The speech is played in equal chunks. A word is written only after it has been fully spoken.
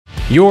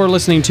You're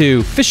listening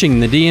to Fishing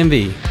the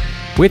DMV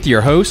with your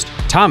host,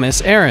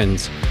 Thomas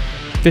Ahrens.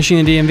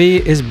 Fishing the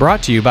DMV is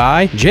brought to you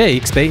by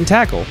Jake's Bait and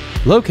Tackle,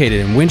 located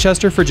in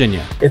Winchester,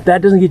 Virginia. If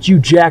that doesn't get you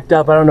jacked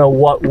up, I don't know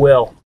what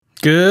will.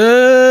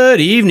 Good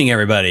evening,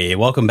 everybody.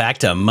 Welcome back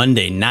to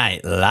Monday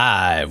Night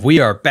Live. We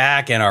are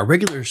back in our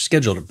regular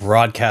scheduled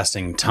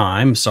broadcasting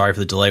time. Sorry for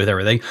the delay with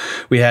everything.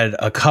 We had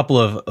a couple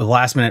of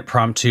last-minute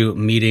impromptu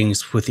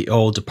meetings with the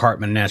old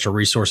Department of Natural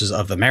Resources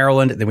of the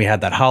Maryland. Then we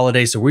had that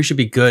holiday, so we should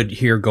be good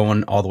here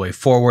going all the way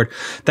forward.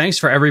 Thanks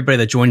for everybody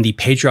that joined the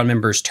Patreon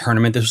members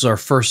tournament. This was our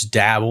first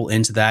dabble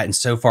into that, and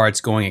so far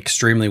it's going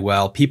extremely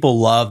well. People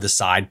love the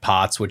side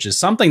pots, which is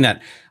something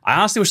that I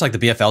honestly wish like the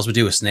BFLs would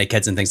do with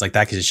snakeheads and things like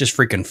that, because it's just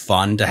freaking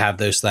fun to have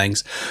those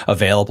things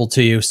available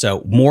to you.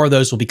 So more of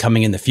those will be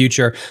coming in the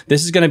future.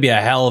 This is going to be a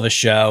hell of a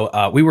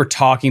show. We were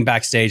talking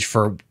backstage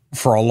for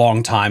a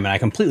long time and I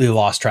completely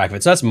lost track of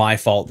it. So that's my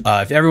fault.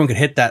 If everyone could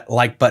hit that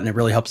like button, it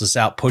really helps us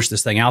out, push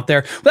this thing out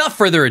there. Without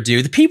further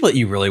ado, the people that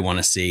you really want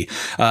to see,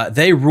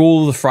 they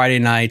rule the Friday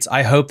nights.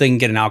 I hope they can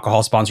get an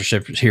alcohol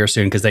sponsorship here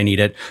soon because they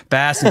need it.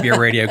 Bass and Beer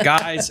Radio.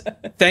 Guys,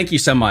 thank you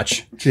so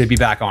much to be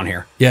back on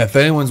here. Yeah, if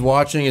anyone's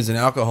watching as an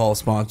alcohol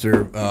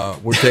sponsor,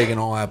 we're taking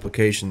all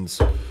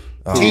applications.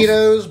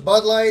 Tito's,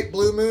 Bud Light,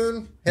 Blue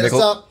Moon, hit us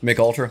up. Mick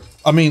Ultra.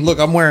 I mean, look,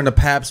 I'm wearing a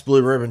Pabst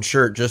Blue Ribbon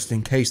shirt just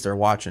in case they're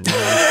watching. You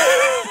know?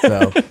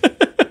 So,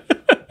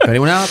 if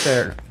anyone out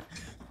there,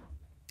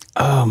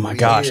 oh my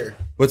gosh,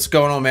 what's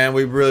going on, man?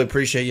 We really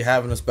appreciate you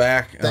having us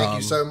back. Thank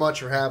you so much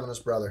for having us,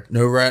 brother.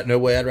 No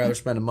way I'd rather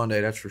spend a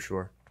Monday, that's for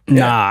sure.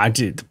 Nah,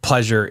 dude, the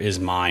pleasure is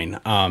mine.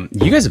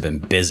 You guys have been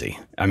busy.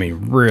 I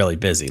mean, really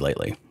busy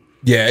lately.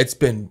 Yeah, it's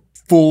been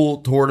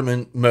full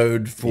tournament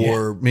mode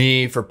for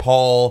me, for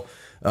Paul.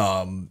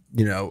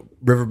 You know,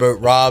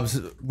 Riverboat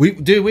Rob's.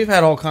 We've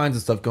had all kinds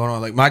of stuff going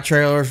on. Like my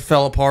trailer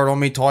fell apart on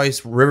me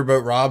twice.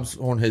 Riverboat Rob's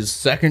on his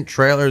second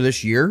trailer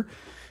this year,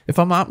 if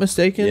I'm not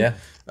mistaken. Yeah.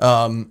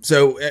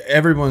 So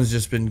everyone's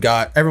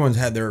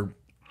had their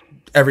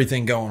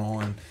everything going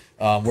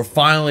on. We're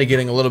finally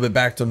getting a little bit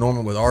back to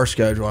normal with our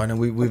schedule. I know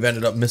we've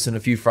ended up missing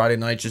a few Friday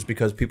nights just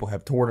because people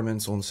have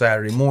tournaments on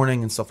Saturday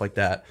morning and stuff like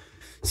that.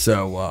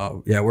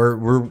 So yeah,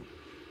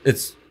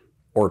 it's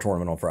Or a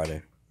tournament on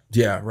Friday.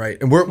 yeah, right.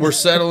 And we're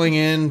settling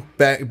in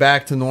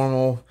back to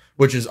normal,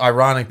 which is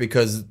ironic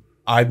because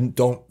I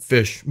don't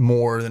fish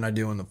more than I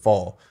do in the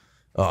fall.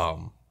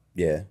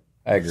 Yeah,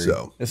 I agree.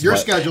 So Your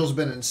schedule's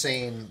been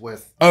insane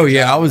with. oh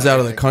yeah, I was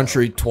out of the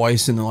country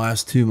twice in the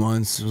last 2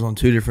 months. I was on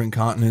 2 different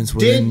continents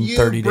within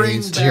 30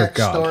 days. Did you bring back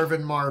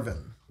Starvin'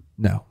 Marvin?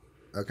 No.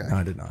 Okay. No,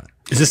 I did not.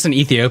 Is this an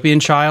Ethiopian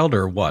child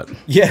or what?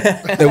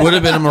 Yeah. It would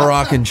have been a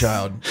Moroccan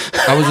child.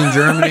 I was in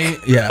Germany.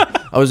 Yeah.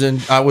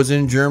 I was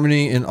in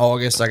Germany in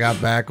August. I got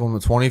back on the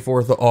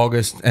 24th of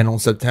August, and on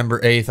September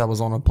 8th, I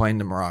was on a plane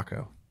to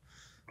Morocco.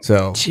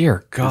 So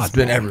Dear God, it's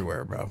been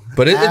everywhere, bro.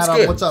 But it's Adam,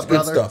 good. what's up, it's good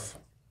brother? stuff.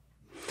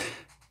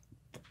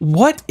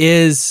 What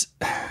is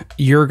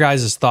your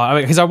guys'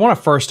 thought? Because I want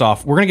to first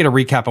off, we're going to get a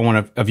recap on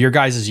one of your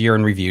guys' year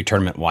in review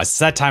tournament wise. It's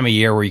that time of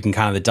year where you can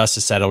kind of, the dust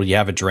is settled, you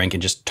have a drink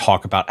and just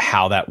talk about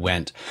how that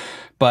went.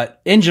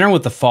 But in general,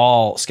 with the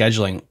fall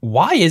scheduling,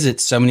 why is it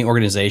so many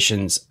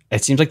organizations,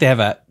 it seems like they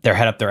have their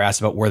head up their ass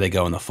about where they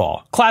go in the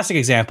fall? Classic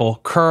example,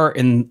 Kerr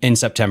in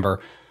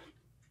September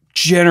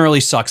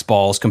generally sucks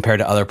balls compared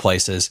to other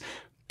places.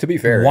 To be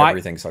fair,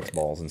 everything sucks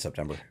balls in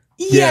September.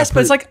 Yes,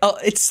 but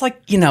it's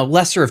like, you know,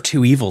 lesser of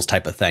two evils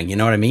type of thing. You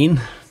know what I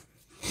mean?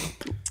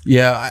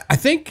 Yeah, I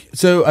think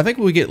so. I think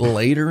when we get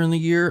later in the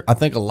year, I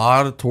think a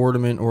lot of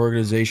tournament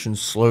organizations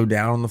slow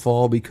down in the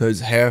fall because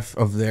half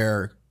of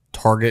their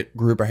target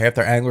group or half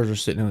their anglers are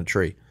sitting in a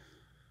tree.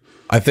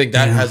 I think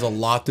that has a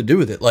lot to do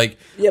with it. Like,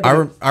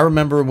 I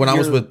remember when I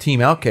was with Team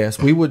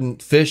Outcast, we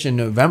wouldn't fish in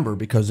November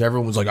because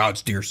everyone was like, "Oh,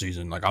 it's deer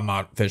season. Like, I'm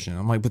not fishing."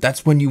 I'm like, "But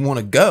that's when you want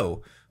to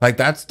go. Like,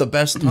 that's the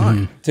best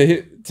time."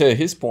 To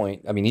his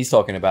point, I mean, he's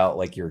talking about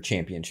like your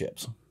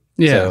championships.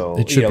 Yeah, so,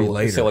 it should be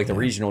later. So like the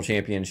regional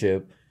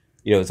championship,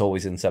 you know, it's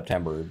always in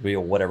September. You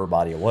know, whatever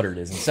body of water it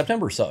is, and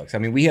September sucks. I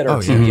mean, we had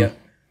our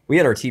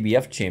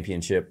TBF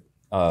championship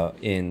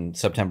in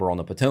September on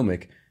the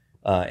Potomac,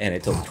 and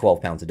it took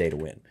 12 pounds a day to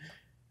win.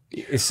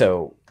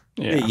 So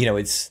you know,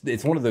 it's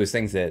one of those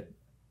things that,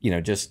 you know,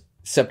 just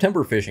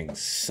September fishing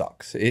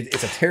sucks.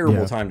 It's a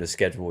terrible time to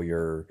schedule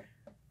your.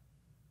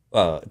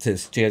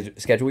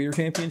 Schedule your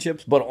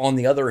championships, but on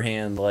the other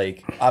hand,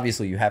 like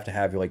obviously you have to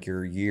have like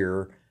your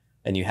year,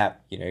 and you're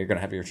going to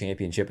have your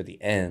championship at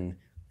the end.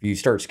 If you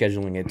start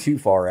scheduling it too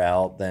far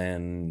out,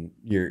 then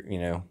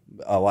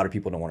a lot of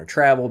people don't want to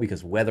travel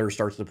because weather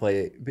starts to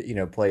play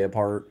a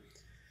part.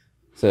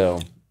 So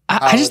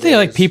I just think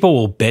like people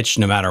will bitch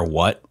no matter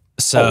what.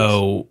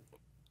 So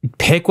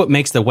pick what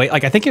makes the weight.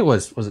 Like I think it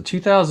was it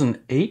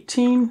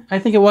 2018? I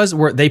think it was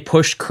where they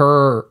pushed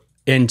Kerr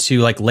into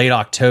like late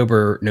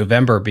October,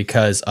 November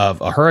because of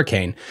a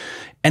hurricane.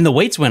 And the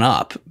weights went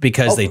up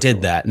because they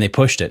did that and they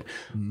pushed it.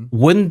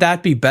 Wouldn't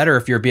that be better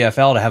if you're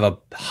BFL to have a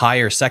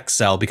higher sex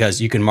cell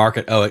because you can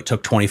market, oh, it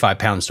took 25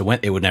 pounds to win?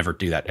 It would never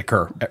do that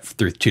occur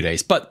through 2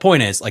 days. But the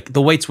point is, like,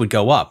 the weights would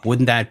go up.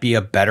 Wouldn't that be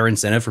a better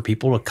incentive for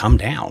people to come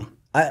down?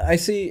 I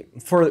see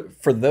for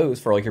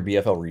those, for like your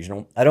BFL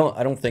regional, I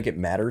don't think it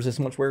matters as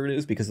much where it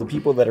is because the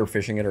people that are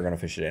fishing it are going to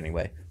fish it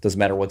anyway. Doesn't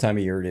matter what time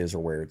of year it is or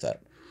where it's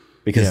at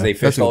because they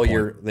fished all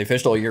year. They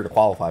fished all year to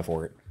qualify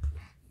for it.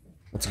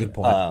 That's a good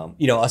point.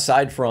 You know,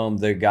 aside from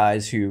the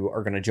guys who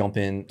are going to jump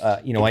in,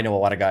 you know, I know a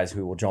lot of guys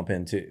who will jump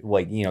into,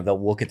 like, you know,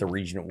 they'll look at the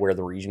region where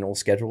the regional is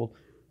scheduled,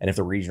 and if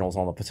the regional's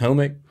on the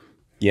Potomac,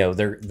 you know,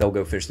 they'll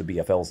go fish the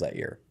BFLs that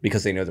year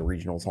because they know the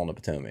regional's on the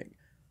Potomac.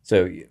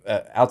 So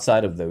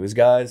outside of those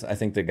guys, I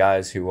think the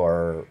guys who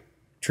are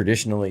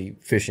traditionally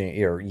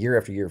fishing or year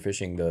after year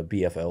fishing the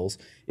BFLs,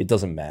 it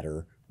doesn't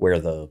matter where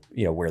the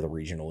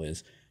regional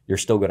is. You're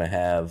still going to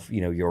have, you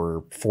know,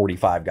 your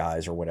 45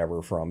 guys or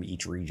whatever from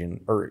each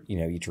region, or, you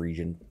know, each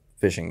region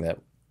fishing that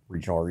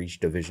regional, or each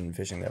division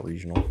fishing that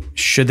regional.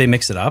 Should they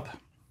mix it up?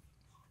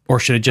 Or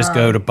should it just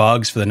go to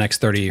bugs for the next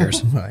 30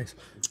 years? Nice.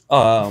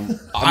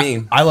 I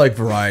mean, I like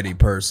variety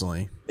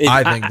personally.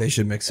 I think they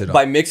should mix it up.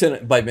 By mix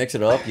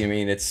it up, you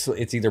mean it's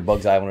either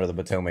Bugs Island or the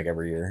Potomac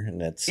every year,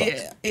 and that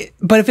sucks.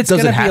 But if it's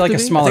going to have be like to a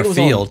be? smaller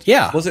field,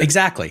 was it-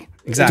 exactly.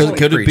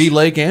 Could it be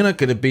Lake Anna?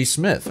 Could it be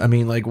Smith? I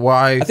mean, like,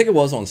 why? I think it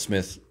was on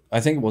Smith. I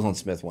think it was on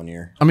Smith one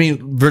year. I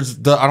mean,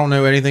 I don't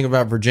know anything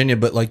about Virginia,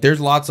 but like, there's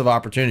lots of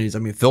opportunities. I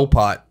mean,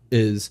 Philpott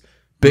is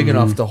big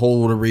enough to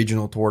hold a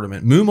regional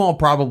tournament. Moomaw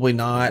probably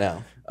not.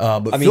 No.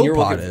 But I mean,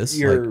 Philpott is.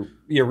 Your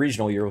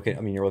regional. You're looking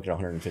at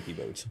 150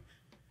 boats.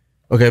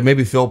 Okay,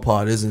 maybe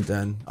Philpott isn't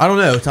then. I don't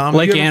know. Tom,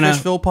 Lake have you ever Anna.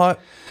 fished Philpott?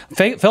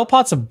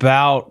 Philpott's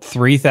about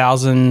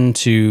 3,000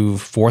 to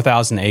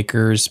 4,000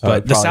 acres,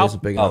 but the Probably South,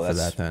 isn't big enough for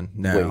that's that then.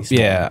 No. way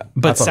yeah,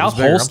 but thought it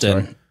was South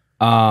bigger.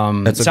 I'm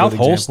Holston, That's a South good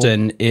example.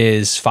 Holston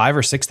is 5,000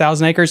 or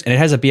 6,000 acres, and it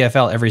has a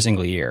BFL every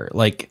single year.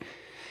 Like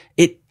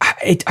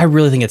I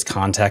really think it's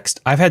context.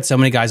 I've had so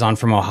many guys on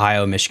from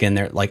Ohio, Michigan.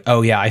 They're like,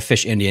 "Oh yeah, I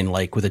fish Indian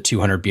Lake with a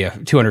 200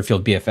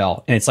 field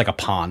BFL, and it's like a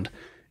pond."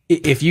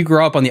 If you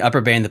grow up on the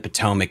Upper Bay and the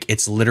Potomac,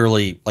 it's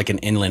literally like an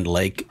inland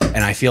lake,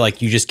 and I feel like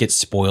you just get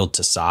spoiled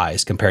to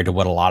size compared to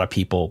what a lot of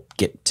people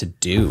get to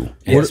do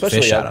and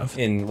Especially fish out of.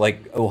 in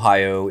like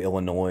Ohio,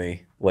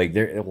 Illinois. Like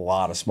there are a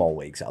lot of small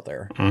lakes out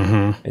there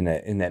in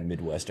that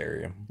Midwest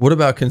area. What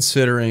about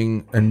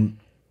considering, and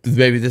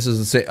maybe this is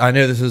the same, I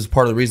know this is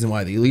part of the reason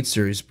why the Elite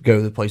Series go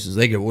to the places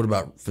they go. What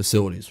about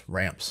facilities,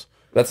 ramps?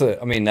 That's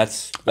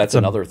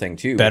another thing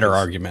too. Better because,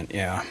 argument,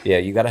 yeah. Yeah,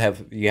 you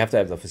have to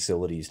have the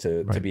facilities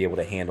to be able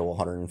to handle a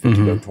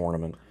 150 boat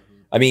tournament.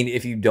 I mean,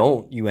 if you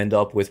don't, you end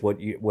up with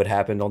what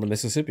happened on the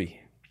Mississippi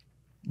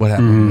What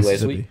happened in last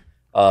Mississippi?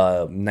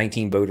 week.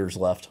 19 boaters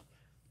left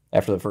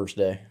after the first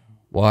day.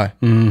 Why?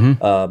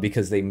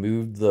 Because they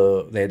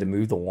had to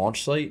move the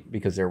launch site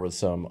because there was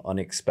some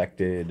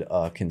unexpected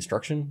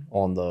construction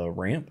on the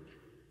ramp.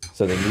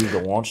 So they moved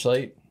the launch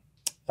site.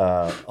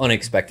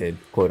 Unexpected,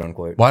 quote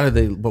unquote. Why did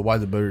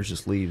the boaters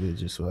just leave? They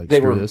just like, They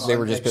screw were this? they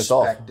were just pissed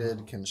off.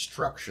 Unexpected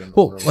construction.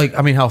 Well, like,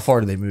 I mean, how far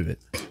did they move it?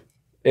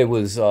 It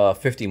was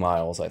 50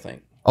 miles, I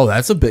think. Oh,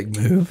 that's a big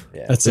move.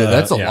 Yeah. That's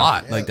a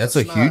lot. Yeah, like, that's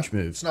a not- huge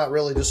move. It's not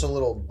really just a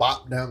little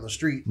bop down the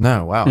street.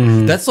 No, wow.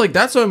 That's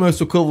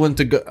almost equivalent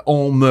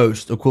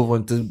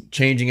to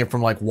changing it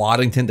from like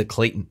Waddington to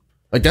Clayton.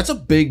 Like, that's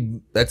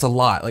a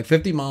lot. Like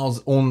 50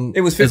 miles on.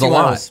 It was is 50 a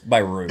miles lot.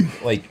 by road.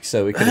 Like,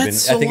 so it could have been.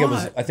 That's a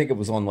lot. I think it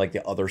was on like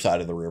the other side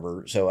of the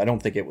river. So I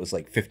don't think it was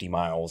like 50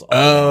 miles.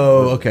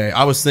 Oh, okay.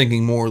 I was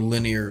thinking more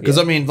linear because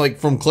I mean, like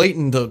from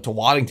Clayton to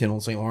Waddington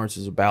on St. Lawrence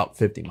is about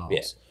 50 miles.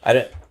 Yeah. I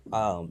don't.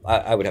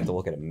 I would have to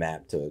look at a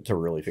map to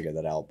really figure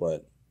that out.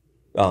 But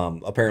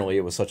apparently,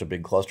 it was such a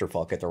big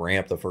clusterfuck at the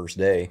ramp the first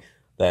day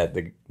that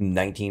the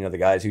 19 of the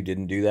guys who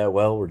didn't do that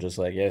well were just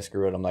like, yeah,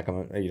 screw it. I'm not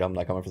coming. I'm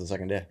not coming for the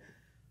second day.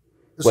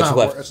 It's What's not,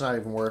 left? it's not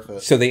even worth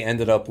it. So they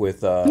ended up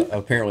with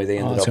apparently they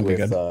ended that's up gonna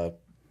be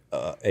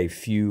with a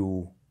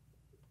few,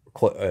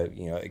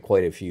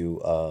 quite a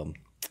few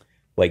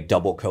like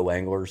double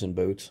co-anglers in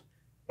boats.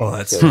 Oh,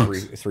 that's So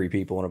three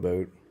people in a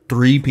boat,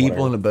 3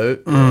 people in a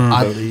boat.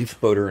 I'd leave.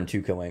 boater and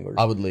 2 co-anglers.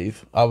 I would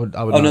leave. I would.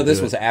 Oh no, not this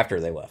do was it. after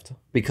they left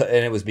and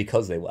it was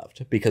because they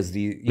left because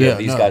these no.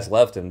 guys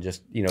left and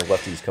just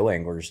left these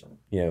co-anglers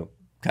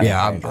kind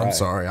Yeah, of I'm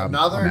sorry.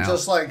 Another I'm out.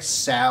 just like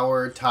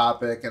sour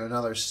topic and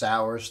another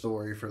sour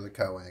story for the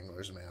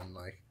co-anglers, man.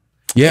 Like,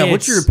 Yeah,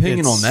 what's your It's-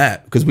 opinion it's- on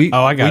that? Because we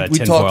Oh, I got a we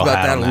tinfoil talked about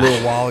hat that on a that.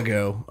 little while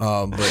ago.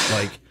 But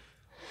like,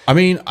 I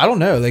mean, I don't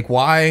know. Like,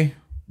 why?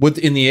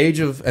 In the age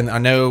of, and I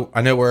know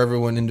where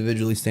everyone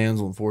individually stands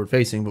on forward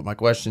facing, but my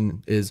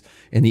question is,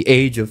 in the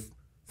age of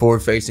forward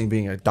facing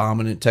being a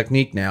dominant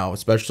technique now,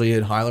 especially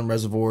in highland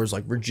reservoirs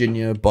like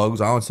Virginia, Bugs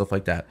Island, stuff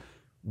like that,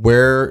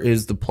 where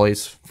is the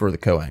place for the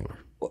co-angler?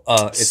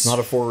 It's not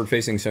a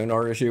forward-facing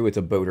sonar issue; it's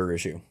a boater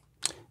issue.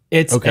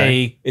 It's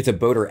Okay. It's a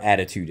boater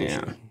attitude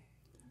issue.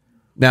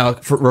 Now,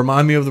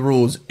 remind me of the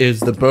rules. Is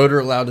the boater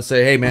allowed to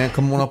say, "Hey, man,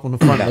 come on up on the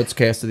front. Let's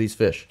cast to these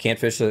fish"? Can't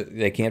fish.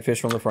 They can't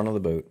fish from the front of the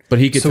boat. But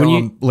he could tell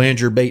him,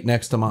 "Land your bait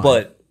next to mine."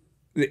 But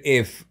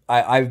if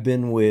I've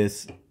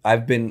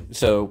been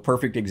so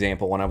perfect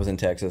example. When I was in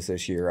Texas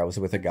this year, I was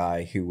with a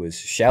guy who was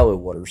shallow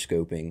water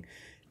scoping,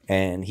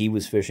 and he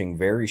was fishing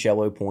very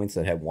shallow points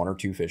that had 1 or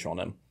 2 fish on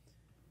them,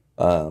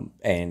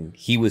 and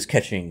he was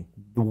catching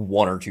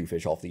 1 or 2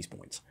 fish off these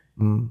points.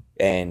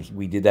 And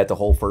we did that the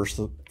whole first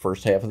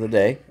half of the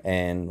day,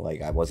 and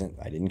like I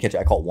didn't catch it.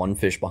 I caught 1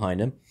 fish behind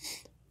him.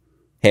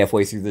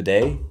 Halfway through the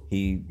day,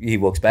 he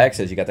looks back,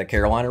 says, "You got that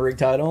Carolina rig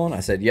tied on?"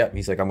 I said, "Yep."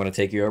 He's like, "I'm going to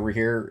take you over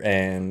here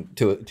and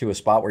to a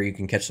spot where you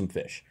can catch some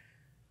fish."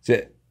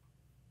 So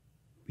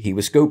he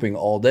was scoping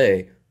all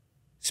day.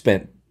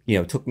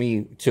 Took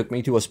me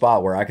to a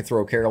spot where I could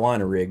throw a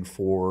Carolina rig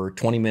for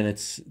 20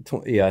 minutes.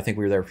 I think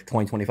we were there for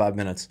 20, 25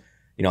 minutes.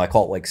 I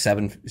caught like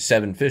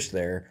seven fish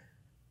there.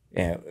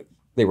 And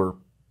they were,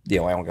 I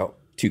only got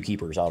 2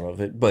 keepers out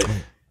of it, but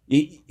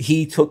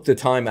he took the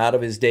time out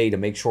of his day to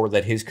make sure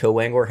that his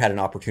co-angler had an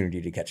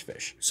opportunity to catch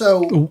fish.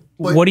 So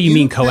what do you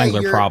mean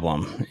co-angler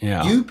problem?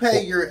 Yeah. You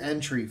pay your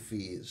entry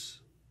fees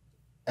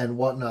and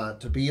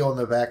whatnot to be on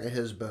the back of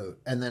his boat,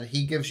 and then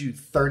he gives you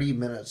 30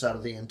 minutes out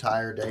of the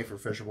entire day for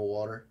fishable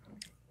water.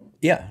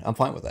 Yeah, I'm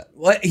fine with that.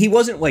 Well, he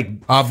wasn't like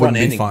I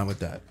wouldn't be fine with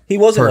that. He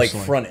wasn't personally.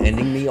 like front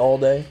ending me all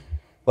day.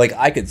 Like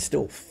I could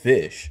still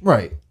fish.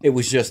 Right. It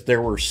was just it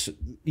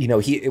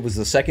was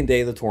the second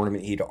day of the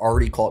tournament. He'd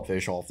already caught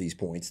fish off these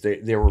points.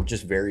 There were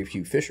just very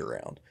few fish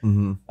around.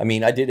 Mm-hmm. I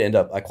mean, I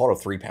caught a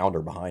 3-pounder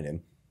behind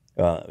him.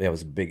 That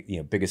was a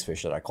biggest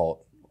fish that I caught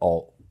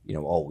all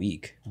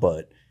week.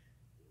 But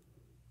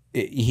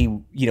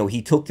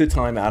he took the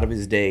time out of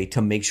his day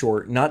to make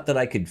sure, not that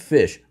I could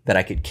fish, that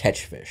I could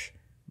catch fish.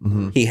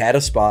 Mm-hmm. He had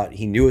a spot.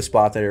 He knew a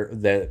spot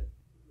that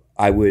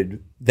I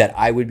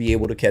would be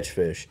able to catch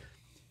fish.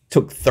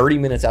 Took 30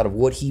 minutes out of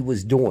what he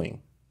was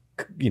doing,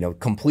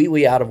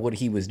 completely out of what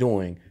he was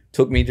doing.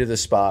 Took me to the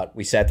spot.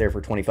 We sat there for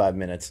 25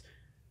 minutes.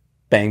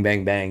 Bang,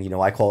 bang, bang.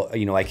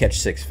 I catch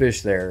 6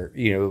 fish there.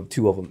 2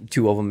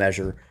 of them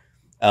measure,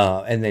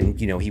 and then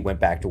he went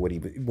back to what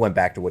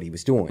he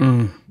was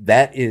doing.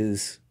 That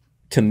is,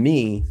 to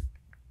me,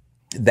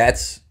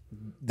 that's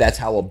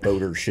how a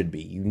boater should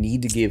be. You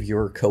need to give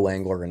your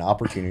co-angler an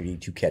opportunity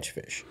to catch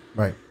fish.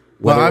 Right.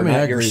 Whether or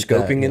not you're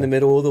scoping in the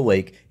middle of the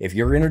lake, if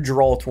you're in a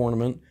draw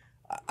tournament,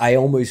 I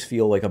almost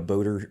feel like a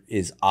boater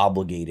is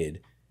obligated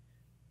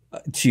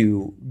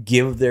to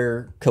give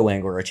their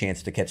co-angler a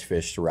chance to catch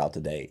fish throughout the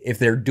day if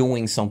they're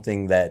doing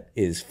something that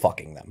is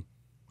fucking them.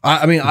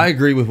 I mean, I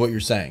agree with what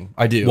you're saying.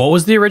 I do. What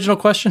was the original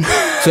question?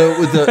 So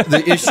with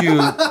the issue,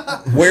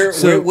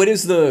 what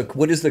is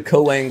the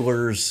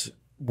co-angler's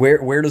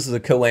where does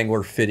the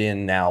co-angler fit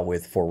in now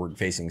with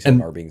forward-facing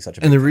sonar being such a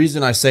big and the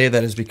reason I say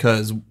that is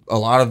because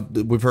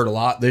we've heard a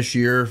lot this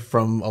year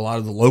from a lot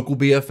of the local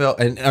BFL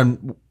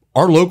and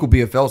our local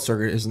BFL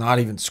circuit is not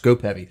even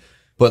scope heavy,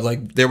 but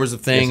like there was a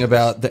thing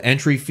about the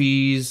entry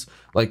fees,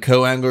 like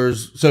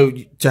co-anglers. So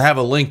to have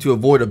a link to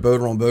avoid a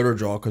boater on boater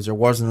draw because there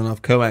wasn't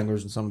enough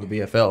co-anglers in some of the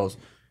BFLs.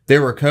 They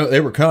were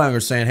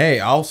co-anglers saying, "Hey,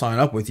 I'll sign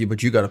up with you,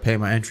 but you got to pay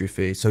my entry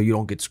fee so you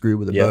don't get screwed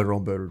with a boater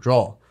on boater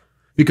draw."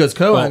 Because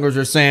co-anglers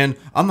are saying,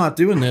 "I'm not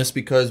doing this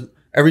because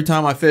every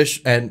time I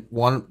fish," and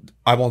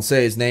I won't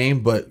say his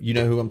name, but you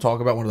know who I'm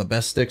talking about, one of the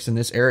best sticks in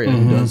this area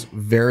who does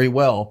very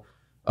well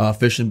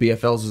fishing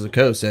BFLs as a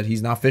co, said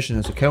he's not fishing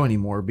as a co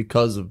anymore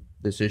because of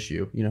this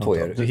issue.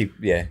 Toyota.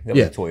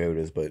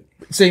 Toyotas, but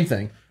same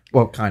thing.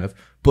 Well, kind of,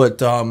 but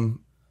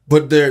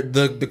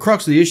the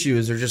crux of the issue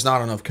is there's just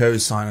not enough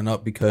co's signing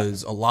up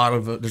because there's a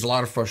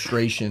lot of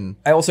frustration.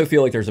 I also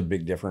feel like there's a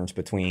big difference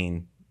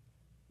between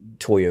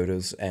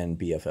Toyotas and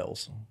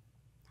BFLs.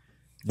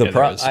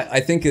 I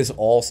think this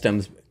all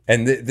stems,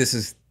 and this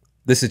is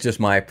just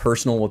my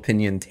personal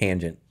opinion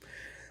tangent.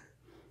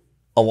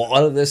 A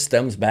lot of this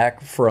stems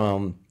back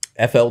from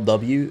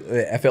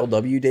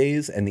FLW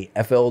days and the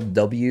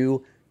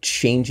FLW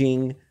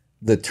changing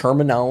the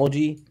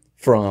terminology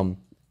from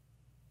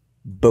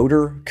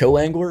boater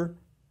co-angler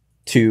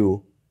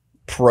to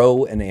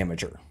pro and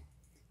amateur.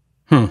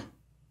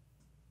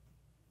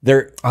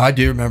 I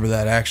do remember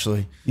that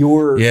actually.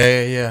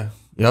 Yeah.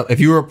 Yep. If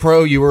you were a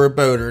pro, you were a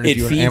boater, and if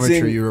you were an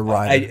amateur, you were a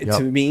rider.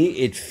 To me,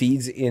 it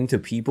feeds into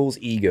people's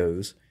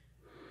egos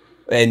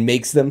and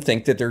makes them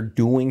think that they're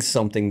doing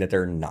something that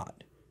they're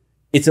not.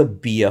 It's a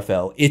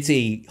BFL. It's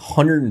a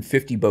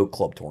 150 boat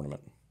club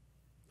tournament.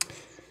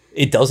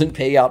 It doesn't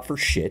pay out for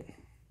shit.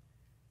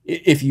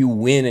 If you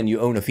win and you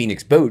own a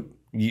Phoenix boat,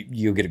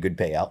 you'll get a good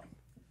payout.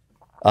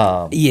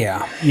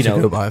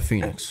 Go buy a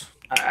Phoenix.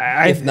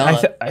 If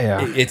not,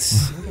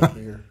 it's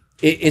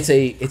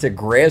a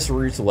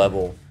grassroots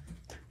level.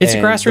 It's a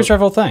grassroots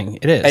level thing.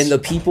 It is. And the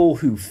people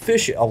who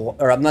fish it,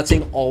 or I'm not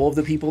saying all of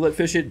the people that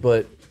fish it,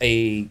 but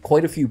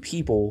quite a few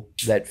people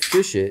that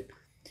fish it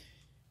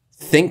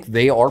think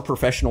they are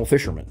professional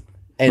fishermen,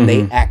 and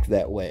they act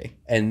that way,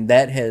 and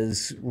that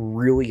has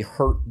really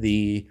hurt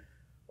the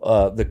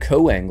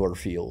co-angler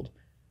field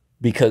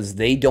because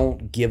they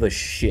don't give a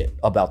shit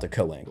about the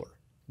co-angler.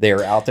 They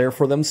are out there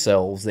for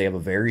themselves. They have a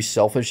very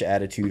selfish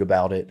attitude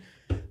about it,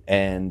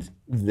 and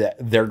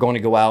they're going to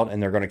go out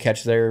and they're going to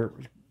catch their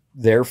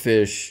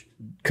fish.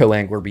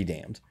 Co-angler be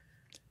damned.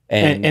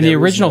 And the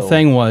original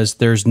thing was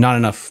there's not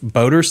enough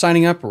boaters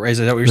signing up, or is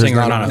that what you're saying?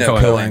 Or not enough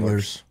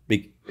co-anglers.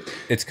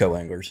 It's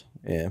co-anglers.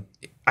 Yeah.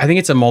 I think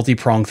it's a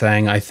multi-pronged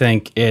thing. I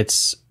think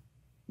it's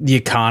the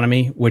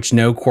economy, which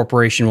no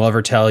corporation will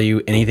ever tell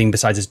you anything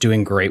besides it's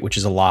doing great, which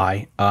is a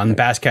lie. On the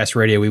Basscast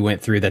Radio, we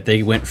went through that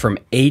they went from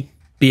 8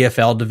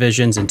 BFL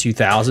divisions in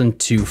 2000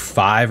 to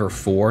 5 or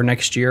 4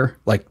 next year.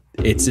 Like,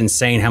 it's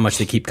insane how much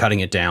they keep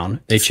cutting it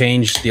down. They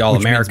changed the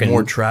All-American.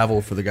 More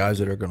travel for the guys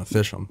that are going to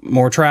fish them.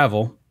 More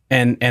travel.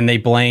 And they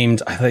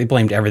blamed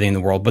everything in the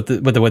world, but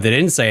what they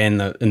didn't say in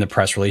the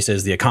press release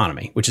is the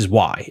economy, which is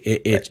why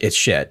it's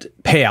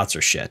shit. Payouts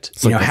are shit.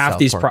 It's like half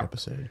these half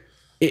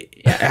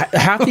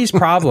these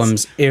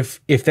problems, if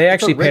they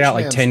actually paid out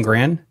like 10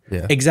 grand,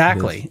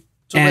 exactly.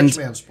 It's a rich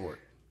man sport.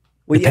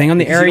 Well, depending on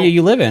the area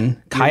you live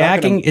in,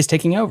 kayaking is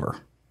taking over.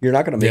 You're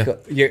not going to make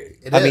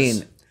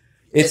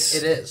It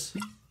is.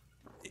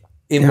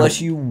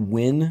 Unless you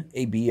win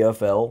a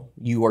BFL,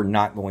 you are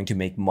not going to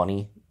make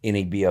money in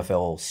a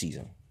BFL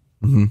season.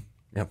 Mm-hmm.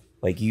 Yep.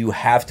 Like, you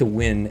have to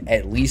win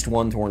at least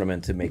one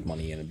tournament to make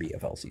money in a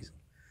BFL season.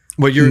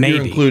 Well, you're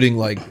including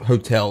like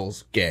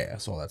hotels,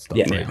 gas, all that stuff.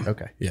 Yeah. Right?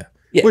 Okay. Yeah.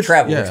 Yeah,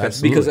 travel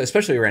expenses. Because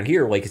especially around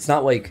here, like, it's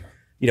not like,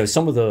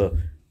 some of the,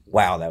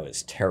 wow, that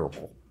was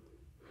terrible.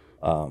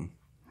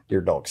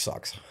 Your dog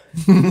sucks.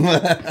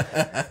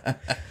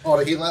 Oh,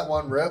 did he let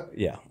one rip?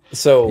 Yeah.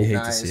 So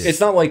Nice. it's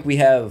not like we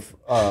have,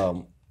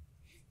 some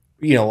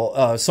of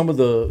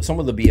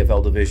the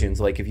BFL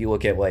divisions. Like, if you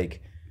look at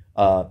like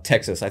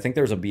Texas, I think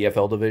there's a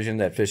BFL division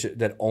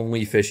that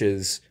only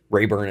fishes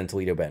Rayburn and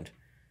Toledo Bend.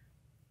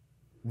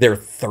 They're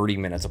 30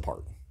 minutes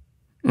apart.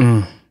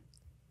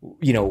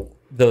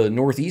 The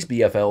Northeast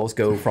BFLs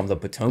go from the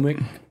Potomac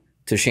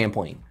to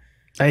Champlain.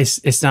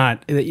 It's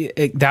not.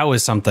 That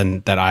was something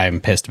that I'm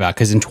pissed about,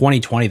 because in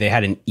 2020 they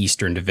had an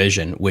Eastern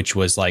Division, which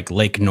was like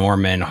Lake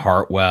Norman,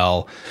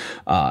 Hartwell.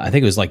 I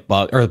think it was like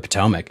or the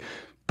Potomac.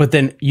 But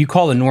then you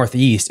call the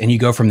Northeast and you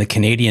go from the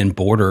Canadian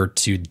border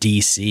to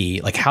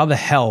DC. Like, how the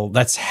hell?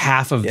 That's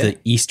half of the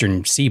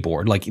Eastern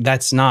Seaboard. Like,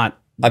 that's not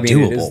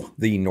doable. It is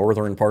the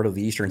northern part of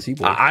the Eastern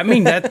Seaboard. I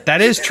mean,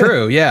 that is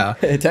true. Yeah,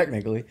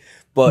 technically.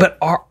 But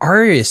our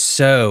area is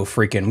so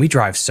freaking. We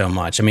drive so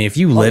much. I mean, if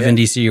you live in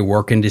DC, you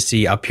work in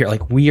DC, up here,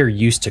 like, we are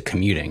used to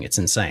commuting. It's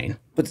insane.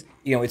 But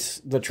it's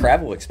the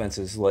travel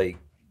expenses. Like,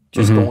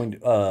 just going.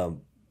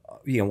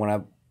 When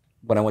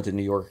I went to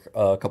New York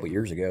a couple of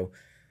years ago.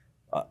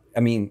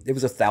 It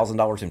was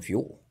 $1,000 in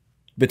fuel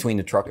between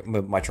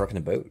my truck and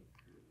the boat.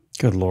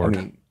 Good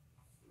Lord.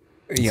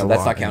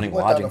 That's not counting I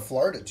went lodging. down to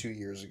Florida 2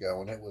 years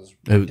ago, and it was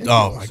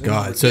oh my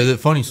God. So the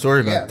funny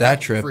story about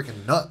that trip.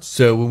 Freaking nuts.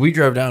 So when we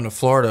drove down to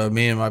Florida,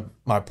 me and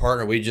my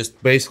partner, we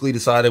just basically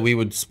decided we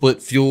would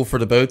split fuel for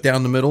the boat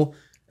down the middle,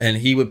 and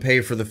he would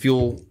pay for the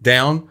fuel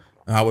down,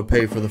 and I would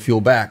pay for the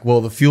fuel back.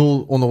 Well, the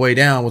fuel on the way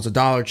down was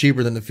 $1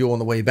 cheaper than the fuel on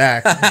the way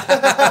back,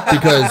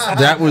 because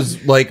that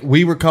was like,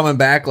 we were coming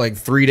back like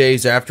 3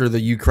 days after the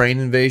Ukraine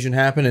invasion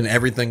happened, and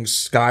everything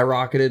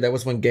skyrocketed. That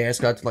was when gas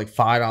got to like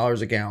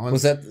 $5 a gallon.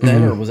 Was that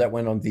then, or was that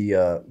when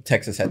the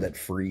Texas had that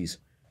freeze?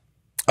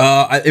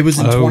 It was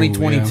in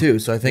 2022,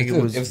 so I think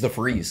it was the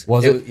freeze.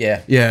 Was it?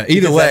 Yeah. Yeah.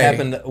 Either way, that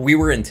happened. We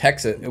were in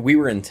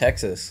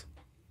Texas,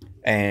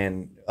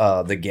 and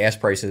the gas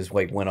prices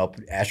like went up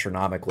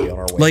astronomically on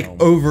our way home.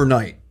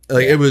 Overnight.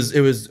 Like, it was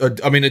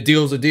a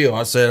deal's a deal.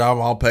 I said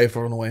I'll pay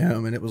for it on the way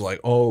home, and it was like,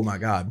 oh my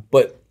God.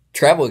 But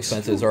travel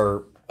expenses in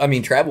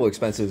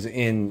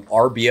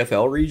our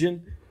BFL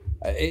region,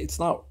 it's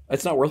not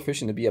worth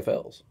fishing the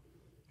BFLs.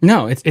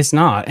 No, it's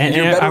not. And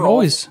I've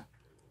always.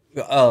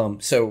 I'm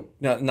sorry,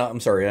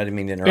 I didn't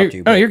mean to interrupt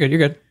you. You're good.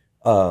 You're good.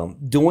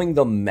 Doing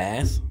the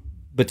math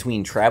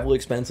between travel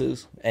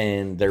expenses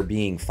and there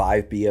being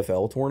 5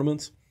 BFL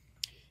tournaments,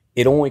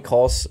 it only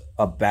costs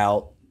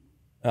about.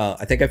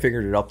 I think I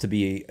figured it up to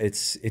be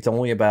it's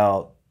only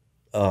about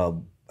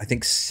I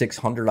think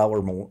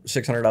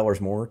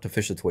 $600 more to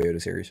fish the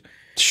Toyota Series.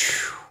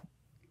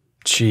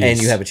 Jeez. And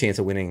you have a chance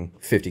of winning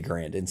 50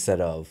 grand instead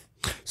of.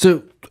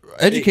 So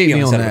educate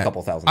me on that. A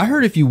couple thousand. I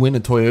heard if you win a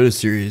Toyota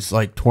Series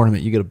like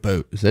tournament, you get a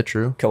boat. Is that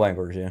true?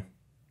 Co-anglers, yeah.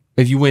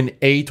 If you win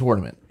a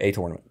tournament,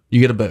 you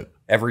get a boat.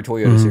 Every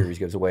Toyota Series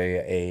gives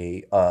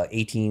away an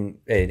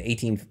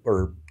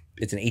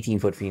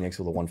 18-foot Phoenix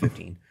with a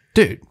 115.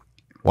 Dude,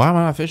 why am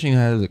I not fishing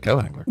that as a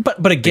co-angler?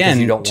 But again, because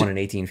you don't want an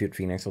 18-foot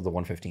Phoenix with a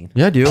 115.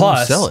 Yeah, dude.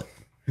 Plus, sell it.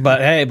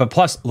 But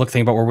plus,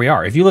 think about where we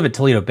are. If you live at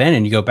Toledo Bend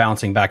and you go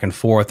bouncing back and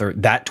forth, or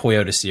that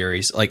Toyota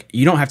Series, like,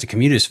 you don't have to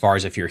commute as far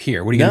as if you're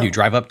here. What are you going to do?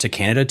 Drive up to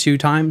Canada 2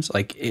 times?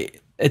 Like,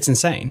 it's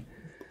insane.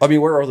 I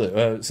mean, where are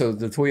the so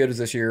the Toyotas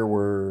this year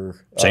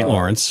were St.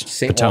 Lawrence,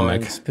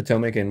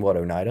 Potomac, and what,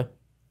 Oneida?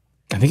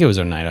 I think it was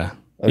Oneida.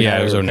 Yeah,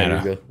 it was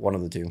Oneida. Cayuga, one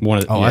of the two.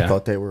 I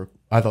thought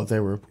they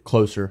were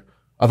closer.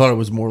 I thought it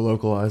was more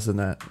localized than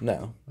that.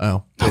 No.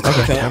 Oh.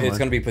 It's going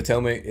to be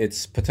Potomac.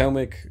 It's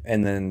Potomac,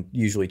 and then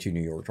usually 2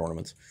 New York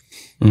tournaments.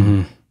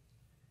 Mm-hmm.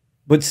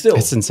 But still,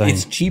 It's insane.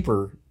 It's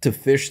cheaper to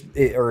fish,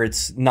 or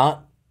it's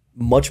not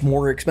much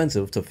more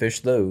expensive to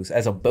fish those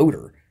as a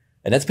boater.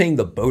 And that's paying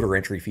the boater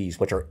entry fees,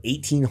 which are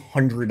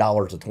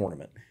 $1,800 a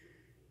tournament.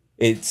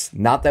 It's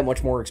not that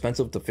much more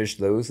expensive to fish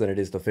those than it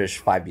is to fish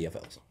 5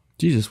 BFLs.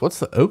 Jesus, what's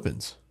the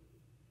opens?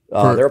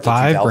 They're up to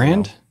 $5,000?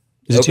 now.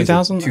 Is it Opens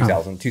at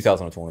 2,000?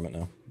 2,000 a tournament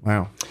now.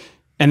 Wow.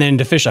 And then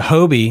to fish a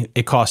Hobie,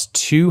 it costs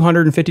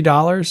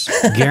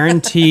 $250,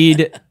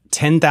 guaranteed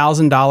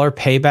 $10,000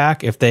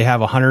 payback if they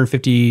have a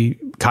 150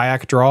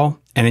 kayak draw,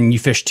 and then you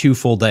fish 2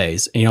 full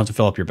days and you don't have to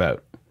fill up your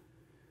boat.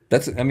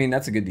 That's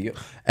a good deal.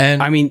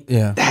 And I mean,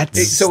 yeah. that's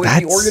If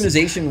the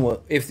organization,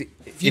 if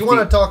you want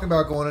to talk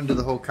about going into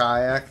the whole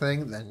kayak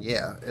thing, then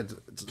yeah, it's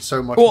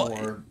so much Well,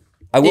 more.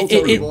 I will tell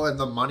you, People and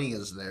the money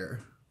is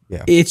there.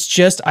 It's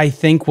just, I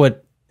think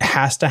what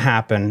has to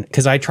happen,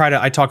 because I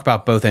talk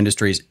about both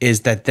industries,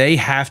 is that they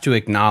have to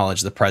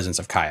acknowledge the presence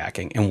of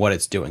kayaking and what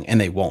it's doing, and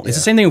they won't. It's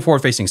the same thing with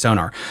forward-facing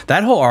sonar.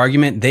 That whole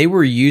argument, they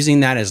were using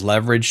that as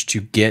leverage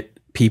to get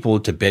people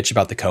to bitch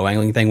about the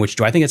co-angling thing, which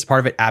do I think it's part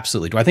of it?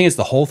 Absolutely. Do I think it's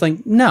the whole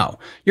thing? No.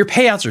 Your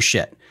payouts are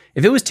shit.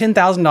 If it was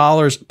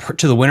 $10,000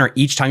 to the winner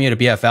each time you had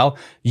a BFL,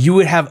 you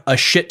would have a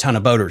shit ton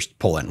of boaters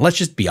pull in. Let's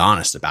just be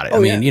honest about it. I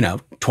mean, you know,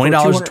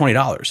 $20 is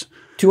 $20.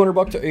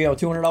 $200,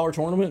 $200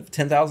 tournament,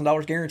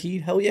 $10,000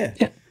 guaranteed. Hell yeah.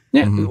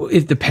 Yeah,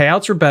 if the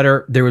payouts were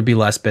better, there would be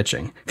less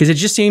bitching, because it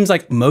just seems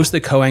like most of the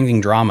co-angling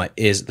drama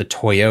is the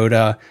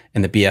Toyota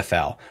and the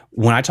BFL.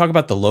 When I talk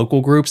about the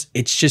local groups,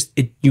 it's just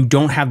you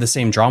don't have the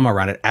same drama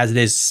around it as it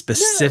is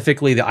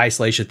specifically the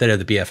isolation that of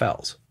the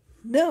BFLs.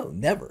 No,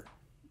 never.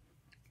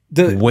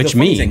 Which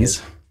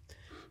means,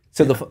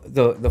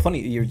 the funny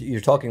you're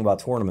talking about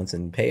tournaments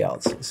and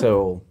payouts.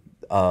 So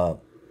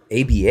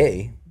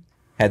ABA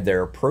had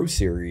their pro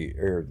series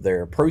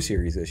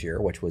this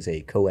year, which was a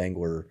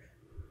co-angler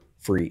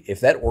free. If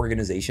that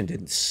organization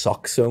didn't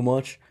suck so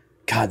much,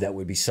 God, that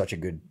would be such a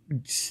good.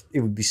 It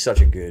would be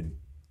such a good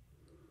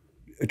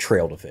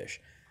trail to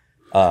fish.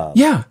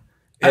 yeah.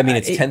 I mean,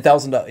 it's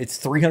 $10,000. It's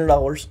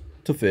 $300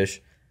 to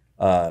fish.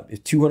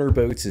 200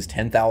 boats is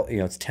 $10,000. You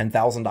know, it's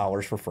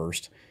 $10,000 for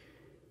first.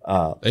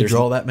 They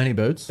draw that many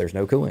boats? There's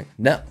no cooling.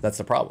 No, that's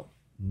the problem.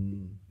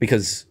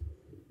 Because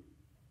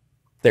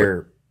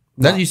they're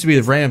that used to be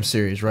the Ram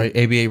series, right?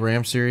 ABA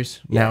Ram series.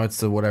 Yeah. Now it's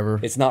the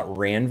whatever. It's not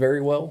ran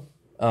very well.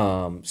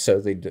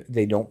 So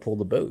they don't pull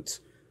the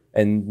boats.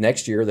 And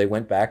next year they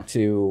went back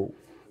to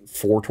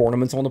 4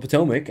 tournaments on the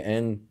Potomac,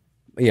 and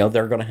you know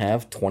they're going to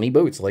have 20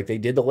 boats like they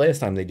did the last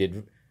time they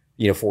did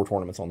 4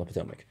 tournaments on the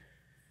Potomac.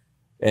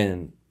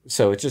 And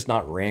so it's just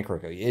not ran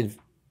correctly.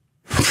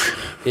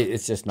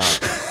 It's just not.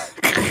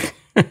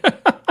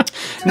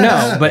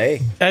 No,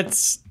 but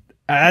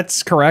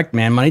that's correct,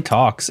 man. Money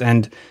talks,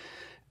 and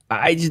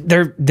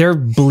they're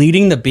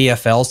bleeding the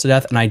BFLs to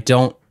death, and I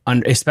don't.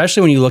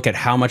 Especially when you look at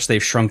how much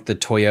they've shrunk the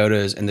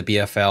Toyotas and the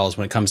BFLs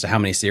when it comes to how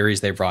many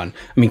series they've run.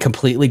 I mean,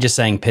 completely just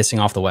saying pissing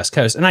off the West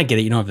Coast. And I get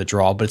it, you don't have the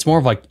draw, but it's more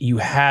of like you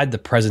had the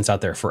presence out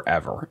there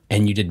forever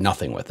and you did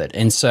nothing with it.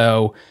 And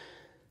so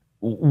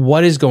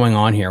what is going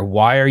on here?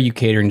 Why are you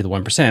catering to the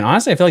 1%?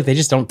 Honestly, I feel like they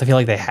just don't feel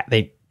like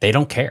they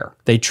don't care.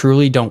 They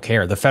truly don't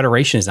care. The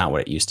Federation is not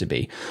what it used to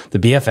be. The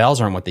BFLs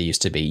aren't what they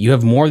used to be. You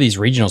have more of these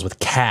regionals with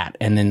CAT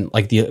and then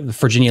like the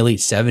Virginia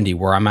Elite 70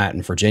 where I'm at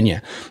in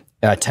Virginia.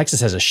 Texas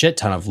has a shit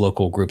ton of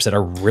local groups that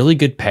are really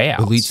good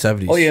payouts. Elite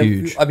 70 is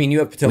huge. I mean, you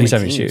have Potomac Elite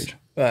 70 teams. is huge.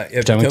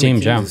 Potomac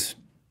teams, yeah. is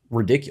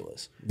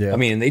ridiculous. Yeah. I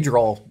mean, and they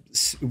draw,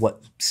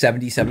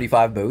 70,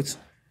 75 boats?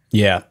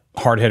 Yeah,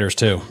 hard hitters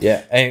too.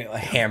 Yeah, and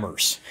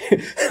hammers.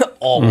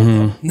 All of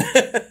them.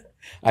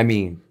 I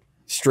mean,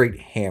 straight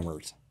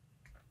hammers.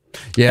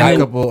 Yeah,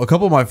 a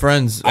couple of my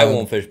friends. I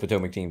won't fish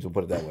Potomac teams, we'll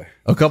put it that way.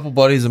 A couple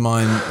buddies of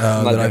mine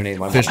that donating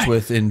my I fished money.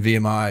 with in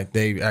VMI,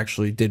 they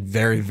actually did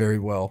very, very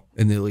well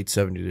in the Elite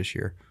 70 this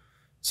year.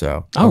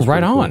 So that was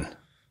right pretty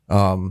cool.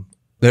 on.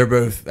 They're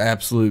both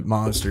absolute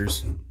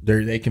monsters.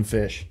 They can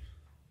fish.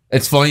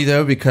 It's funny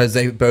though because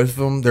both of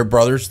them, they're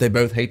brothers. They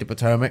both hate the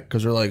Potomac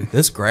because they're like,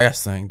 this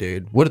grass thing,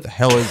 dude. What the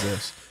hell is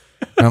this?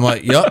 And I'm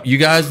like, yep, you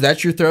guys,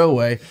 that's your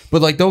throwaway.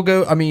 But like, they'll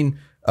go. I mean,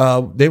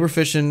 they were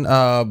fishing.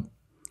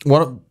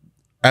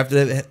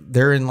 After that,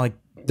 they're in like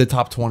the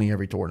top 20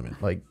 every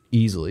tournament, like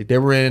easily. They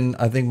were in.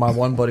 I think my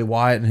one buddy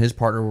Wyatt and his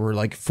partner were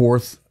like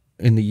 4th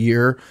in the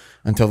year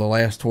until the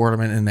last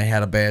tournament, and they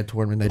had a bad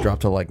tournament. They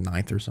dropped to like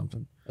 9th or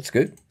something. That's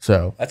good.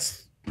 So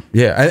That's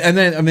yeah, and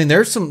then I mean,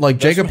 there's some like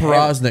Jacob some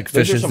hammers. Poroznik Those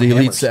are fishes some the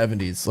Elite hammers.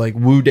 70s, like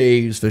Wu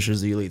Daves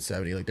fishes the Elite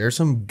 70. Like there's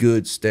some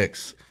good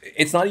sticks.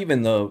 it's not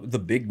even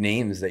the big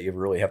names that you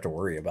really have to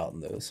worry about in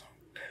those.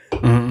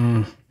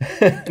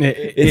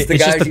 It's the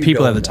just guys the you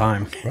people go at the with.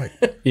 time. Right.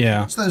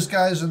 Yeah. It's those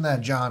guys in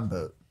that John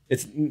boat.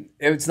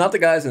 It's not the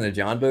guys in the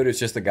John boat. It's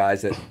just the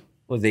guys that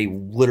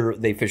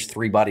they fish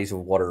 3 bodies of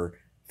water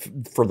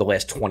for the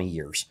last 20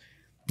 years.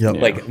 Yep.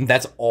 Like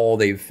that's all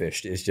they've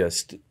fished is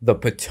just the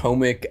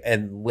Potomac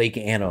and Lake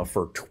Anna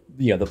for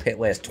the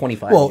last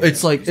 25 Well, years.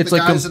 it's like It's the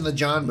guys in the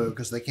John boat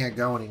because they can't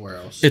go anywhere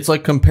else. it's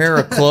like compare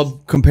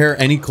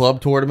any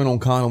club tournament on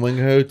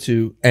Conowingo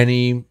to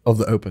any of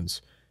the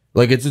opens.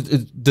 Like it's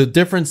the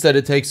difference that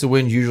it takes to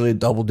win is usually a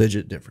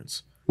double-digit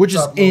difference, which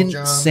is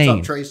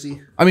insane.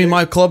 Tracy. I mean,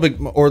 my club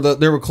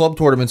there were club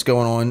tournaments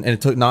going on, and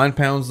it took 9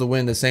 pounds to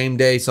win. The same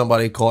day,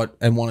 somebody caught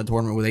and won a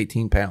tournament with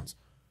 18 pounds.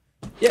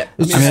 Yeah,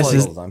 I mean, this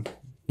is, all the time.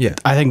 Yeah,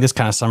 I think this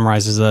kind of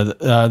summarizes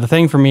the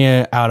thing for me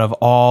out of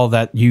all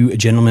that you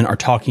gentlemen are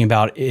talking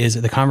about is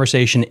the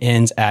conversation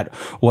ends at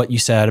what you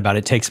said about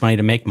it takes money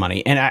to make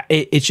money, and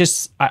it's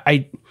just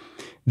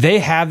they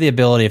have the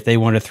ability if they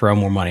want to throw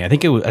more money. I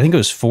think it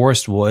was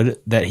Forrest Wood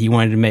that he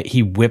wanted to make.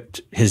 He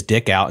whipped his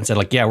dick out and said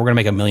like, "Yeah, we're going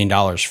to make $1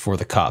 million for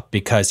the cup,"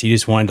 because he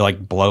just wanted to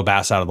like blow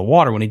Bass out of the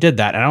water when he did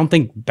that. And I don't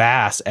think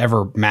Bass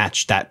ever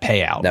matched that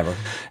payout. Never.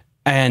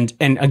 And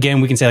again,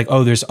 we can say like,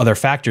 oh, there's other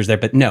factors there,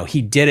 but no,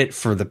 he did it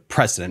for the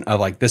precedent of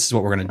like, this is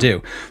what we're going to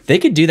do. They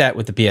could do that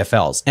with the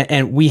BFLs.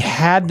 And we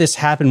had this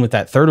happen with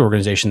that third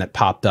organization that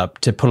popped up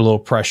to put a little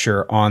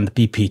pressure on the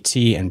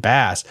BPT and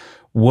Bass.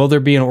 Will there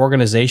be an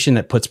organization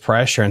that puts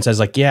pressure and says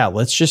like, yeah,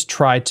 let's just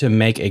try to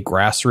make a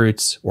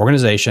grassroots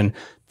organization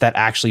that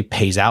actually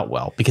pays out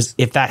well? Because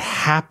if that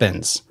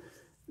happens,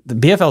 the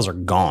BFLs are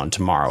gone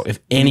tomorrow. If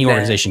any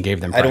organization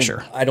gave them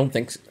pressure, I don't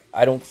think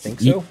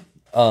so.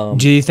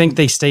 Do you think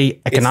they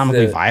stay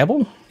economically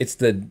viable? It's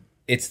the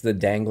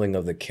dangling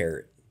of the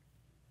carrot.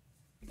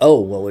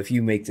 Oh well, if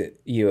you make the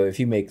if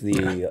you make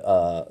the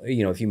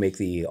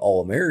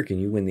All-American,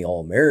 you win the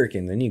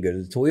All-American, then you go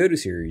to the Toyota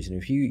Series, and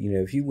if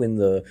you win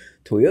the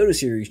Toyota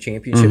Series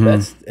championship,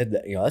 that's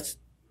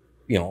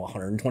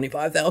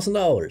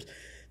 $125,000.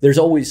 There's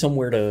always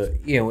somewhere to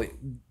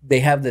they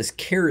have this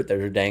carrot that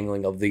they're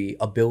dangling of the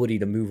ability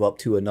to move up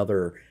to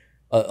another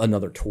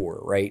tour,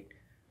 right?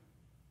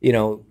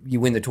 You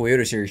win the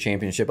Toyota Series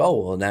championship.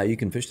 Oh, well, now you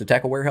can fish the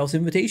Tackle Warehouse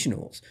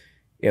Invitationals.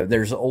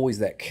 There's always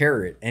that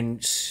carrot,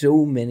 and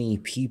so many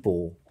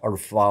people are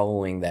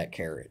following that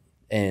carrot,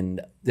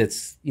 and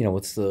that's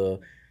it's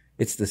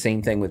the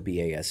same thing with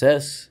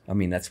BASS. I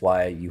mean, that's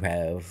why you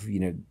have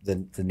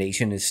the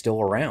nation is still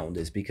around,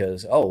 is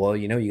because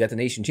you got the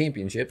nation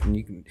championship,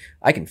 and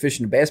I can fish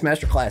in the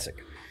Bassmaster Classic.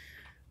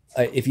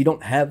 If you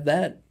don't have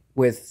that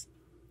with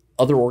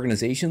other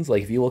organizations,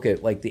 like if you look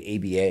at like the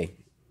ABA.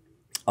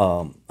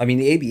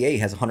 The ABA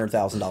has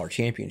 $100,000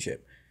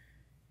 championship.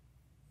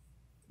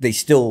 They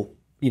still,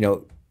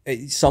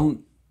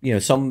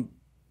 some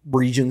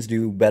regions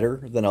do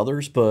better than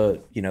others,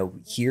 but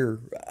here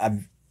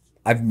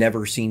I've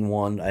never seen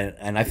one,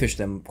 and I fished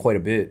them quite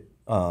a bit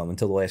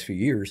until the last few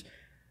years.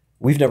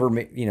 We've never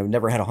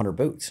had 100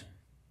 boats.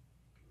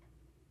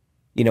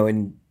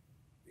 And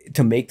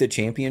to make the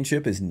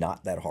championship is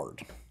not that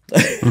hard.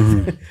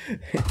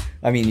 Mm-hmm.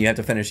 I mean, you have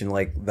to finish in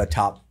like the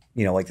top.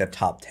 Like the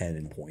top 10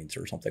 in points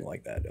or something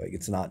like that. Like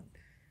it's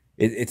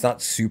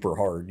not super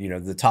hard.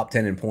 The top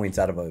 10 in points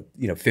out of a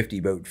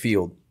 50 boat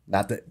field.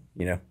 Not that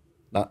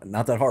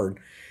not that hard.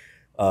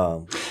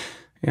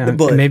 Yeah,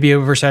 but maybe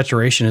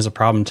oversaturation is a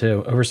problem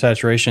too.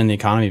 Oversaturation in the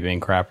economy being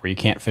crap, where you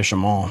can't fish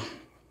them all.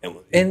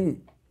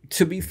 And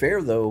to be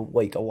fair though,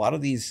 like a lot of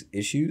these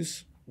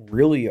issues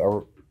really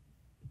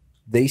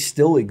they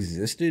still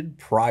existed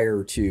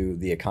prior to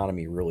the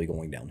economy really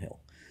going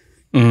downhill.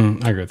 I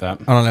agree with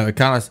that. I don't know.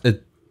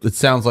 It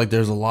sounds like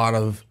there's a lot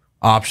of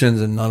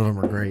options and none of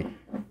them are great.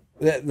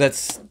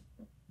 That's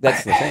the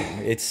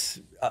thing.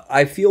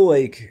 I feel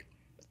like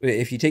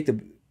if you take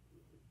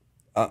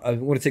I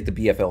want to take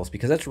the BFLs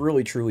because that's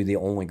really truly the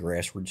only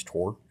grassroots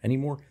tour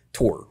anymore.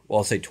 Well,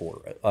 I'll say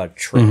tour.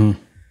 Trip. Mm-hmm.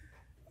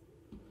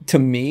 To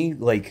me,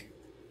 like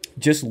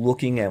just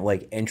looking at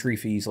like entry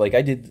fees, like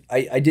I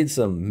did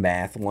some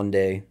math one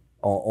day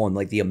on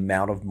like the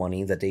amount of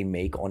money that they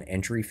make on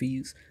entry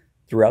fees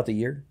throughout the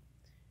year,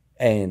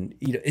 and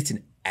it's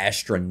an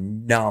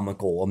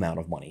astronomical amount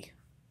of money.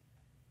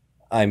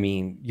 I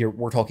mean,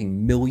 we're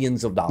talking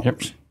millions of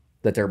dollars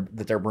that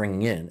they're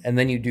bringing in, and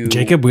then you do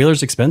Jacob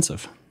Wheeler's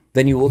expensive.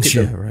 Then you look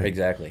at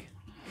exactly,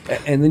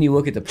 and then you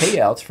look at the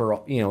payouts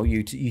for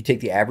you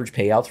take the average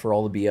payouts for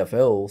all the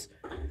BFLs,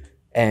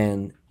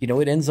 and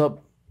it ends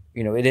up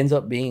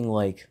being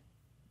like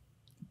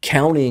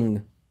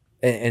counting,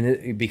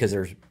 and because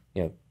there's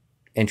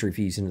entry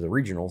fees into the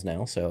regionals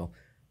now, so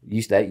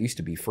that used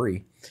to be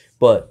free,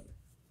 but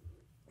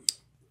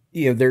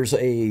there's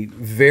a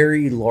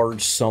very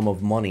large sum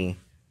of money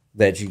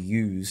that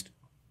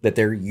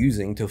they're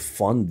using to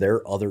fund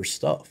their other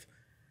stuff.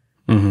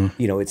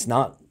 Mm-hmm. It's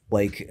not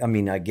like, I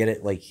mean, I get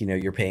it. Like,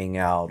 you're paying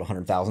out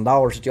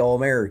 $100,000 at the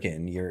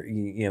All-American,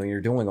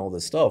 you're doing all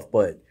this stuff,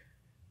 but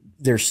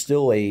you're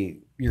still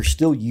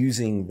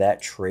using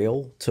that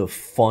trail to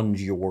fund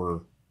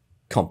your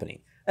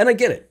company. And I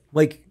get it.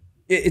 Like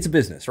it's a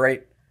business,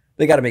 right?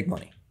 They got to make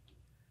money.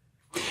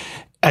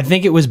 I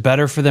think it was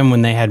better for them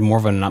when they had more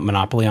of a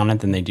monopoly on it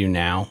than they do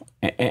now.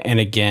 And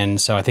again,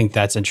 so I think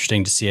that's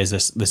interesting to see as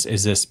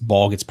this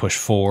ball gets pushed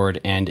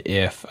forward, and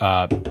if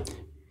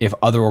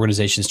other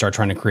organizations start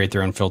trying to create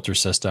their own filter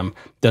system,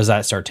 does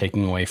that start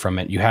taking away from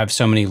it? You have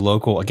so many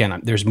local. Again,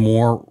 there's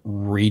more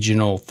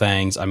regional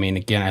things. I mean,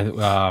 again,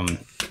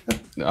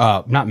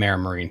 not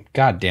Marine.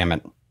 God damn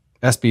it.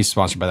 SB is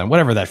sponsored by them,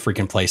 whatever that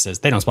freaking place is.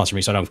 They don't sponsor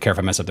me, so I don't care if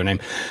I mess up their name.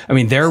 I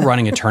mean, they're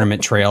running a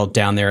tournament trail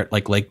down there at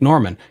like Lake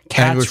Norman.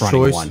 Cat's Angler's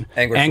running Choice. one.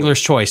 Angler's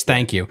Choice.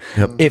 Thank you.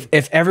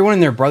 If everyone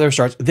and their brother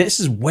starts, this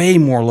is way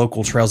more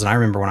local trails than I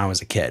remember when I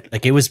was a kid.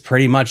 Like it was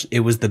pretty much,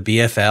 it was the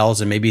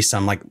BFLs and maybe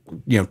some like,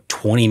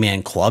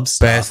 20-man clubs.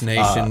 Bass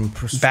Nation,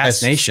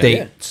 Bass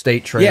Nation.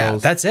 State trails. Yeah,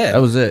 that's it.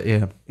 That was it.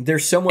 Yeah.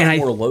 There's so much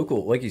more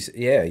local, like you said.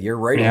 Yeah, you're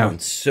right on.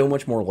 So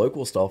much more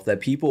local stuff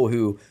that people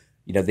who,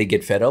 they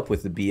get fed up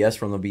with the BS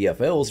from the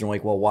BFLs. They're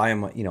like, well, why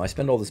am I, I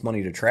spend all this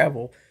money to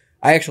travel.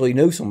 I actually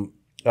know some,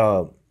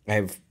 I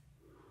have,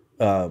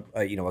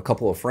 a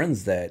couple of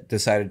friends that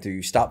decided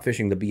to stop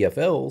fishing the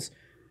BFLs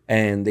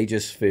and they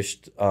just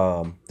fished,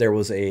 there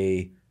was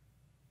I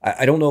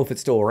don't know if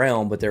it's still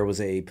around, but there was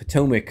a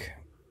Potomac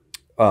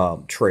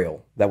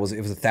trail it was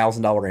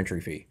 $1,000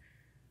 entry fee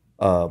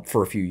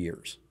for a few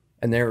years.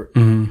 And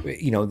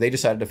they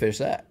decided to fish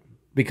that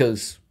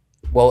because,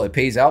 well, it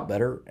pays out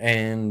better.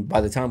 And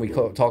by the time we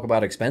talk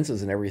about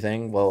expenses and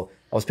everything, well,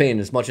 I was paying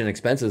as much in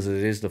expenses as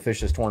it is to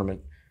fish this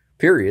tournament,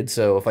 period.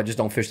 So if I just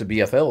don't fish the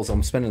BFLs,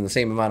 I'm spending the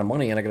same amount of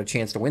money and I got a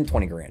chance to win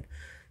 20 grand.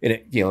 And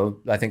it,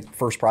 I think the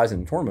first prize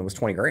in the tournament was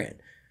 20 grand.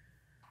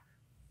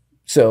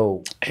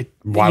 So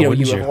why wouldn't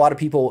you you? have a lot of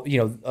people,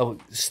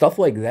 stuff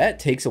like that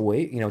takes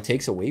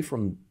away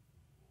from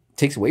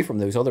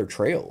those other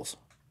trails,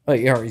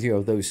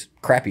 those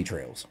crappy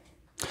trails.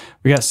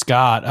 We got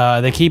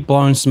Scott. They keep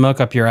blowing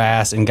smoke up your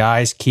ass, and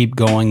guys keep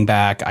going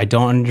back. I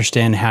don't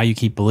understand how you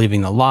keep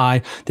believing the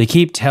lie. They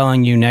keep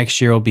telling you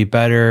next year will be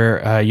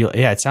better.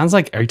 It sounds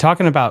like, are you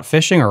talking about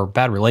fishing or a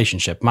bad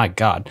relationship? My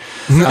God.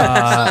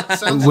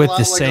 With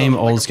the same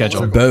old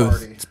schedule.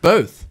 Both. It's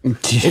both.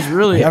 It's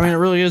really, it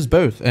really is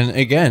both. And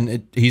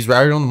again, he's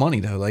right on the money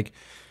though. Like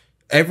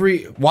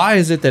why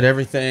is it that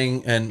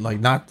everything, and like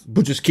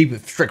we'll just keep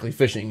it strictly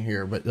fishing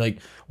here, but like,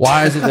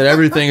 why is it that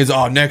everything is,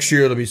 next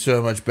year it'll be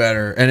so much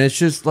better? And it's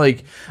just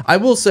like, I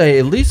will say,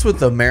 at least with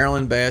the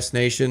Maryland Bass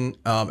Nation,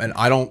 and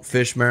I don't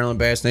fish Maryland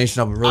Bass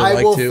Nation, I would really like to.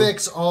 I will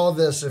fix all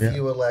this if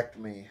you elect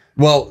me.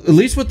 Well, at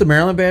least with the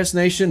Maryland Bass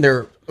Nation,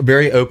 they're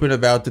very open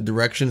about the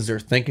directions they're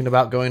thinking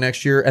about going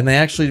next year, and they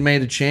actually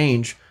made a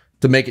change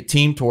to make it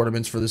team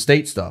tournaments for the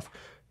state stuff.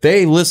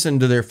 They listened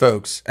to their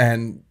folks,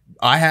 and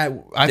I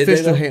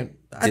fished a hand.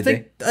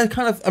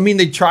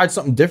 They tried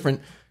something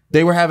different.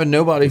 They were having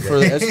nobody for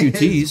the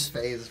SQTs.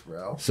 Phase,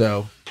 bro.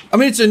 So,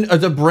 it's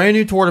a brand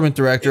new tournament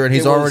director, and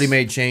he's already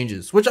made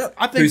changes, which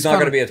I think who's not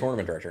going to be a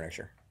tournament director next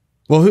year.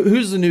 Well,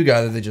 who's the new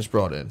guy that they just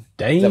brought in?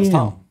 Damn. That was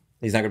Tom.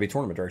 He's not going to be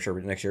tournament director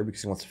next year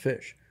because he wants to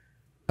fish.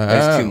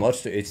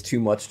 It's too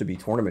much to be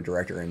tournament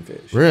director and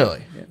fish.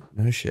 Really? Yeah.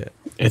 No shit.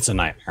 It's a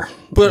nightmare.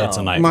 But it's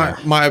a nightmare.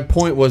 My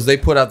point was they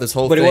put out this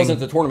whole thing. But it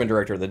wasn't the tournament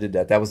director that did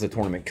that. That was the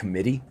tournament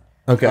committee.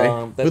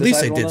 Okay. But at least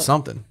they did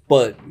something.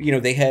 But,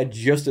 they had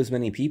just as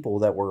many people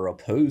that were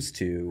opposed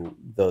to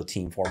the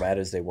team format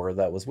as they were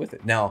that was with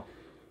it. Now,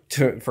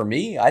 for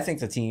me, I think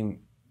the team,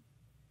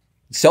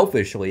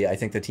 selfishly, I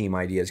think the team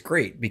idea is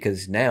great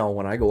because now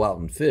when I go out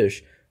and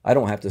fish, I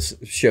don't have to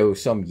show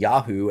some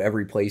Yahoo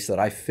every place that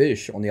I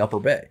fish on the Upper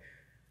Bay.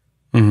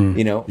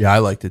 Mm-hmm. Yeah, I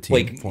like the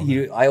team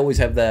format. I always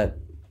have that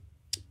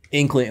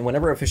inkling.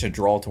 Whenever I fish a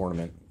draw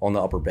tournament on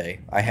the Upper Bay,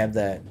 I have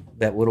that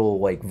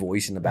little like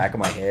voice in the back of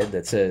my head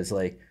that says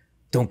like,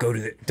 don't go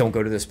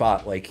to the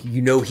spot. Like,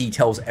 he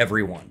tells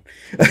everyone.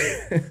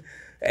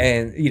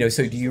 And,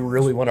 so do you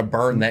really want to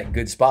burn that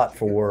good spot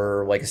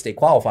for like a state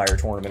qualifier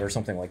tournament or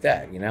something like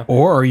that,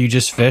 Or you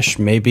just fish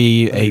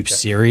maybe a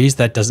series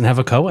that doesn't have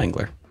a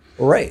co-angler.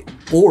 Right.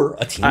 Or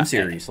a team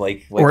series.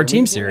 Or a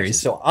team series.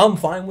 So I'm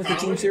fine with the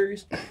team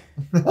series.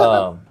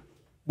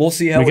 We'll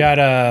see how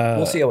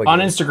we'll see how it on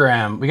goes.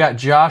 Instagram. We got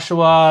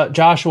Joshua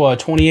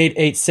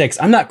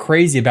 2886. I'm not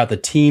crazy about the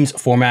teams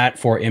format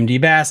for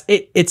MD Bass.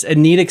 It's a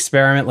neat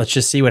experiment. Let's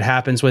just see what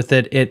happens with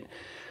it.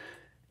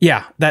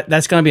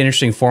 That's going to be an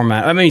interesting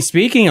format.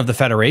 Speaking of the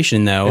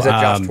federation, though, is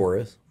that Josh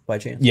Torres by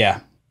chance?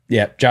 Yeah,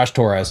 Josh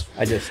Torres.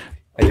 I just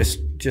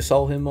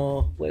saw him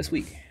last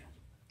week.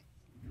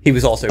 He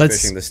was also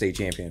fishing the state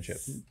championship.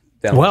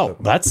 Well,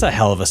 that's a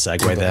hell of a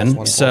segue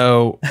then.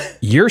 So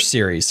your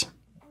series.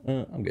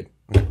 I'm good.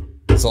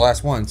 It's the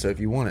last one, so if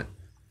you want it.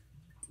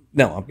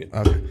 No, I'm good.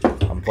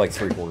 Okay. I'm like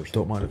 3/4.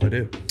 Don't mind if I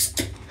do.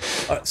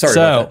 Sorry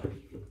about that.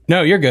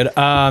 No, you're good.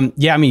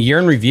 Year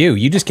in review.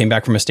 You just came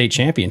back from a state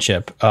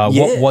championship.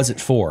 What was it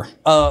for?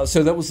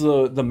 So that was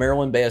the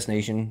Maryland Bass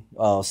Nation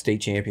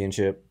state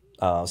championship.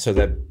 So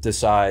that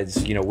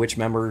decides, which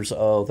members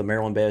of the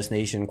Maryland Bass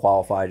Nation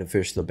qualify to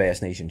fish the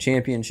Bass Nation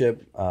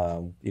Championship,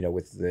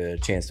 with the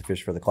chance to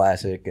fish for the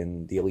Classic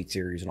and the Elite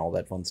Series and all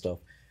that fun stuff.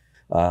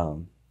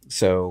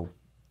 So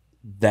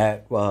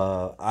that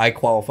I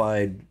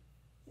qualified.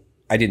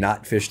 I did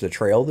not fish the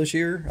trail this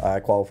year. I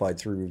qualified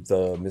through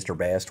the Mr.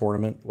 Bass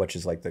tournament, which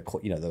is like the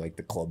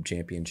club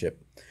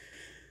championship.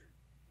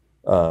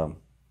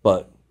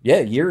 But yeah,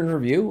 year in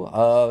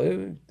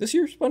review. This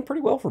year's went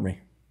pretty well for me.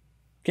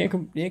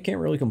 Can't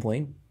really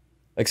complain,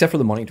 except for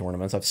the money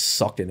tournaments. I've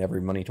sucked in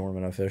every money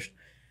tournament I've fished.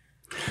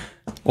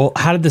 Well,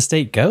 how did the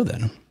state go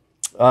then?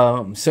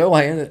 So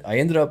I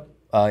ended up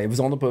It was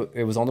on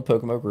the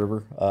Pocomoke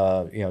River.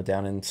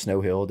 Down in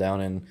Snow Hill,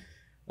 down in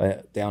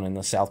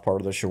the south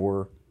part of the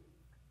shore.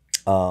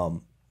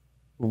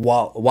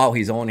 While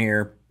he's on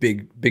here,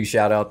 big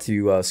shout out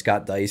to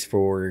Scott Dice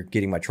for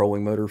getting my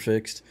trolling motor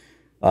fixed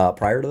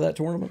prior to that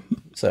tournament.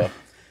 So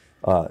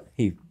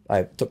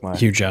I took my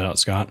huge shout out,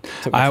 Scott.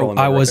 trolling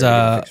I motor was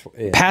right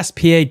there. past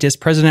PA disc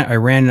president. I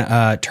ran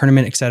a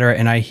tournament, etc.,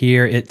 and I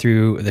hear it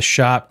through the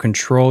shop.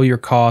 Control your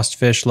cost,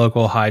 fish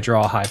local, high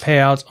draw, high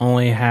payouts.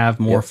 Only have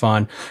more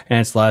fun, and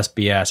it's less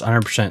BS.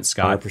 100%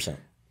 Scott. 100%.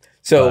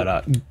 So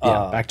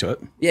back to it.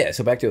 Yeah,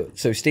 so back to it.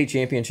 So state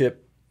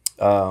championship.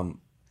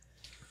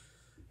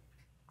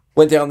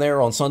 Went down there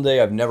on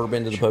Sunday. I've never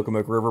been to the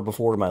Pocomoke River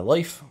before in my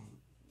life.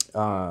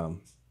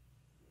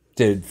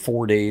 Did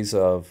 4 days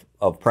of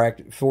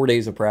practice. 4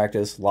 days of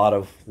practice. A lot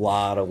of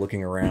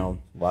looking around.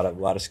 A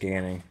lot of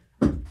scanning.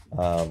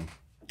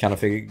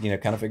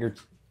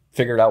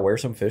 Figured out where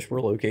some fish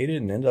were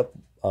located and ended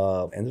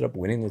up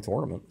winning the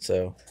tournament.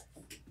 So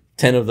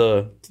 10 of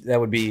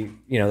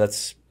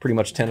that's pretty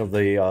much 10 of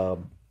the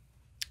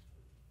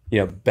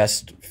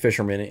best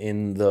fishermen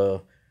in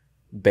the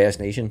Bass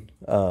Nation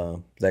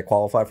that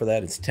qualify for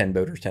that. It's 10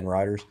 boaters, 10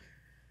 riders.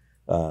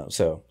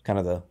 So kind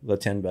of the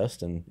 10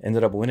 best, and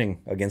ended up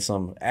winning against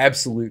some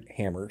absolute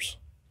hammers.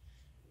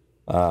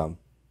 But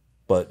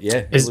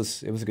yeah, it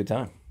was a good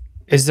time.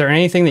 Is there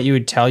anything that you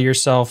would tell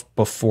yourself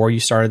before you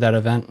started that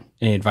event?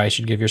 Any advice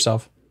you'd give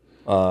yourself?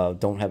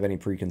 Don't have any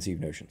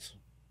preconceived notions.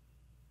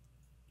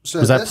 So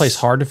Was that place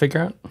hard to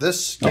figure out?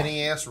 This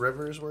skinny ass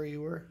river is where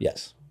you were?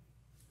 Yes.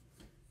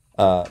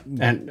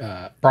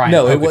 And Brian,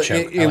 No, I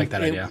like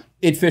that idea.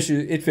 It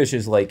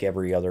fishes like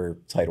every other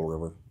tidal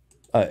river.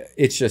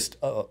 It's just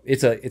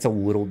it's a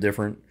little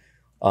different.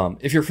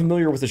 If you're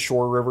familiar with the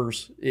shore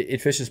rivers,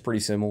 it fishes pretty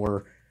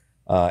similar,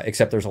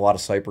 except there's a lot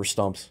of cypress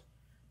stumps.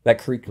 That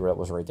creek that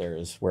was right there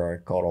is where I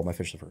caught all my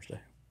fish the first day.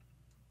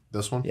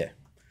 This one? Yeah.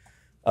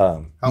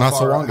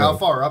 How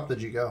far up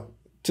did you go?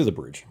 To the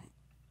bridge.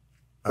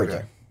 Right Okay.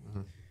 there.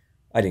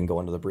 I didn't go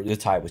into the bridge. The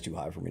tide was too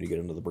high for me to get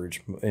into the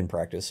bridge in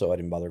practice, so I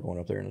didn't bother going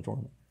up there in the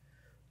tournament.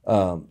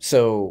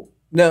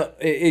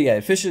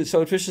 It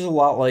fishes a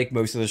lot like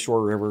most of the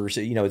shore rivers.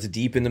 It's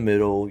deep in the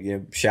middle,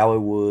 shallow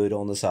wood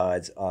on the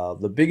sides.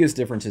 The biggest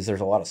difference is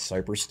there's a lot of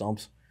cypress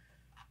stumps.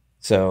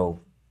 So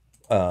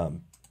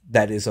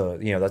that is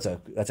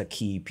that's a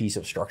key piece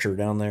of structure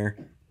down there.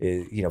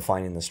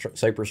 Finding the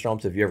cypress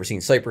stumps. If you've ever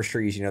seen cypress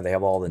trees, they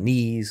have all the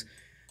knees.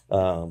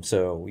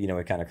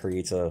 It kind of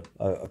creates a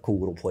cool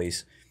little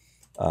place.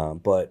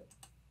 But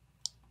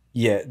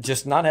yeah,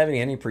 just not having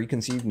any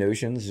preconceived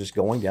notions, just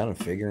going down and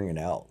figuring it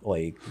out.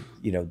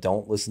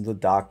 Don't listen to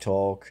dock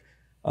talk.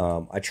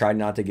 I tried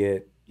not to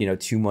get,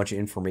 too much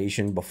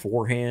information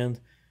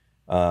beforehand.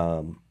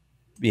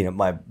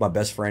 My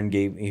best friend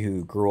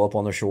who grew up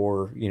on the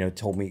shore,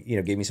 told me,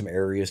 gave me some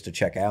areas to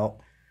check out.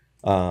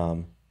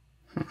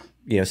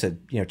 Said,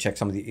 check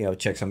some of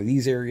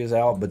these areas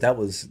out, but that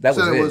was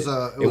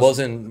it. It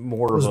wasn't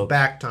more It was of a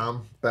back,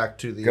 Tom. Back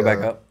to the go back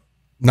up.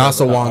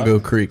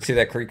 Nasawango Creek. See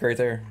that creek right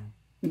there?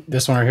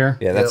 This one right here?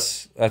 Yeah,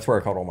 that's where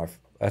I caught all my.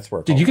 That's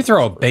where. Dude, you could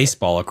throw a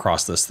baseball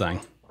across this thing.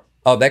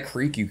 Oh, that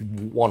creek, you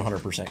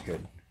 100%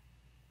 could.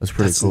 That's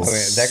pretty cool.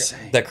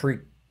 That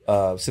creek.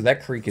 So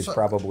that creek is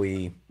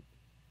probably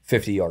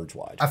 50 yards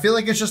wide. I feel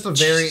like it's just a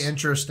very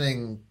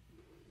interesting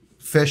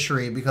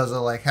fishery because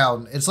of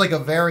how it's a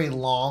very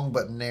long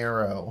but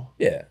narrow.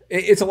 Yeah,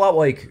 it's a lot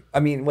like.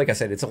 I mean, like I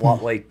said, it's a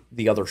lot like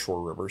the other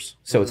shore rivers.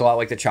 So it's a lot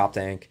like the Chop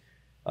Tank.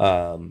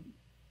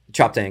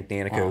 Chop Tank,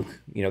 Nanticoke,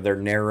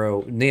 they're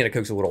narrow.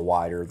 Nanticoke's a little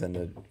wider than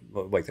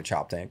the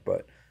Chop Tank,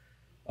 but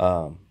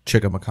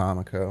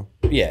Chickamaucomico.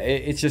 yeah,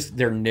 it's just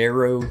they're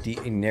narrow,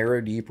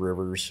 deep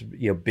rivers.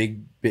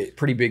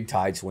 Pretty big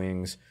tide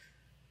swings,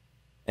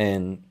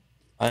 and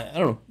I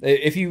don't know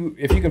if you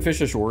can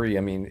fish ashore.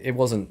 I mean, it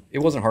wasn't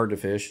hard to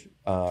fish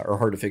or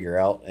hard to figure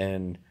out,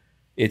 and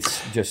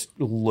it's just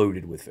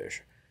loaded with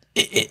fish.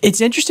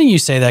 It's interesting you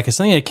say that because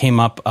something that came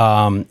up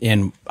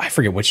in I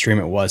forget which stream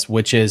it was,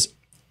 which is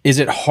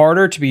it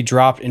harder to be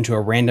dropped into a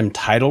random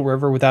tidal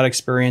river without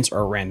experience or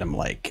a random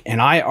lake?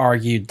 And I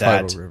argued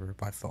that Tidal river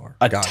by far.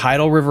 a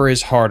tidal river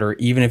is harder,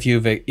 even if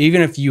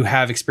you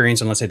have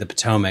experience on, let's say, the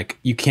Potomac.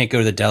 You can't go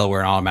to the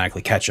Delaware and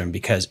automatically catch them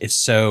because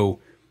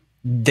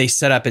they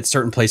set up at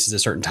certain places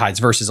at certain tides.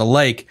 Versus a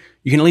lake,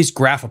 you can at least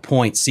graph a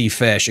point, see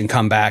fish, and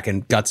come back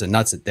and guts and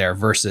nuts it there.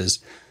 Versus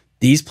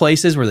these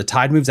places where the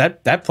tide moves,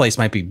 that place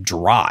might be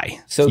dry.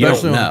 So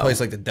Especially on a place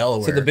like the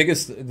Delaware. So the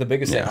biggest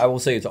thing I will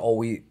say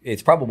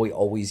it's probably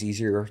always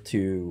easier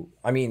to.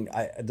 I mean,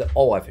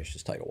 all I fish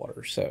is tidal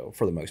water, so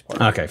for the most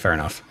part. Okay, fair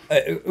enough.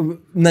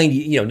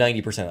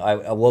 90%.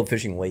 I love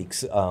fishing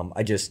lakes.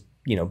 I just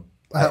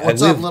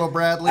What's up, little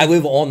Bradley? I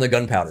live on the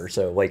Gunpowder,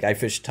 so I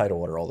fish tidal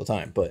water all the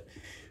time. But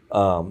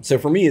so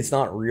for me, it's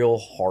not real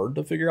hard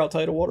to figure out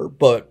tidal water,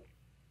 but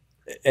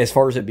as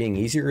far as it being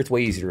easier, it's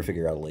way easier to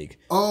figure out a lake.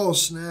 Oh,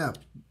 snap.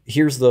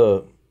 Here's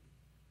the...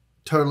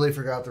 Totally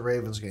forgot the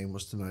Ravens game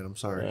was tonight. I'm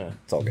sorry.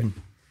 It's all good.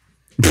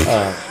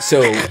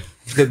 So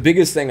the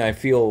biggest thing I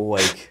feel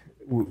like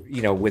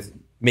with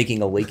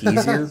making a lake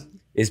easier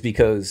is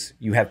because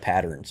you have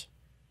patterns,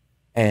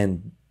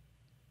 and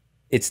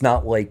it's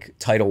not like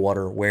tidal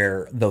water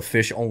where the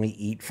fish only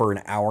eat for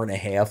an hour and a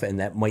half, and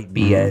that might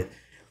be at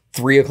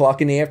 3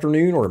 o'clock in the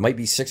afternoon, or it might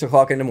be 6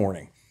 o'clock in the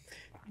morning.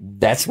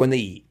 That's when they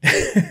eat.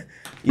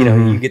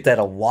 You get that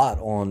a lot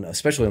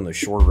especially on the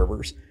shore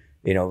rivers,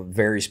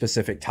 very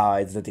specific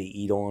tides that they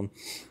eat on.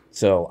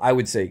 So I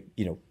would say,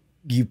 you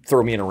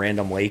throw me in a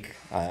random lake,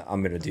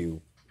 I'm going to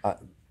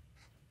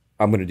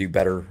do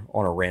better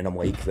on a random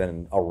lake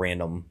than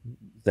random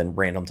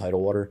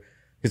tidal water,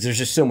 because there's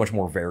just so much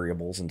more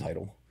variables in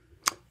tidal.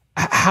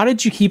 How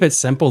did you keep it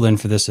simple then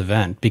for this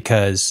event?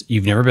 Because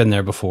you've never been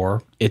there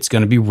before. It's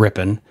going to be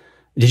ripping.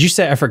 Did you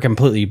say I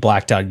completely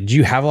blacked out? Did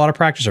you have a lot of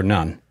practice or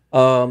none?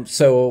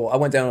 So I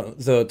went down.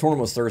 The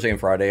tournament was Thursday and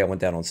Friday. I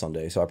went down on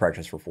Sunday, so I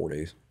practiced for 4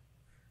 days.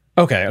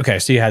 Okay.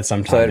 So you had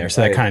some time there,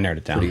 so that kind of narrowed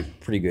it down.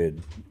 Pretty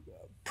good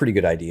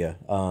idea.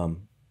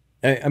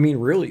 I mean,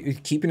 really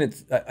keeping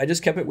it. I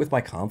just kept it with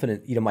my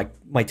confidence.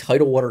 My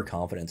tidal water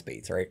confidence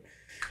baits, right?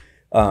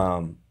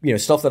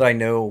 Stuff that I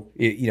know,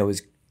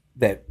 is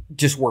that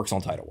just works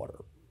on tidal water.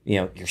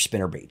 Your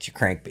spinner baits, your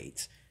crank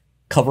baits.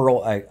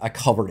 I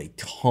covered a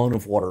ton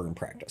of water in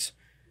practice.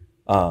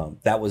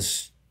 That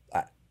was,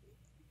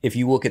 if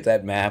you look at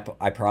that map,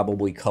 I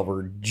probably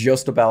covered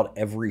just about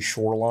every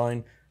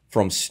shoreline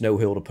from Snow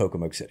Hill to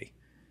Pocomoke City.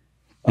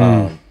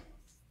 For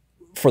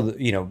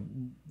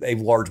a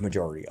large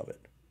majority of it.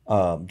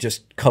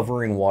 Just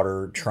covering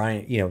water,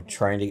 trying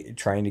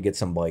to get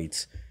some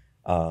bites.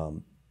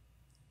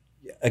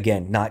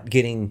 Again, not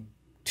getting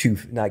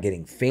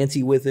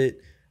fancy with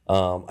it.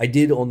 I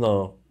did on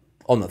the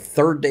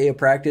third day of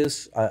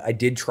practice, I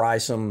did try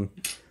some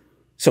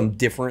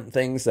different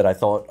things that I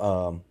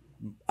thought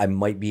I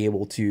might be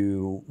able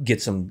to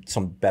get some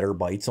better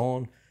bites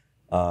on.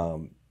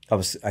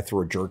 I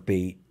threw a jerk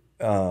bait.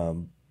 I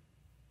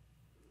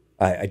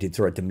did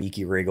throw a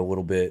Demiki rig a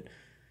little bit,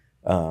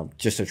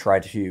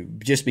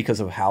 just because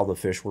of how the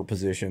fish were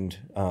positioned.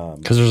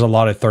 Because there's a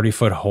lot of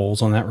 30-foot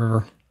holes on that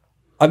river.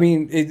 I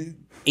mean,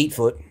 8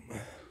 foot.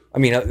 I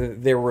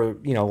mean, there were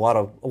a lot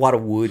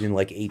of wood in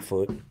like 8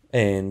 foot,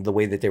 and the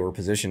way that they were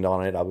positioned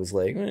on it, I was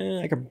like,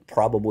 I could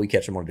probably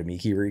catch them on a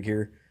Demiki rig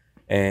here,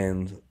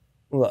 and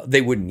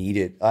they wouldn't need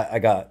it. I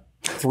got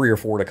 3 or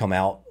 4 to come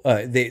out.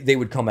 They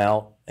would come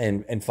out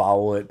and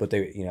follow it, but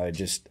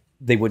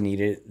they wouldn't eat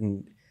it.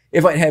 And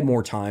if I had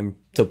more time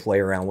to play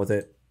around with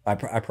it, I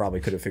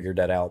probably could have figured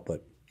that out.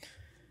 But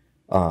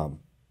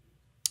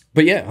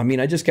yeah, I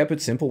mean, I just kept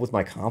it simple with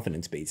my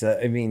confidence baits.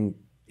 I mean,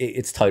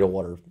 it's tidal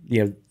water.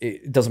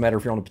 It doesn't matter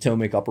if you're on the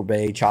Potomac, Upper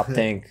Bay, Chop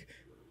Tank,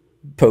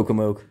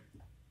 Pocomoke.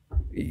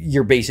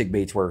 Your basic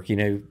baits work.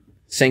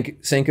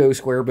 Senko,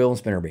 square bill,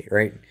 and spinnerbait,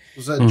 right?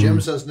 Was that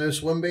Jim says no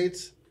swim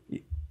baits?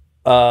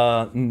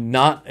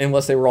 Not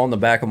unless they were on the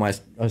back of my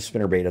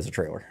spinnerbait as a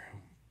trailer.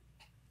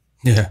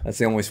 Yeah. That's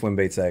the only swim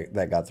baits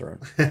that got thrown.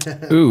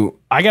 Ooh,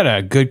 I got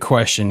a good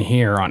question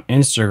here on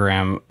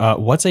Instagram.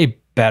 What's a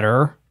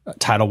better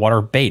tidal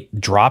water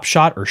bait, drop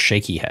shot or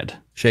shaky head?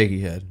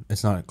 Shaky head.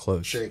 It's not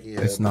close. Shaky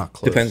head. It's not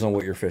close. Depends on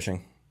what you're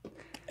fishing.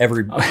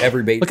 Every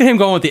bait. Look at him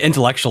going with the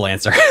intellectual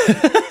answer.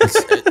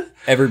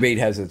 Every bait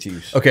has its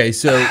use. Okay,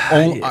 so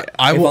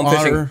I will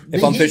honor.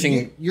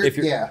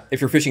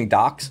 If you're fishing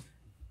docks,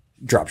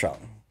 drop shot.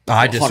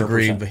 I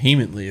disagree 100%.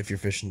 vehemently. If you're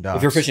fishing docks,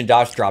 If you're fishing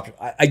docks, drop.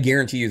 I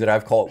guarantee you that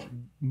I've caught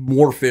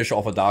more fish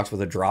off of docks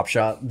with a drop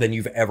shot than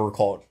you've ever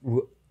caught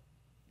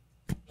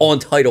on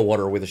tidal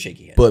water with a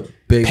shaky head. but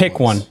big Pick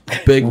ones. one.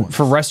 Big one.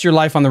 For the rest of your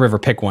life on the river,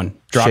 pick one.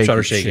 Drop shot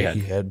or shaky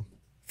head.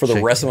 For the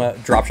shaky rest of my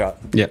drop shot.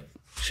 Yep.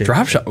 Shaky Drop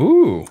head. shot.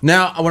 Ooh.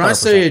 Now, when I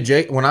say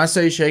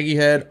shaky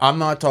head, I'm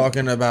not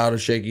talking about a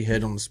shaky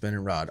head on the spinning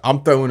rod.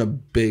 I'm throwing a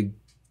big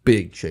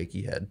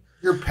shaky head.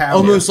 You're power.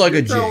 Almost like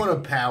You're a jig. throwing a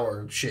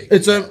power shake.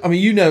 It's I mean,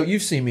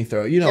 you've seen me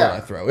throw. You know what I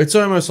throw. It's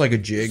almost like a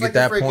jig It's like at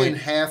that a freaking point.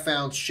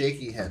 half-ounce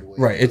shaky head weight.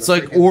 Right, it's with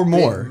a like- freaking or big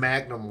more.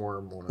 Magnum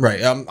worm on it.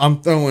 Right,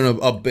 I'm throwing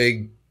a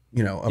big,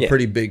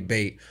 pretty big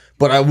bait.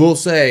 But I will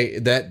say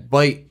that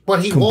bite.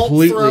 But he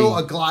completely, won't throw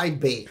a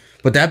glide bait.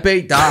 But that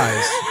bait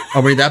dies.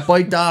 I mean, that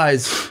bite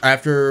dies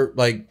after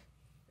like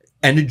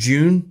end of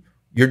June.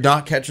 You're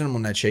not catching them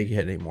on that shaky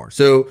head anymore.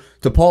 So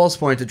to Paul's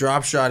point, the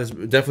drop shot is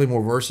definitely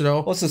more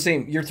versatile. Well, it's the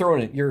same. You're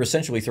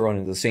essentially throwing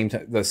it the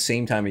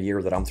same time of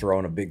year that I'm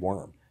throwing a big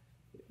worm.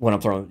 When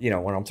I'm throwing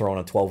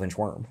a 12-inch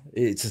worm,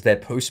 it's just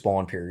that post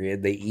spawn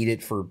period. They eat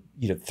it for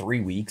 3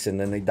 weeks and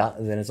then they die.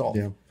 Then it's off.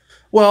 Yeah.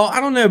 Well,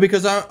 I don't know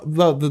because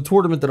the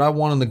tournament that I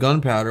won on the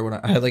gunpowder when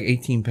I had like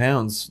 18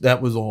 pounds,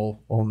 that was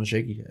all on the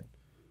shaky head.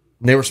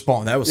 And they were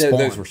spawn. That was spawn.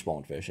 Those were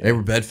spawn fish. Yeah. They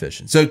were bed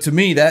fishing. So to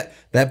me, that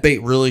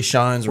bait really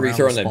shines Were you around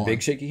throwing the that spawn.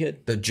 big shaky head?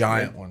 The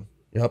giant one.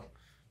 Yep.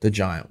 The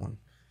giant one.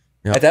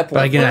 Yep. At that point,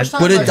 But again, First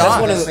time But it I saw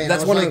dies. that thing,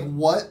 That's I was one of like, the-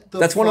 what the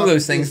that's one of fuck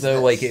those things is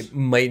though. this?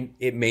 Like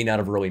it may not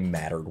have really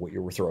mattered what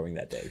you were throwing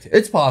that day. Too.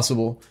 It's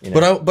possible.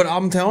 But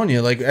I'm telling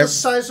you, like the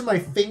size of my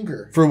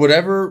finger. for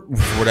whatever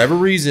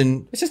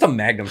reason, It's just a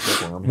magnum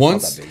fish worm. It's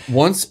not that big.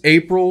 once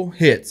April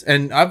hits,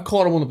 and I've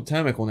caught them on the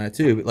Potomac on that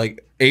too, but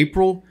like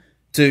April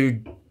to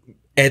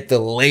at the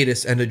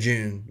latest end of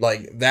June.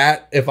 Like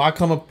that, if I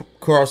come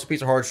across a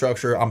piece of hard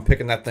structure, I'm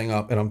picking that thing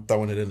up and I'm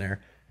throwing it in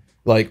there.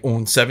 Like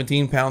on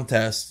 17-pound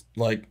tests,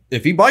 like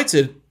if he bites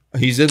it,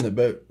 he's in the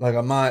boat. Like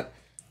I'm not.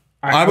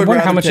 I would wonder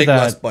rather how much take of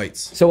that. less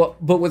bites. So,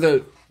 but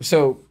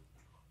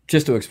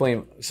just to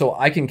explain, so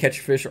I can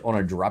catch fish on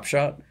a drop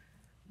shot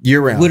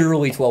Year round.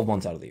 literally 12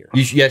 months out of the year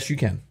Yes, you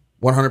can.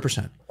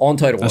 100%. on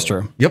tidal water. That's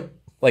true. Yep.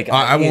 Like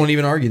I won't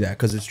even argue that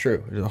because it's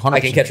true. 100%. I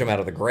can catch them out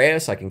of the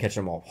grass. I can catch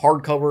them off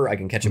hardcover. I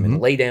can catch them in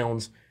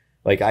laydowns.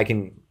 Like I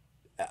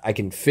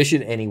can fish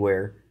it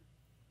anywhere,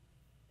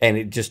 and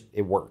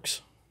it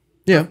works.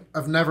 Yeah,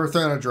 I've never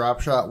thrown a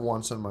drop shot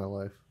once in my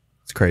life.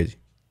 it's crazy.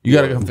 You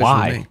got to go fishing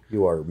Why? with me.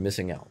 You are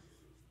missing out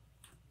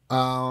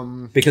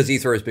because he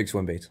throws big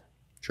swim baits.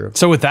 True.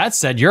 So with that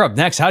said, you're up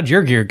next. How'd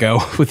your gear go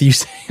with you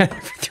saying I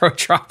never throw a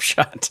drop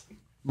shot?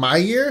 My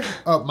year?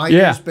 Oh, my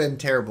Yeah. year's been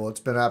terrible. It's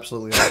been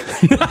absolutely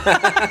awful.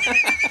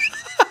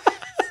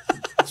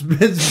 It's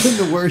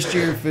been the worst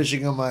year of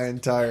fishing of my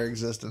entire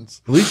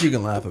existence. At least you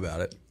can laugh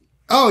about it.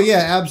 Oh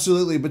yeah,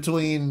 absolutely.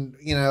 Between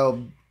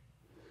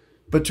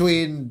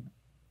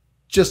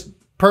just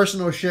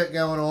personal shit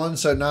going on,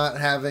 so not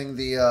having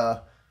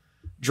the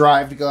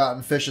drive to go out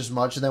and fish as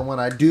much, and then when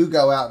I do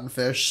go out and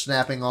fish,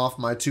 snapping off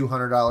my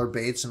 $200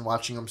 baits and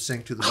watching them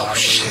sink to the bottom of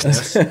the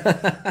abyss.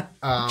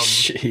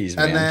 Jeez,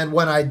 man. And then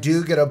when I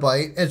do get a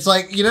bite, it's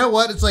like, you know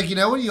what? It's like,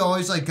 when you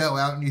always like go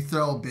out and you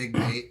throw a big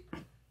bait,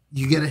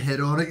 you get a hit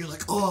on it, you're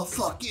like, oh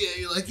fuck yeah,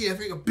 you're like, yeah,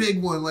 bring a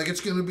big one, like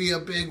it's gonna be a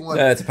big one.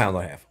 It's a pound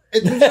and a half.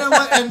 And you know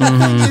what? And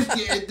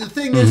the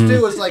thing is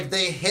too is like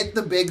they hit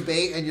the big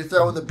bait and you're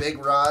throwing the big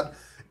rod,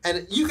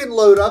 and you can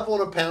load up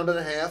on a pound and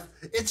a half.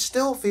 It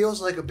still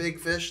feels like a big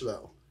fish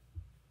though.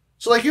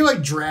 So like you're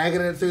like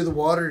dragging it through the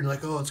water and you're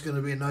like, oh, it's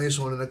gonna be a nice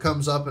one, and it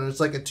comes up and it's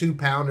like a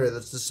 2-pounder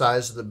that's the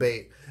size of the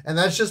bait. And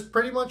that's just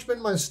pretty much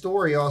been my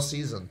story all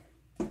season.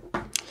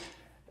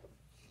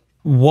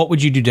 What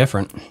would you do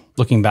different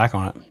looking back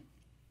on it?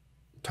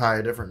 Tie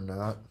a different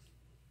knot.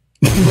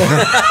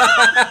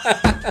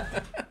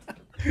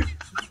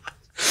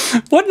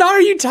 What knot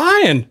are you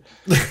tying?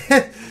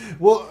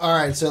 Well, all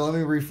right, so let me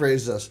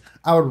rephrase this.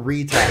 I would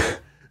retie it.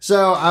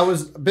 So I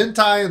been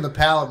tying the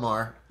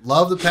Palomar,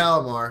 love the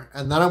Palomar,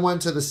 and then I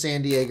went to the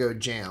San Diego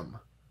Jam.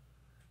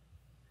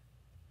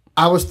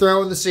 I was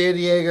throwing the San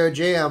Diego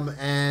Jam,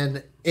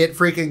 and it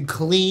freaking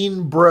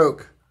clean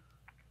broke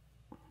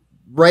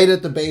right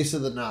at the base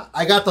of the knot.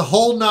 I got the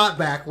whole knot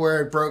back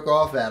where it broke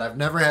off at. I've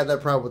never had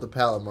that problem with the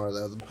Palomar,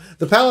 though.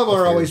 The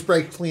Palomar always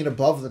breaks clean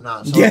above the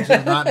knot, so it's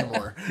not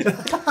anymore.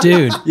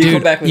 Dude, You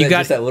come back with you got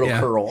just that little yeah.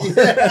 curl.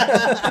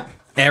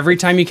 Every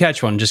time you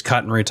catch one, just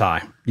cut and retie.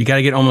 You got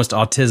to get almost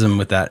autism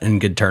with that in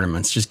good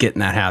tournaments. Just get in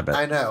that habit.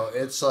 I know.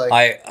 It's like...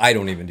 I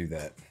don't even do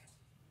that.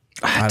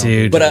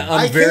 Dude. But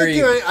I I'm very.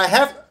 can't do it.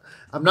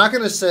 I'm not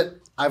going to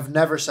sit... I've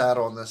never sat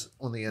on this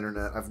on the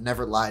internet. I've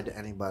never lied to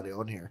anybody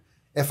on here.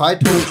 If I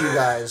told you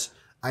guys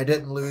I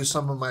didn't lose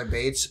some of my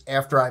baits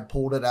after I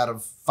pulled it out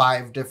of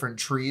 5 different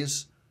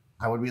trees,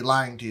 I would be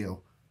lying to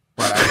you.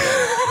 But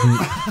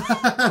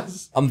I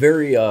didn't.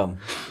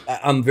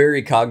 I'm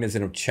very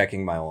cognizant of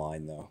checking my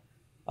line though.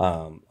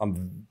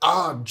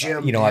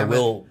 Jim. I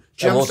will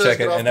Jim check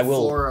it, and I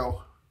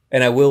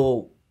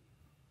will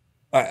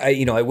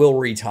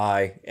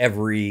retie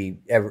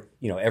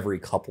every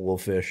couple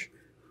of fish,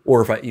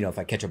 or if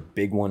I catch a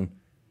big one,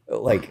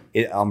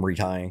 I'm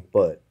retying,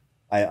 but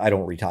I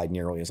don't retie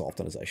nearly as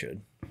often as I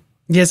should.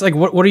 Yeah, it's like,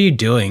 what are you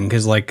doing?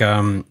 Because when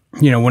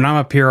I'm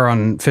up here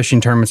on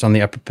fishing tournaments on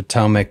the Upper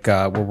Potomac,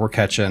 where we're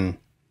catching,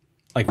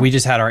 like we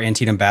just had our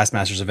Antietam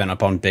Bassmasters event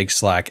up on Big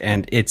Slack,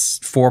 and it's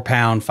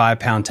 4-pound,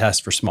 5-pound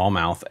test for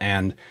smallmouth.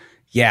 And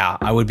yeah,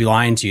 I would be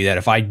lying to you that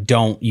if I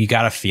don't, you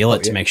got to feel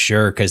it to make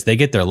sure, because they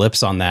get their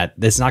lips on that.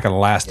 It's not going to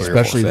last 3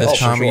 Especially or 4 this fish.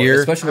 time of year.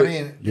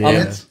 Especially,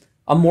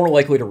 I'm more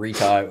likely to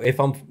retie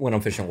when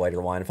I'm fishing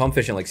lighter line. If I'm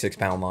fishing like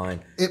 6-pound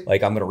line, I'm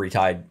going to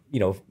retie,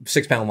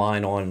 6-pound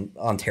line on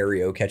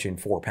Ontario catching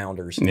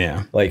 4-pounders.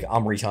 Yeah. Like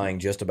I'm retying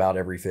just about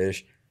every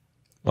fish.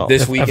 Well,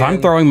 This if weekend,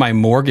 I'm throwing my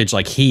mortgage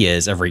like he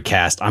is every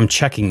cast, I'm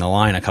checking the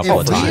line a couple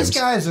of times.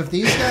 If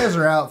these guys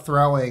are out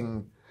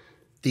throwing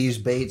these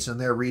baits and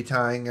they're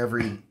retying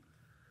every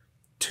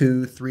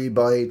 2-3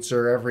 bites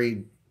or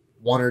every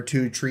 1 or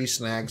 2 tree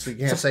snags, we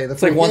can't say the.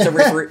 It's like once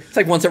every 3. It's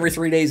like once every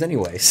 3 days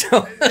anyway.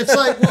 So it's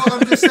like, well,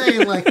 I'm just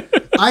saying, like,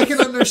 I can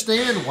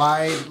understand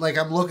why. Like,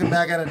 I'm looking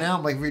back at it now.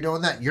 I'm like, if you're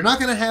doing that, you're not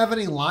going to have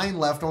any line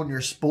left on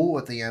your spool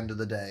at the end of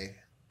the day.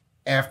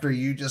 After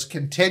you just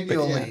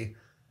continually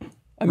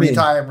retie.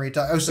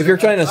 If you're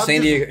trying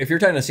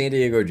to San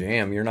Diego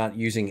Jam, you're not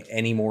using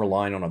any more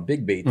line on a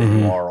big bait than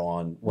you are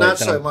on not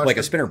so much like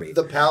a spinner bait.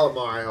 The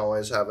Palomar, I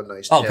always have a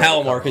nice. Oh,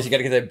 Palomar, because you got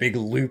to get that big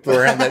loop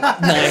around that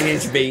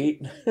 9-inch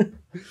bait.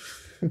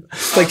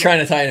 It's like trying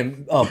to tie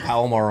a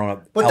Palomar on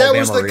a. But Alabama that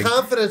was the rig.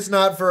 confidence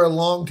knot for a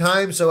long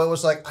time, so it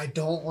was like I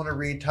don't want to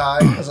retie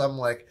because I'm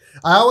like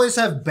I always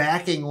have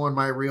backing on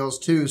my reels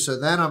too. So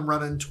then I'm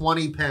running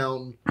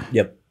 20-pound.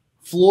 Yep.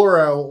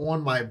 Fluoro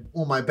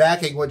on my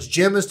backing, which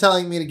Jim is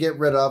telling me to get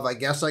rid of. I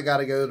guess I got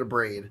to go to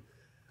braid.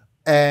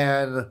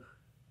 And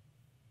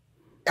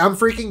I'm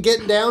freaking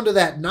getting down to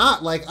that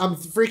knot. Like, I'm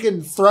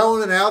freaking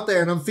throwing it out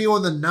there, and I'm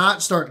feeling the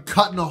knot start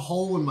cutting a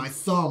hole in my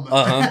thumb.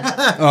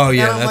 Oh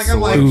yeah, And that's I'm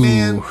the like, worst.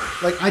 man,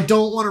 like, I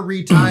don't want to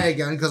retie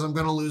again because I'm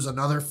gonna lose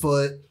another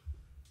foot.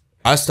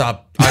 I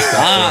stopped.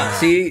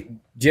 See,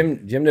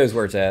 Jim knows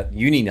where it's at.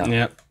 Uni knot.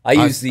 Yep.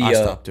 I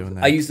stopped doing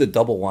that. I use the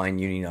double line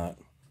uni knot.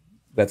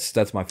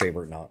 That's my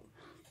favorite knot.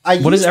 What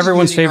is use the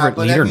everyone's uni knot, favorite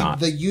but leader I mean, knot?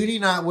 The uni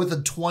knot with a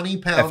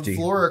 20-pound FG.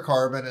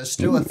 fluorocarbon is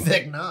still a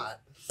thick knot.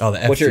 Oh,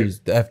 the What's your-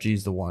 FG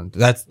is the one.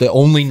 That's the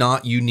only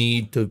knot you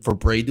need for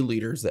braided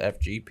leaders. The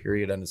FG,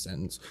 period, end of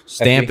sentence.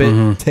 Stamp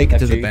FG? it, take it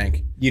to the FG?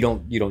 bank. You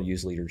don't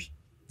use leaders.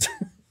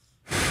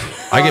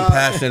 I get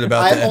passionate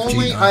about the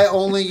FG knot. I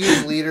only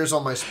use leaders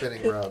on my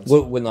spinning rods.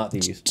 What not to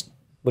use?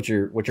 What's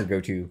your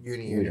go-to?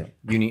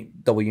 Uni.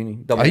 Double uni.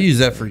 Double I use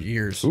that for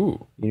years.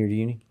 Ooh, uni to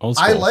uni. old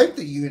school. I like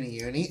the uni.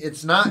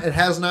 It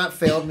has not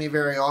failed me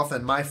very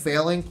often. My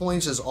failing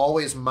points is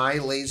always my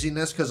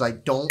laziness because I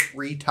don't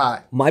retie.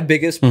 My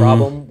biggest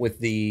problem with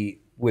the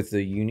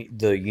uni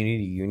to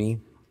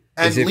uni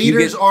And is if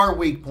leaders you get, are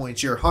weak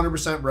points. You're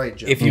 100% right,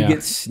 Joe. if you Yeah.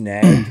 get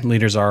snagged,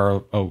 Leaders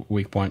are a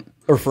weak point.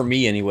 or for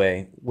me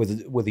anyway,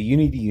 with a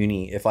uni to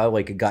uni, if I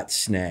like got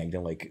snagged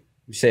and like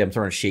say I'm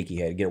throwing a shaky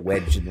head, get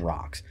wedged in the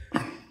rocks.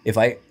 If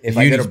I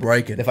go Uni's to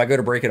breaking. if I go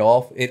to break it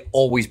off, it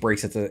always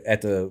breaks at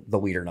the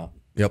leader knot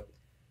Yep.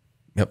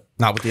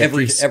 Not with the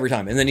every FGs.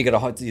 time, and then you got to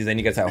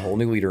have a whole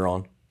new leader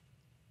on.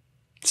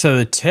 So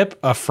the tip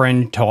a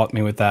friend taught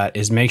me with that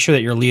is make sure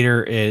that your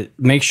leader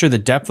make sure the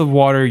depth of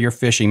water you're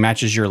fishing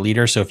matches your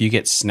leader. So if you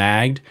get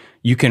snagged,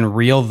 you can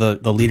reel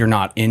the leader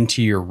knot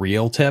into your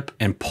reel tip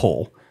and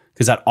pull,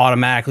 because that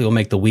automatically will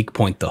make the weak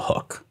point the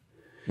hook.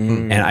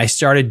 And I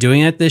started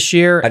doing it this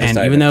year, I just and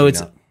dive even though FG it's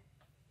knot.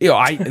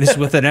 this is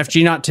with an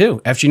FG knot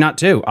too. FG knot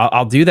too.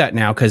 I'll do that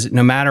now because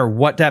no matter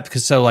what depth,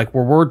 because so like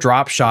where we're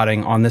drop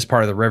shotting on this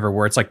part of the river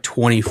where it's like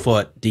 20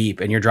 foot deep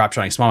and you're drop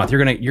shotting smallmouth,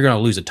 you're gonna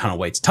lose a ton of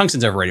weights.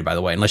 Tungsten's overrated, by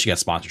the way, unless you got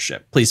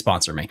sponsorship. Please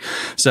sponsor me.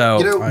 So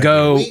You know,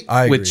 go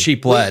I agree. with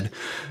cheap lead.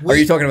 Are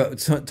you talking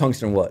about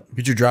tungsten? What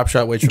Get your drop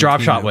shot weights. from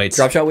Drop Kino. shot weights.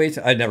 drop shot weights?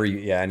 I never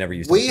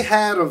used. We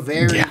had a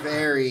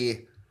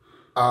very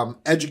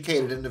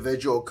educated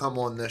individual come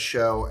on this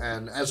show,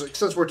 and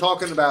since we're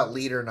talking about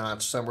leader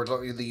knots and we're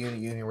talking the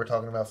uni, we're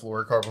talking about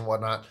fluorocarbon and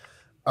whatnot.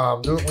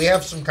 We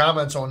have some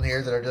comments on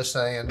here that are just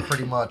saying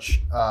pretty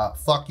much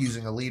fuck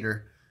using a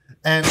leader,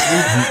 and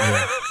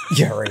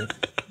Yeah, right.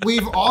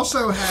 we've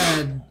also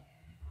had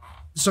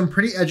some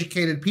pretty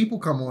educated people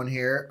come on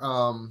here.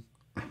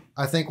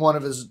 I think one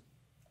of his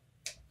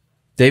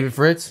David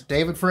Fritz.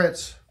 David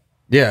Fritz.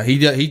 Yeah,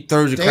 he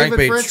throws a David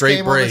crankbait Fritz straight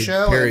came on braid. the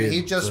show, period. and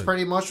he just But-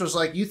 pretty much was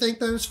like, "You think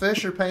those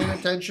fish are paying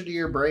attention to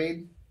your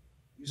braid?"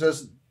 He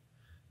says,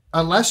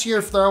 "Unless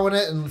you're throwing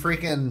it in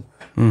freaking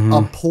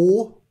a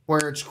pool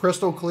where it's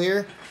crystal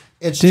clear,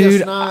 it's Dude,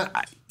 just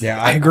not."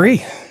 Yeah, I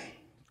agree.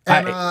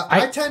 And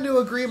I tend to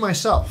agree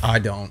myself. I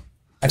don't.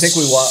 I think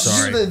we watched.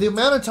 Sorry. The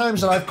amount of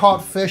times that I've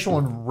caught fish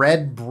on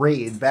red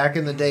braid back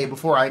in the day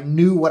before I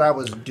knew what I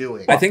was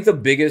doing. I think the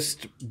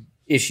biggest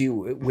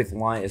issue with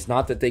line is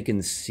not that they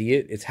can see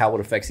it; it's how it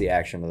affects the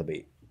action of the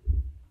bait.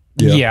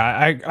 Yeah,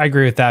 I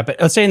agree with that.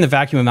 But let's say in the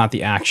vacuum, not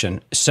the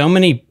action. So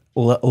many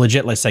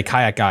legit, let's say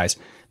kayak guys,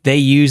 they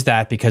use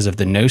that because of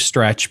the no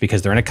stretch,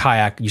 because they're in a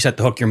kayak. You set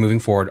the hook, you're moving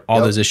forward, all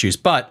those issues.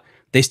 But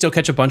they still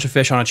catch a bunch of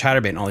fish on a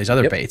chatterbait and all these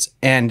other baits.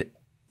 And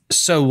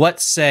so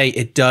let's say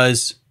it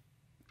does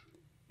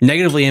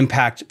negatively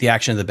impact the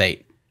action of the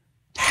bait.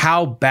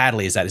 How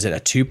badly is that? Is it a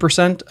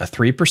 2%, a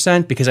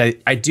 3%? Because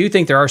I do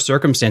think there are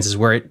circumstances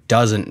where it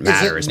doesn't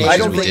matter as Is it much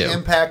as we negatively do.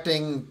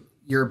 impacting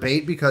your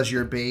bait because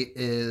your bait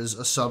is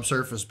a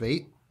subsurface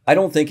bait? I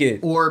don't think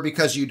it. Or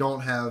because you don't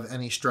have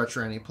any stretch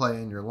or any play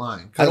in your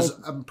line. Because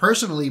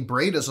personally,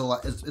 braid is a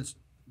lot. It's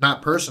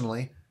not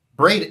personally.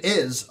 Braid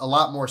is a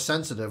lot more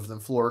sensitive than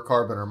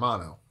fluorocarbon or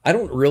mono. I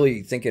don't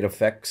really think it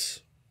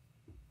affects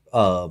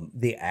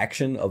the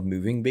action of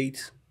moving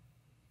baits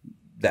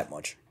that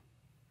much,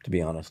 to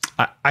be honest.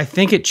 I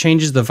think it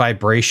changes the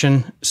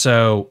vibration.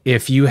 So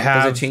if you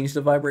have Does it change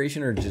the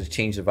vibration, or does it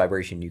change the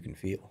vibration you can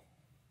feel?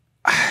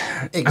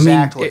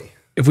 Exactly. I mean,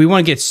 if we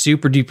want to get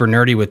super duper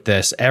nerdy with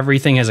this,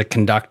 everything as a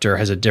conductor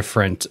has a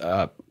different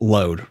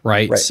load,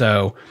 right?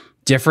 So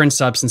different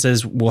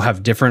substances will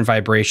have different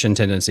vibration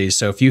tendencies.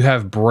 So if you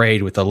have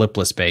braid with a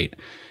lipless bait,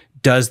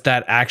 does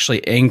that actually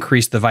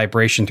increase the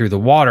vibration through the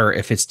water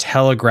if it's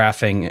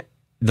telegraphing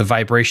the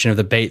vibration of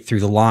the bait through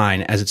the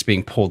line as it's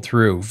being pulled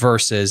through,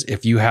 versus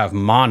if you have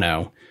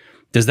mono,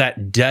 does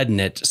that deaden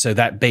it so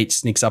that bait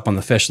sneaks up on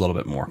the fish a little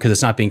bit more because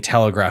it's not being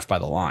telegraphed by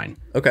the line?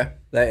 Okay,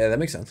 that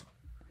makes sense.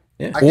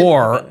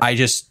 Or I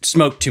just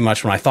smoked too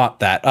much when I thought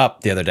that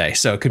up the other day,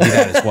 so it could be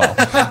that as well.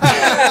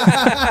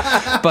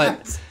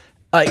 But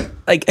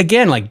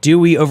again, do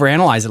we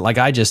overanalyze it like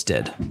I just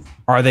did?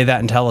 Are they that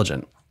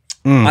intelligent?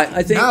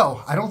 I think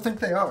No, I don't think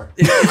they are.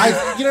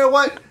 You know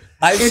what?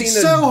 I've It's seen the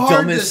so hard to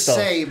dumbest stuff.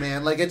 say,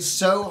 man. It's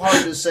so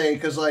hard to say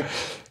because, like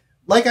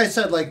I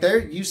said, there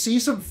you see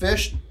some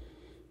fish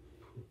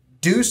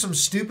do some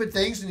stupid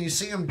things and you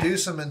see them do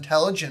some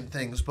intelligent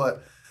things,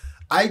 but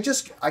I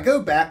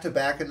go back to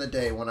back in the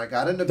day when I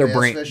got into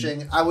bass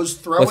fishing. I was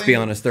throwing. Let's be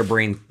honest. Their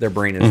brain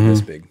is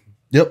this big.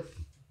 Yep.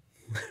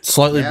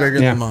 Slightly bigger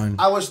than mine.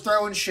 I was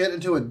throwing shit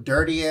into a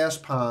dirty ass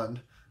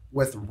pond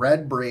with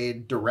red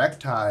braid,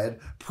 direct tide,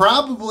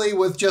 probably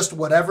with just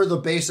whatever the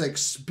basic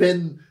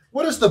spin.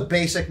 What is the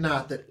basic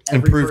knot that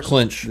improved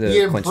clinch?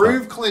 The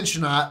improved clinch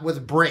knot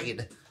with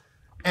braid,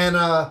 and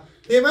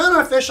the amount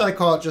of fish I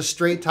caught just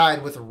straight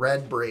tied with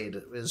red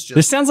braid is just.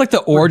 This sounds like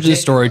the origin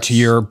story to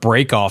your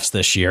break-offs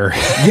this year.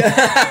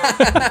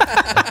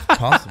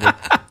 Possible.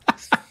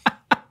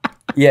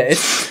 Yeah,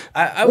 it's.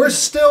 We're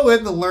still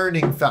in the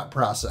learning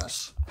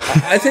process.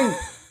 I think.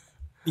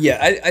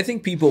 Yeah, I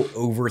think people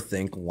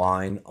overthink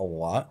line a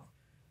lot.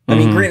 I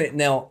mean, granted,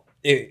 now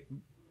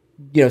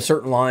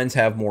certain lines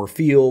have more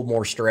feel,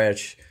 more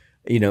stretch.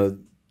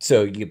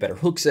 So you get better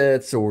hook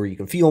sets, or you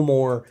can feel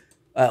more.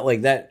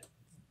 Like that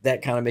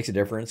kind of makes a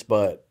difference.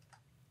 But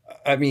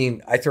I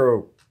mean, I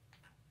throw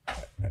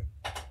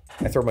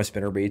my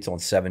spinner baits on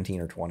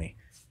 17 or 20.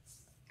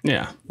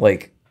 Yeah,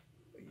 like.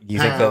 You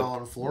think that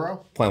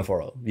fluoro? Pound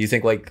fluoro. You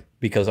think like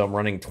because I'm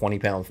running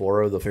 20-pound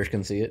fluoro, the fish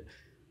can see it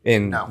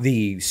in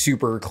the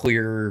super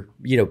clear,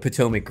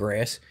 Potomac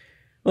grass?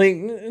 Like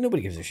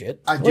nobody gives a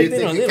shit. I do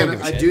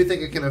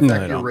think it can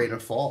affect your rate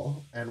of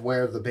fall and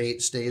where the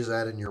bait stays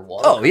at in your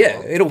water. Oh yeah,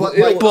 but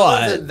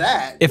other than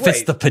that, if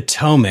it's the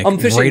Potomac,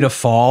 rate of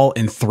fall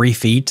in 3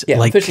 feet.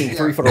 Yeah, I'm fishing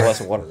 3 foot or less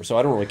of water, so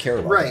I don't really care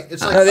about right.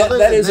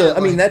 That. It's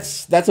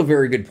like that's a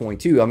very good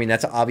point too. I mean,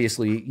 that's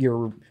obviously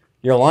your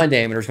line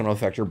diameter is going to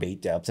affect your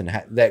bait depths, and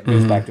that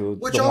goes back to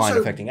the line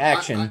affecting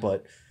action.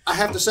 But I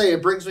have to say,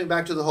 it brings me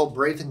back to the whole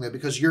braid thing, though,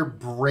 because your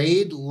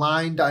braid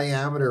line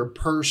diameter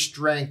per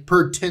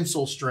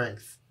tensile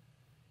strength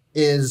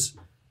is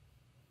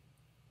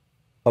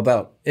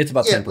about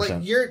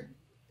 10%.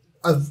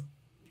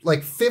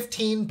 Like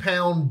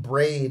 15-pound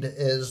braid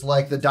is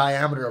like the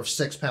diameter of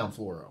 6-pound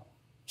fluoro,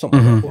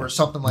 or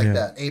something like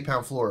that.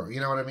 8-pound fluoro. You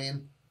know what I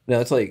mean? No,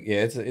 it's like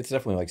it's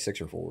definitely like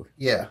 6 or 4.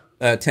 Yeah.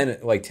 10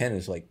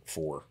 is like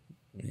 4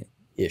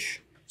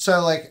 ish.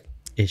 So like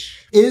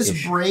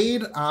is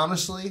braid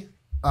honestly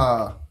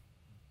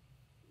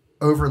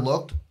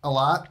overlooked a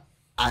lot?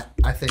 I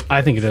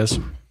think it is.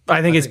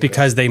 I think it's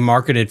because they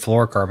marketed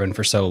fluorocarbon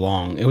for so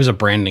long. It was a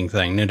branding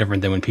thing, no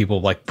different than when people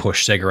like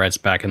pushed cigarettes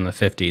back in the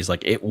 50s.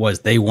 Like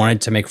they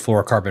wanted to make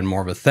fluorocarbon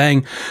more of a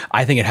thing.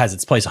 I think it has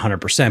its place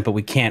 100%, but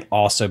we can't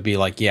also be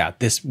like, yeah,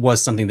 this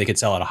was something they could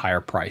sell at a higher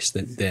price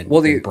than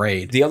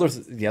braid. The other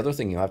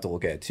thing you have to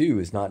look at too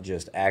is not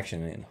just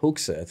action and hook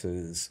sets,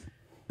 is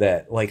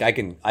that like I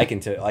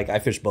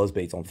fish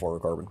buzzbaits on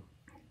fluorocarbon.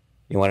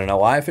 You want to know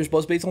why I fish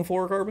buzzbaits on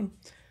fluorocarbon?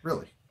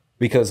 Really?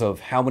 Because of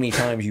how many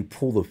times you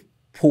pull a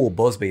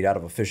buzzbait out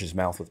of a fish's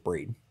mouth with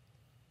braid,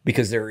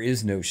 because there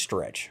is no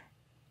stretch.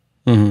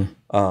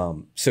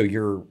 So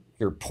you're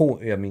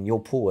pulling. I mean, you'll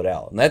pull it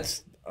out, and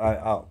that's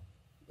I'll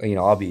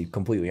be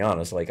completely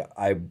honest. Like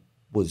I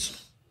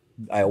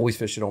always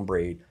fished it on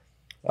braid.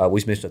 I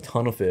always missed a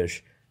ton of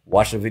fish.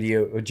 Watched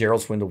a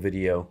Gerald Swindle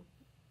video.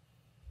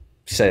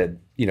 Said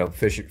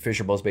fish your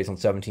buzzbaits on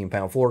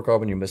 17-pound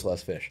fluorocarbon, you miss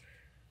less fish.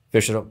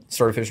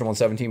 Started fishing on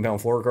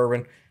 17-pound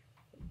fluorocarbon.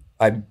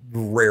 I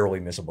rarely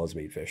miss a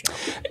buzzbait fish now.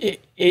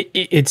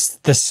 It's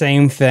the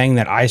same thing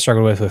that I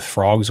struggled with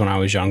frogs when I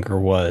was younger.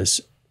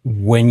 Was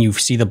when you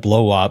see the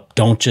blow up,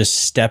 don't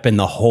just step in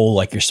the hole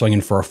like you're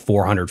swinging for a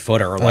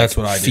 400-footer. That's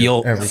what I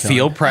do.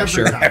 Feel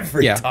pressure.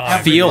 Every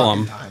time. Feel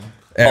them,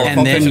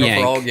 and then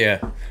yank. Frog,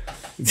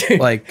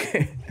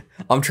 like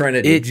I'm trying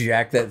to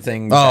jack that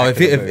thing. Oh,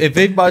 if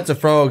he bites a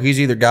frog, he's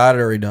either got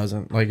it or he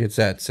doesn't. Like it's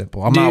that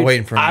simple. I'm not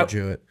waiting for him to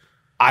chew it.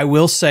 I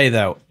will say,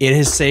 though, it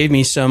has saved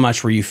me so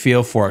much where you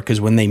feel for it, because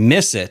when they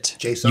miss it,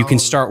 you can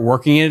start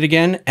working it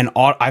again. And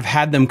I've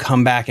had them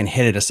come back and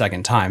hit it a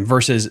second time,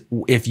 versus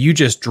if you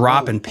just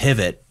drop and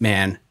pivot,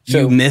 man,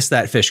 you miss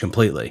that fish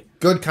completely.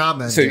 Good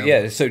comment. So,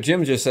 Jim. so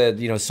Jim just said,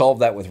 solve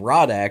that with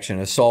rod action.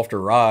 A softer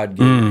rod,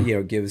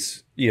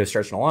 gives,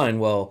 stretching a line.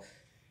 Well,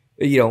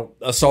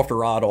 a softer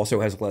rod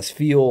also has less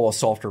feel. A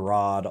softer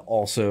rod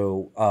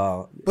also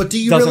but do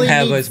you doesn't really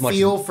have need as much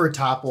feel for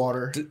top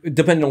water?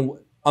 Depending on,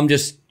 I'm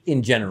just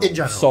in general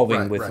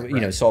solving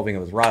right. solving it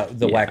with rod,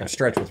 the lack of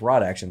stretch with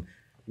rod action,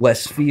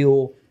 less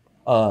feel,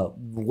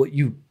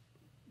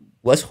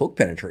 less hook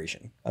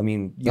penetration. I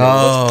mean,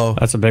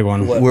 that's a big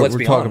one. We're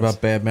talking about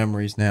bad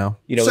memories now.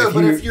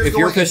 If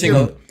you're fishing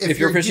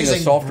a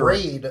softer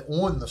braid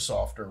on the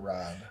softer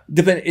rod,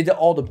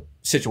 all the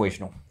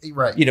situational,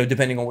 right?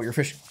 Depending on what you're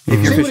fishing.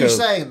 If you're what you're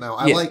saying, though,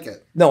 I like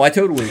it. No, I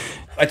totally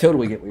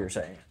get what you're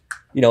saying.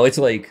 It's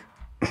like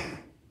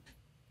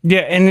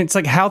Yeah, and it's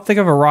like, how thick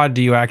of a rod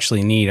do you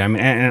actually need? I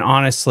mean, and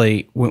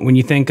honestly, when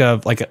you think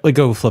of like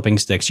go with flipping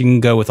sticks, you can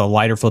go with a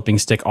lighter flipping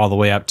stick all the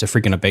way up to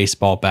freaking a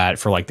baseball bat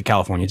for like the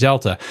California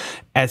Delta.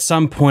 At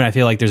some point, I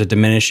feel like there's a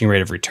diminishing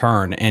rate of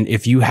return, and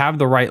if you have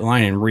the right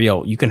line and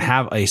reel, you can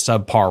have a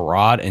subpar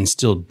rod and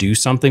still do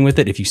something with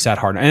it if you set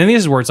hard. And this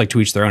is where it's like to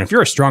each their own. If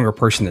you're a stronger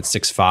person that's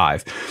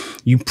 6'5",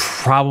 you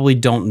probably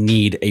don't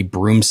need a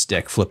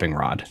broomstick flipping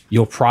rod.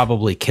 You'll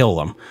probably kill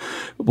them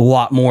a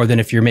lot more than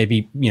if you're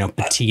maybe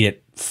petite at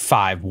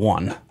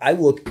 5'1". I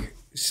look,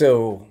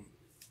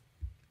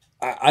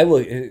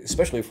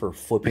 especially for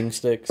flipping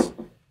sticks,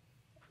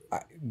 I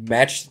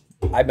match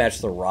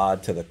the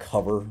rod to the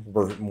cover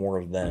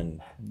more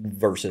than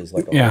versus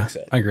like a hook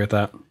set. I agree with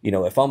that.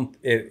 If I'm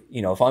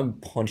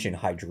punching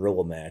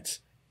hydrilla it's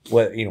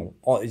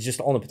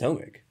just on the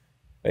Potomac.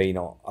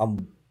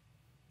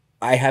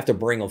 I have to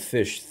bring a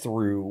fish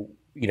through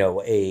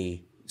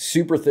a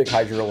super thick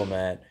hydrilla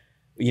mat,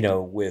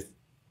 with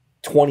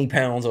 20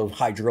 pounds of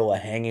hydrilla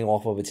hanging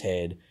off of its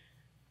head.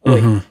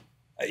 Like,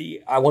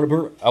 I want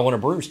a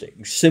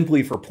broomstick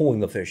simply for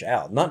pulling the fish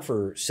out, not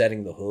for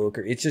setting the hook,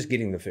 or it's just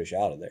getting the fish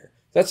out of there.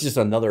 That's just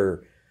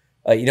another,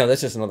 that's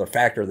just another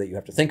factor that you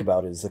have to think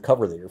about is the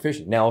cover that you're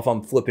fishing. Now, if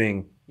I'm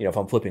flipping,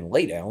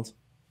 lay downs,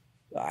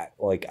 I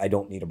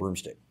don't need a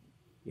broomstick.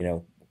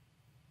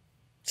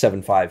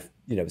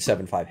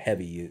 7.5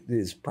 heavy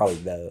is probably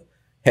the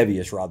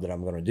heaviest rod that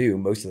I'm going to do.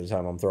 Most of the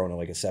time, I'm throwing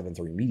like a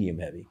 7.3 medium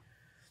heavy.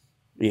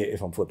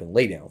 If I'm flipping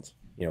lay downs,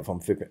 if I'm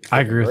flipping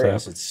I agree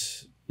grass, with that.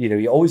 it's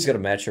you always got to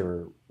match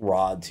your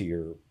rod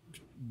to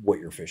what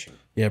you're fishing.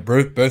 Yeah,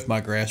 both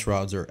my grass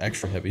rods are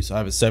extra heavy. So I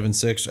have a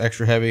 7.6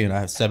 extra heavy and I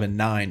have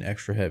 7.9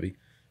 extra heavy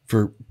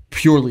for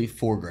purely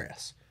for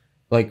grass.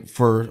 Like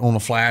for on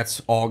the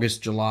flats,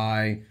 August,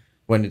 July,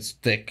 when it's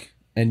thick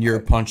and you're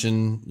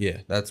punching. Yeah,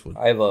 that's what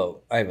I have a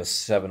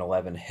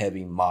 7.11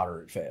 heavy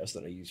moderate fast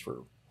that I use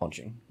for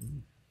punching,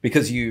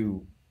 because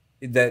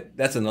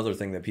that's another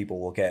thing that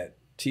people look at.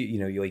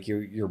 Like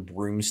your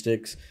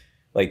broomsticks,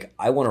 like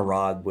I want a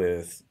rod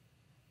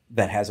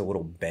that has a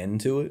little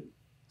bend to it,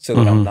 so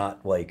that I'm not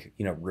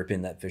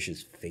ripping that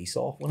fish's face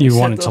off. When you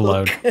want it to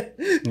load.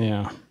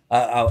 Yeah,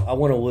 I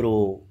want a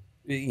little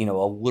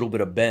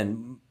bit of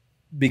bend,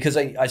 because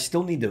I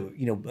still need to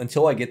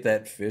until I get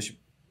that fish,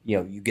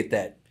 you get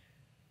that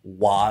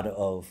wad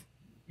of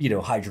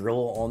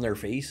hydrilla on their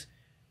face,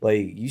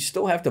 like you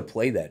still have to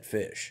play that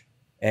fish.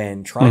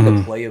 And trying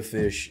to play a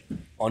fish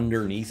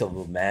underneath of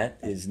a mat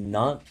is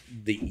not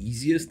the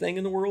easiest thing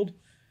in the world.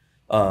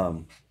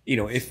 If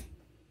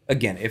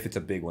it's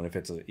a big one, if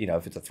it's a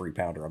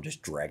 3-pounder, I'm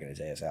just dragging his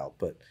ass out.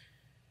 But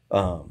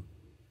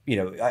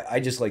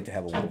I just like to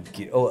have a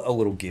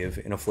little give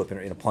in a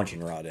punching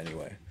rod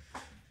anyway.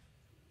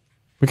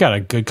 We got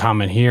a good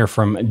comment here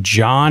from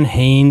John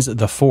Haynes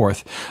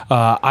IV.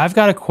 I've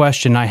got a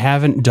question. I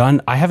haven't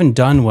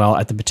done well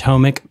at the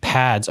Potomac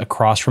pads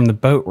across from the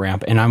boat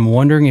ramp, and I'm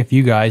wondering if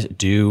you guys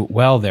do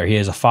well there. He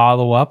has a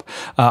follow-up.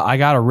 I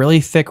got a really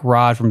thick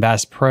rod from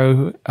Bass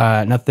Pro.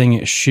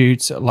 Nothing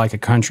shoots like a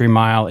country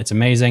mile. It's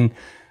amazing.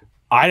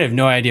 I have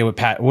no idea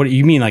what do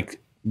you mean, like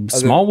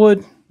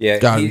Smallwood? Yeah,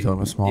 gotta be talking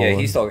about Smallwood. Yeah,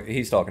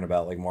 he's talking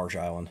about like Marsh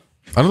Island.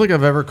 I don't think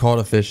I've ever caught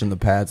a fish in the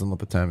pads on the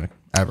Potomac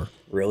ever.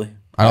 Really?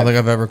 I don't think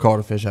I've ever caught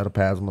a fish out of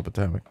pads on the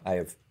Potomac. I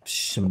have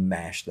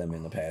smashed them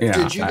in the pads. Yeah.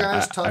 Did you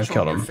guys touch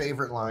on your them.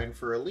 favorite line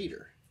for a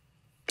leader?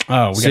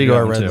 Oh, we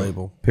Cigar got Red too.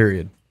 Label.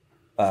 Period.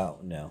 Oh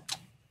no.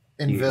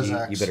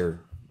 Invisex.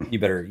 You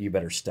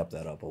better step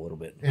that up a little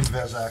bit.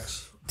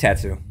 Invisex.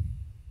 Tattoo.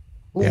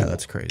 Ooh. Yeah,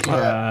 that's crazy.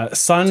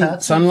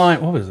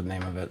 Sunline. What was the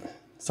name of it?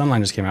 Sunline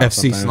just came out. with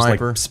FC something. It was like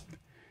Sniper.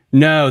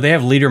 no, they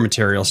have leader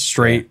material,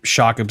 straight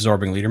shock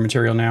absorbing leader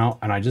material now,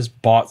 and I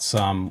just bought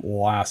some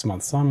last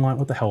month. Sunline.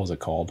 What the hell is it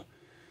called?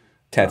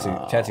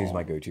 Tattoo is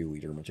my go-to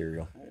leader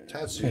material.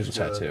 Tattoo's Here's a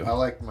good. tattoo. I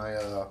like my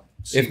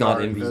If not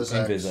Cigar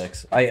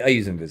Invisex. I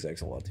use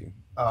Invisex a lot too.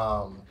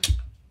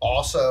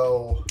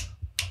 Also,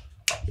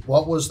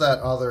 what was that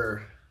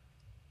other?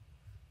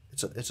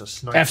 It's a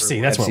sniper.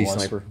 FC. That's what it FC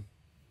was. Sniper.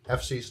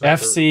 FC sniper.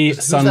 FC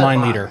Who's that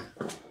Sunline by? leader.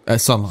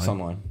 Sunline.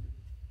 Sunline.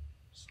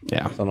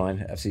 Yeah.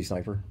 Sunline. FC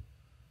Sniper.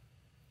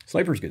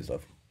 Sniper's good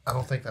stuff. I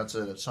don't think that's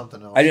it. It's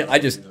something else. I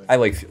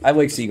like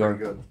Cigar,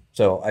 good.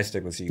 so I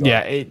stick with Cigar.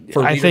 Yeah,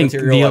 For I leader think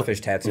material, I the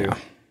fish Tattoo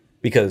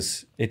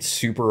because it's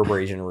super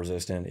abrasion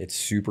resistant. It's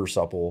super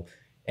supple,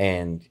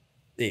 and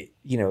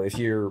if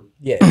you're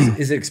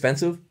is it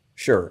expensive?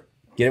 Sure,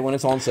 get it when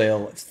it's on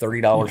sale. It's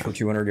 $30 for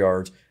 200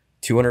 yards.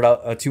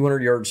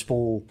 200 yard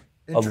spool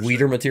of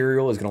leader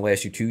material is going to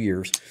last you 2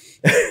 years.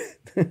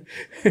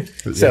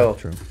 So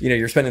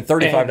you're spending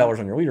 $35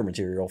 on your leader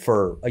material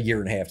for a year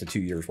and a half to 2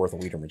 years worth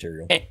of leader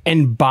material.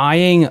 And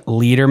buying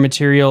leader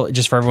material,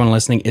 just for everyone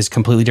listening, is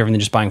completely different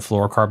than just buying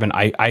fluorocarbon.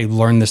 I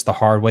learned this the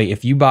hard way.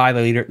 If you buy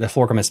the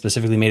fluorocarbon that's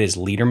specifically made as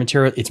leader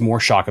material, it's more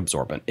shock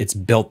absorbent. It's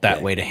built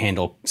that way to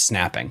handle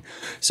snapping.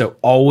 So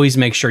always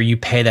make sure you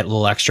pay that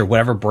little extra,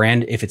 whatever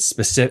brand. If it's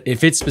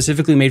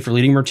specifically made for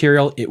leading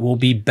material, it will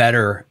be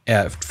better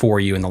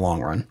for you in the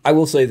long run. I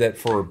will say that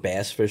for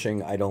bass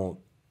fishing, I don't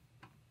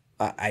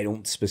I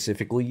don't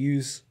specifically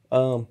use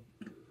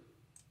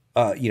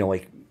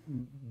like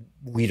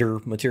leader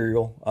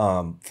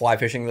material. Fly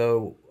fishing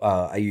though,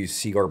 I use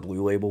Seaguar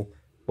Blue Label,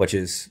 which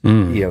is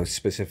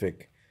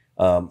specific.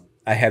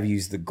 I have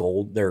used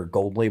their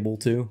gold label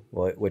too,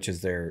 which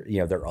is their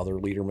other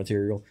leader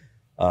material.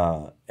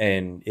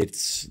 And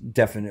it's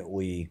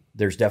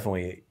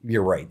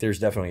you're right. There's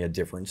definitely a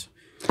difference.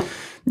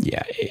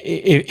 Yeah.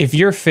 If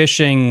you're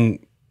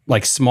fishing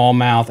like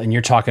smallmouth and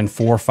you're talking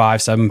 4,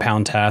 5, 7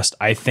 pound test,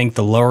 I think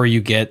the lower you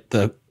get,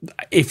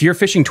 if you're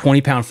fishing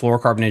 20-pound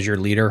fluorocarbon as your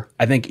leader,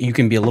 I think you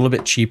can be a little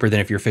bit cheaper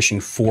than if you're fishing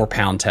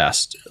 4-pound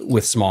test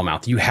with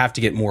smallmouth. You have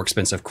to get more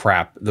expensive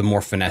crap the more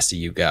finessey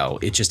you go.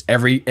 It's just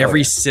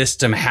every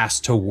system has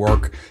to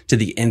work to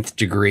the nth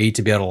degree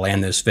to be able to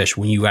land those fish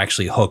when you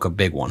actually hook a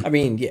big one. I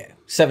mean,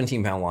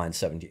 17-pound line,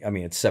 17. I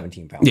mean, it's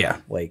 17 pounds. Yeah.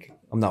 Like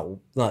I'm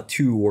not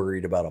too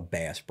worried about a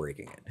bass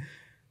breaking it.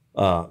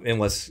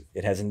 Unless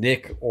it has a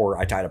nick or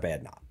I tied a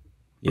bad knot,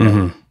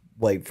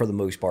 like for the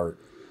most part,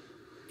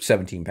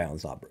 17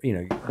 pounds, not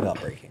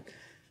breaking.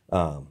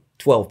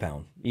 12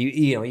 pound,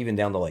 even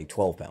down to like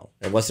 12 pound,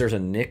 unless there's a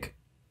nick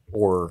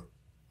or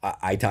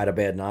I tied a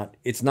bad knot,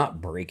 it's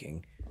not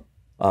breaking.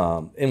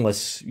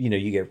 Unless,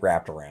 you get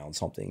wrapped around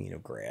something,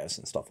 grass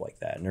and stuff like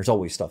that. And there's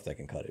always stuff that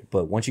can cut it.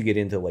 But once you get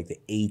into like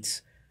the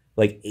 8s,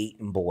 like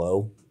 8 and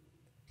below,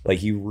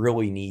 like you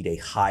really need a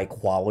high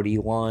quality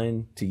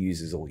line to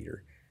use as a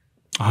leader.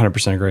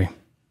 100% agree.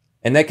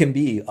 And that can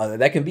be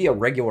a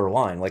regular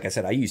line. Like I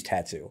said, I use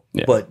Tatsu,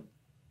 but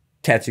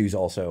Tatsu's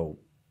also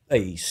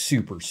a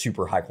super,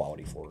 super high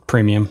quality fluorocarbon.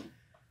 Premium.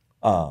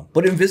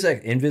 But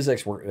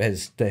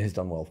Invisex has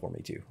done well for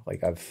me too.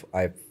 Like I've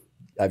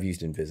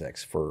used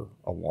Invisex for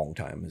a long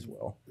time as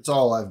well. It's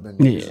all I've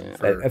been using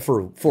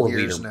for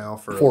years leader now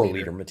for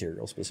leader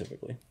material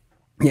specifically.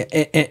 Yeah,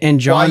 and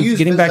John,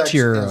 getting back to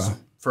your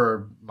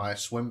for my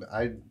swim,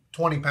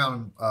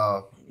 20-pound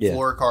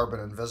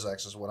fluorocarbon and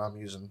Visex is what I'm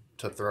using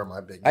to throw my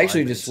big. I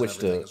actually just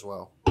switched to as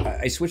well.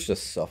 I switched to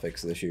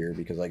Suffix this year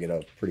because I get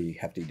a pretty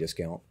hefty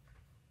discount,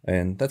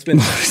 and that's been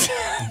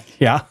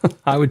yeah,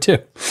 I would too.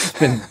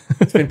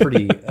 It's been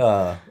pretty.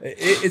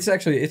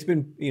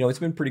 It's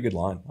been pretty good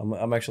line.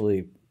 I'm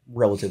actually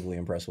relatively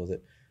impressed with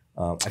it.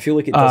 I feel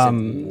like it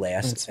doesn't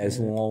last as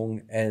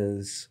long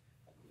as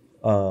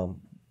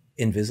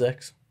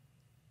Invisex.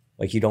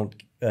 Like you don't.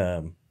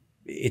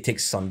 It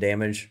takes sun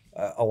damage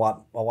a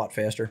lot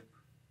faster.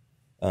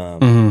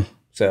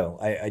 So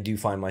I do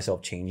find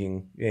myself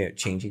changing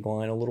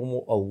line a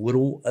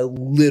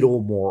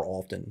little more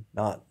often.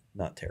 Not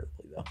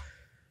terribly though.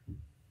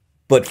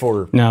 But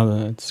for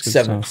that's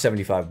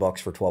 $75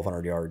 for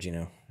 1,200 yards,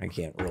 I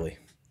can't really.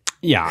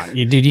 Yeah,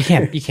 dude, you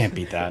can't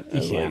beat that.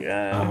 You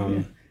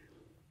can't.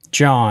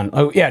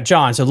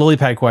 John. So lily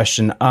pad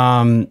question.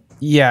 So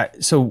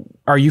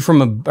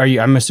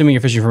I'm assuming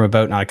you're fishing from a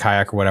boat, not a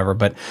kayak or whatever,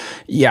 but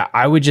yeah,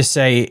 I would just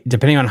say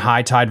depending on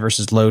high tide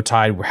versus low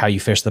tide, how you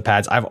fish the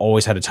pads, I've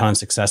always had a ton of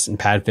success in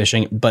pad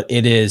fishing, but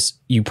it is,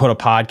 you put a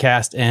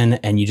podcast in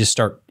and you just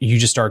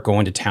start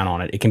going to town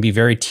on it. It can be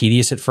very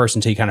tedious at first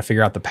until you kind of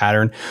figure out the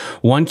pattern.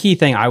 One key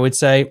thing I would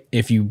say,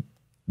 if you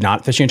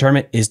not fishing a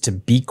tournament, is to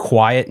be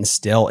quiet and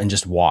still and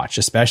just watch,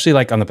 especially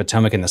like on the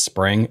Potomac in the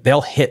spring.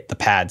 They'll hit the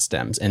pad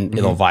stems and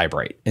it'll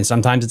vibrate. And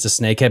sometimes it's a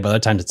snakehead, but other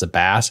times it's a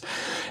bass.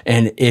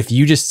 And if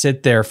you just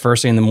sit there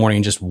first thing in the morning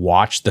and just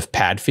watch the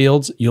pad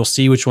fields, you'll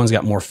see which one's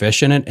got more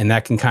fish in it. And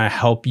that can kind of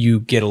help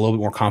you get a little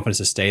bit more confidence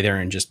to stay there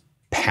and just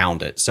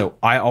pound it. So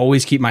I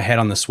always keep my head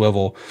on the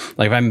swivel.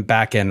 Like if I'm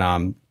back in,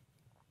 not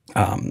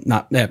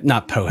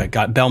Pohead,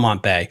 got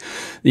Belmont Bay.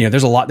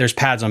 There's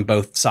pads on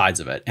both sides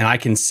of it. And I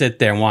can sit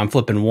there and while I'm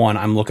flipping one,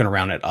 I'm looking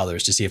around at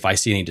others to see if I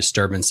see any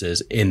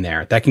disturbances in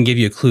there. That can give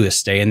you a clue to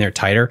stay in there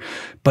tighter.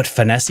 But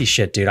finessey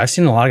shit, dude, I've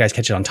seen a lot of guys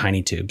catch it on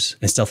tiny tubes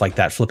and stuff like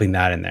that, flipping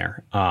that in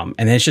there. And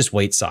then it's just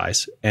weight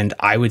size. And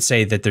I would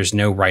say that there's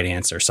no right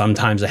answer.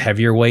 Sometimes a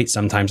heavier weight,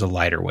 sometimes a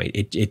lighter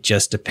weight. It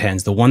just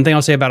depends. The one thing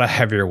I'll say about a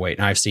heavier weight,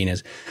 and I've seen,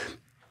 is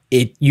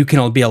you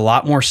can be a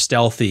lot more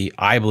stealthy,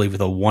 I believe,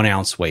 with a 1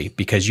 ounce weight,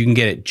 because you can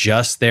get it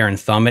just there and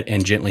thumb it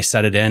and gently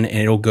set it in, and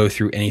it'll go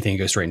through anything and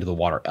go straight into the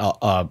water.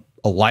 A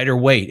lighter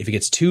weight, if it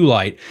gets too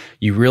light,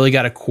 you really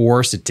got to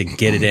coerce it to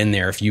get it in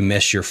there if you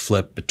miss your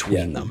flip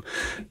between them.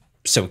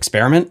 So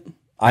experiment.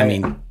 I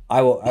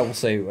will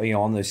say,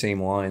 on those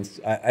same lines,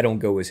 I don't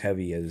go as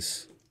heavy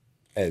as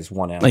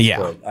 1 ounce.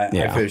 But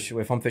I fish,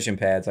 if I'm fishing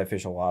pads, I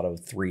fish a lot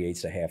of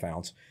 3/8 to ½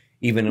 ounce,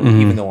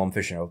 even though I'm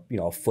fishing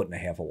a foot and a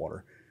half of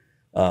water.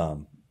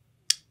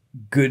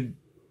 Good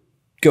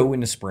go in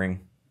the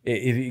spring.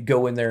 If you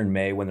go in there in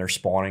May when they're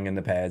spawning in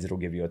the pads, it'll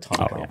give you a ton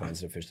of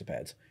confidence to fish the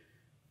pads.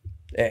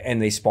 And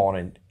they spawn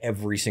in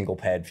every single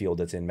pad field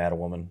that's in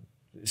Mattawoman.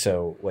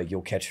 So like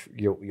you'll catch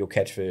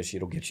fish.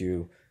 It gets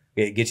you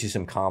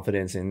some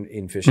confidence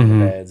in fishing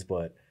the pads.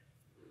 But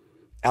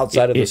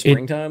outside of the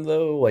springtime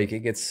though, like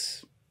it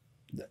gets,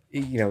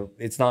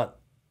 it's not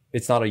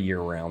a year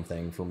round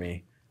thing for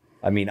me.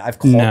 I mean, I've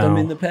caught them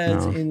in the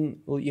pads in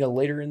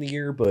later in the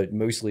year, but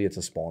mostly it's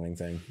a spawning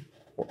thing,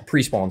 or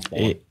pre-spawn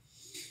spawn.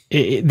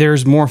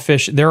 there's more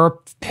fish. There are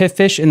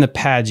fish in the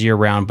pads year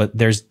round, but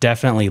there's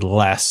definitely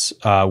less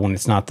when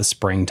it's not the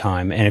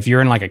springtime. And if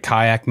you're in like a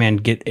kayak, man,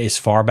 get as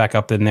far back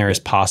up in there as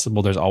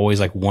possible. There's always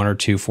like 1 or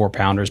 2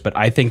 4-pounders, but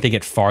I think they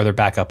get farther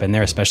back up in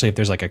there, especially if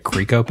there's like a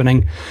creek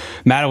opening.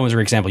 Madison was a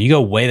great example. You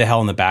go way the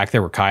hell in the back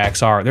there where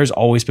kayaks are. There's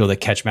always people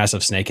that catch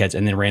massive snakeheads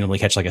and then randomly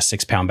catch like a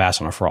 6-pound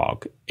bass on a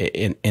frog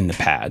in the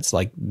pads.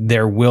 Like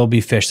there will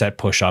be fish that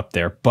push up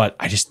there, but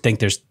I just think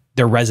they're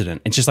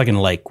resident. It's just like in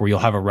a lake where you'll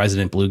have a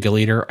resident bluegill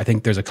eater. I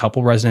think there's a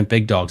couple resident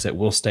big dogs that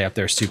will stay up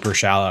there super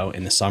shallow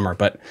in the summer.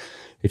 But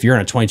if you're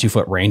in a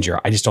 22-foot Ranger,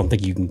 I just don't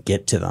think you can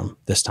get to them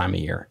this time of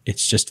year.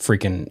 It's just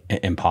freaking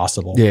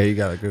impossible. Yeah, you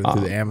got to go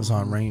through the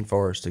Amazon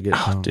rainforest to get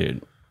to them.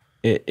 Dude,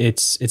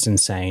 it's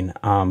insane.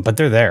 But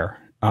they're there.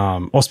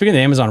 Well, speaking of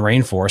the Amazon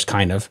rainforest,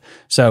 kind of.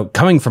 So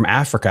coming from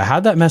Africa,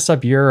 how'd that mess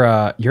up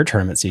your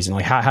tournament season?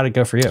 Like how'd it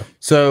go for you?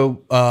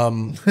 So how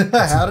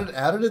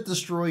did it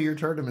destroy your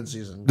tournament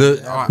season?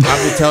 I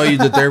will tell you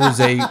that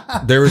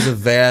there was a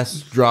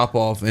vast drop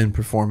off in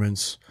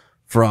performance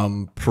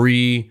from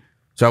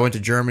So I went to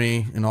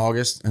Germany in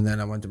August, and then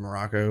I went to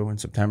Morocco in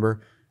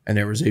September, and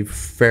there was a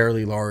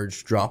fairly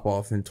large drop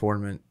off in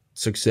tournament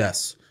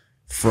success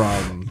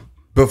from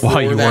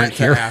before you that weren't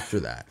to here.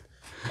 after that.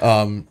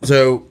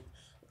 So.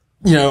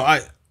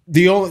 I'm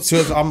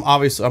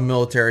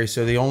military,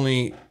 so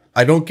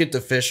I don't get to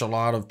fish a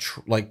lot of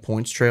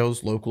points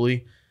trails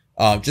locally,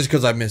 just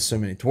because I miss so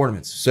many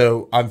tournaments.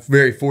 So I'm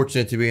very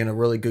fortunate to be in a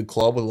really good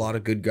club with a lot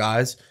of good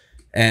guys,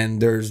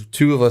 and there's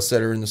 2 of us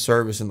that are in the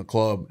service in the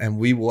club, and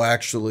we will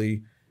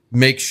actually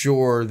make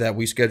sure that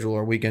we schedule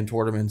our weekend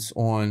tournaments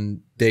on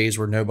days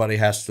where nobody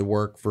has to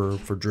work for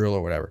drill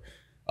or whatever.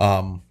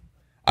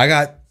 I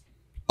got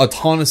a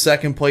ton of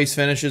second place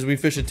finishes. We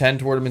fished a 10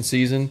 tournament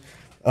season.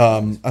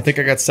 I think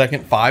I got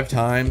second 5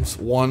 times,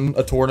 won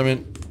a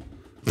tournament.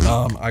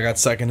 I got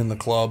second in the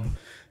club.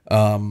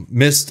 I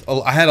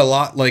had a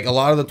lot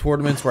of the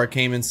tournaments where I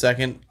came in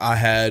second. I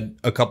had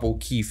a couple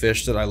key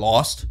fish that I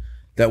lost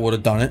that would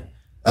have done it.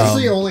 That's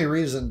the only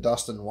reason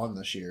Dustin won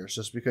this year. It's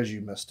just because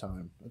you missed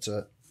time. That's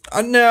it.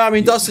 No, I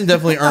mean, Dustin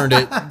definitely earned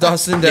it.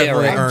 Dustin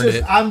definitely earned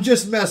it. I'm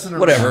just messing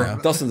around. Whatever.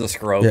 Dustin's a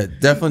scrub. Yeah,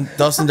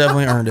 Dustin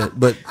definitely earned it.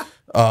 But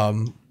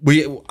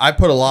I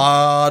put a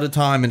lot of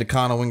time into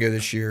Conowingo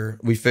this year.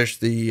 We fished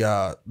the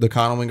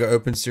Conowingo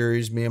Open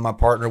Series. Me and my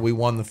partner, we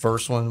won the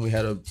first one. We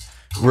had a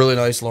really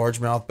nice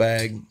largemouth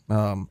bag,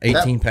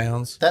 18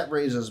 pounds. That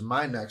raises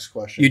my next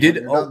question. You did.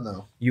 You're done,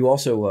 though. You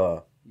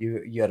also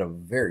you had a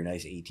very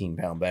nice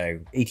 18-pound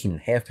bag,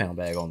 18.5-pound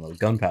bag on the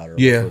gunpowder.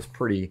 Yeah, which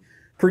was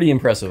pretty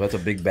impressive. That's a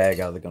big bag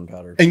out of the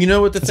gunpowder. And you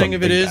know what the thing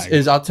of it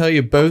is I'll tell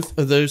you, both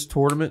of those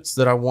tournaments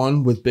that I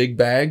won with big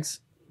bags.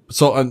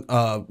 So,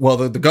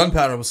 the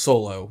gunpowder was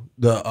solo.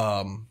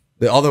 The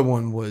other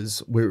one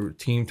was we were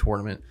team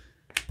tournament,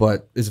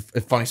 but it's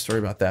a funny story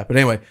about that. But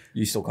anyway,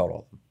 You still caught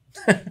all of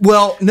them.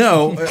 well,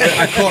 no,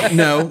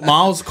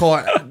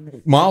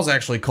 Miles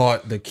actually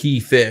caught the key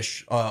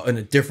fish in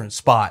a different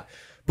spot,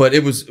 but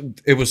it was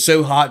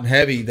so hot and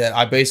heavy that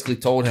I basically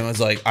told him, I was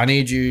like, I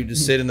need you to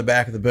sit in the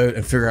back of the boat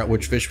and figure out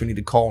which fish we need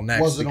to call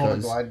next. Was it on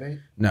a glide bait?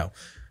 No,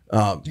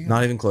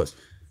 not even close.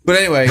 But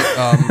anyway,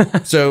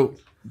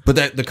 But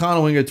the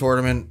Conowingo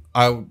tournament,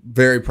 I'm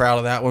very proud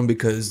of that one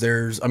because I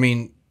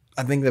think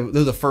they're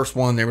the first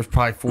one. There was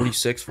probably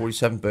 46,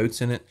 47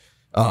 boats in it.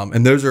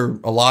 And those are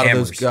a lot of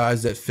those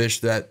guys that fish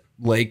that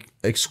lake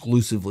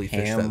exclusively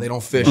fish that. They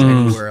don't fish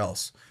anywhere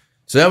else.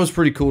 So that was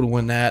pretty cool to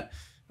win that.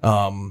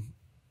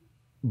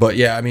 But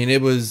yeah, I mean,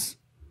 it was,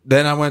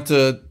 then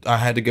I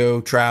had to go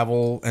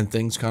travel and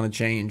things kind of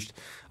changed.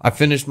 I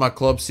finished my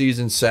club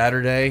season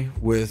Saturday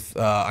with,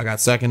 I got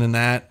second in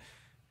that.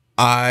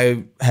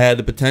 I had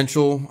the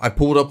potential. I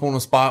pulled up on a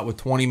spot with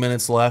 20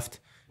 minutes left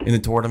in the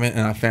tournament,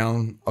 and I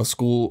found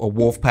a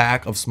wolf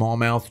pack of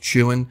smallmouth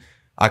chewing.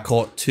 I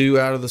caught 2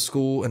 out of the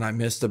school, and I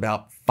missed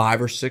about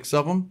 5 or 6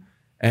 of them.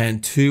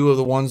 And 2 of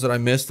the ones that I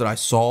missed that I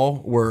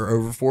saw were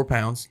over 4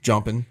 pounds,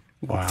 jumping,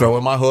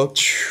 throwing my hook.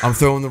 I'm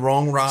throwing the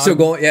wrong rod. So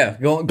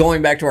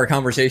going back to our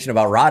conversation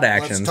about rod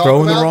action,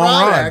 throwing the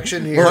wrong rod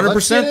action here.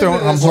 100%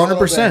 throwing. I'm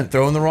 100%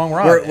 throwing the wrong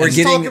rod.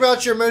 Let's talk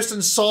about your most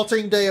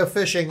insulting day of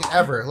fishing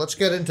ever. Let's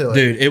get into it,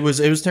 dude. It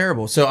was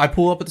terrible. So I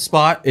pull up at the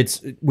spot.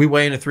 We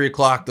weigh in at 3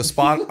 o'clock. The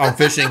spot I'm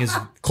fishing is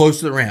close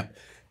to the ramp.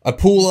 I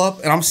pull up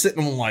and I'm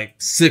sitting on like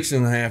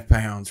 6.5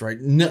 pounds. Right,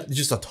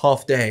 just a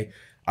tough day.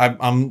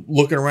 I'm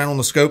looking around on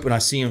the scope and I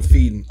see them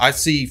feeding. I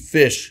see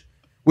fish,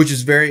 which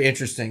is very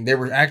interesting.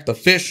 The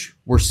fish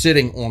were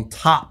sitting on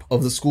top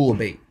of the school of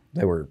bait.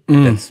 They were.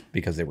 That's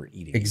because they were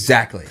eating.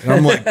 Exactly. And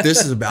I'm like,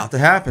 this is about to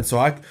happen. So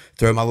I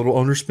throw my little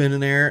underspin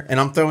in there, and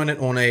I'm throwing it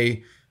on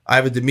I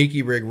have a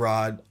Demiki rig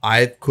rod.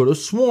 I could have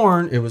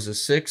sworn it was a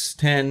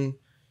 6'10"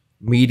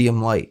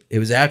 medium light. It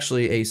was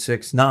actually a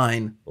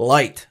 6'9"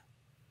 light.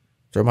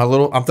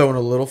 I'm throwing a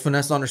little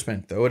finesse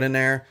underspin. Throw it in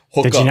there.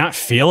 Hook Did up. you not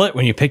feel it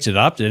when you picked it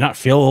up? Did it not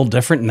feel a little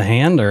different in the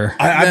hand, or?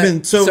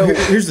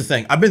 Here's the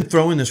thing. I've been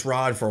throwing this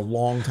rod for a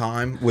long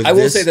time. I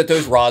will say that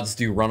those rods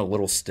do run a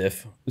little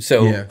stiff.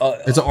 So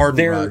it's an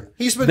ardent rod.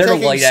 He's been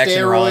taking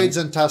steroids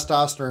and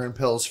testosterone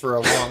pills for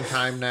a long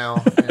time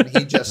now, and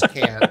he just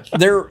can't.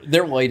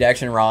 Their light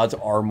action rods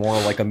are more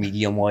like a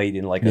medium light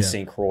in like a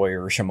St. Croix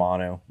or a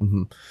Shimano.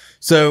 Mm-hmm.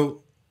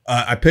 So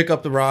I pick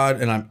up the rod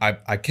and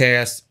I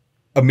cast.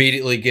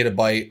 Immediately get a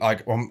bite.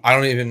 Like I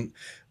don't even.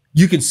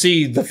 You can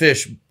see the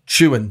fish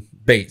chewing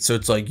bait, so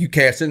it's like you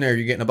cast in there,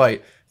 you're getting a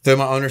bite. Throw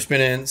my underspin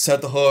in,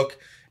 set the hook,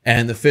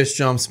 and the fish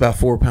jumps about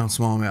 4 pound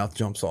smallmouth,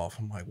 jumps off.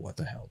 I'm like, what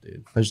the hell,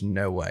 dude? There's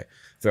no way.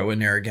 Throw in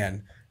there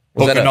again.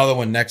 Hook another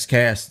one next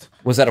cast.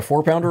 Was that a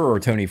 4-pounder or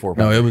a Tony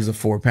 4-pounder? No, it was a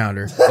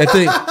 4-pounder.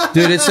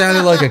 Dude, it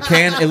sounded like a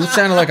can. It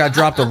sounded like I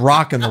dropped a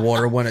rock in the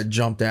water when it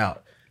jumped out.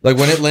 Like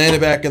when it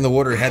landed back in the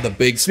water, it had the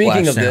big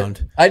splash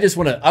sound. I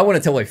want to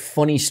tell a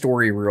funny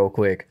story real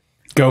quick.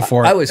 Go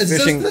for it. I was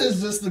fishing.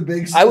 Is this the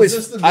big? I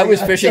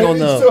was fishing on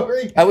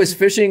the. I was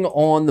fishing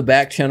on the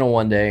back channel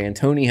one day, and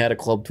Tony had a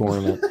club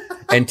tournament,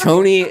 and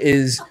Tony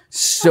is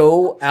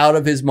so out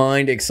of his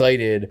mind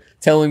excited,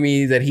 telling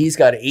me that he's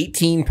got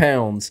 18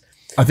 pounds.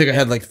 I think I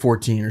had like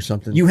 14 or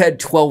something. You had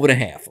 12 and a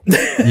half.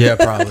 Yeah,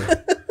 probably.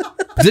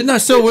 Didn't I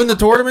still win the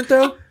tournament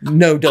though?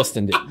 No,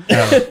 Dustin did.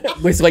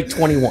 It was like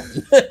 21.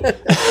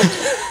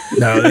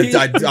 No,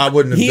 I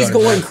wouldn't have. He's done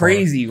going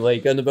crazy.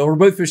 Like we're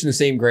both fishing the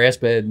same grass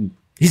bed. And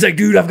he's like,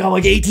 dude, I've got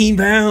like 18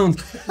 pounds.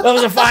 That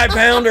was a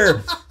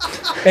 5-pounder.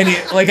 And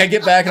I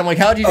get back and I'm like,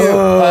 how'd you do?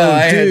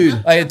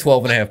 I had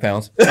 12 and a half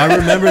pounds. I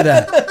remember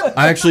that.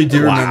 I actually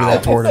do remember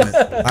that tournament.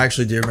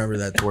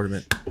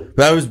 But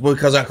that was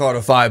because I caught a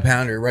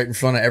 5-pounder right in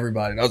front of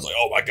everybody. And I was like,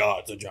 oh my God,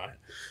 it's a giant.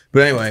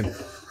 But anyway.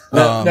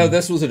 No,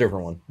 this was a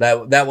different one.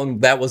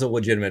 That was a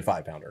legitimate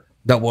 5-pounder.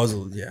 That was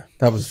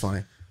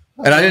funny.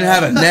 And I didn't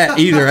have a net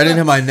either. I didn't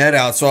have my net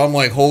out, so I'm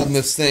like holding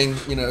this thing,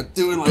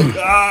 doing like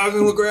I'm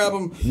gonna grab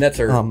them. Nets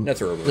are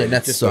over. Yeah,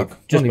 nets suck.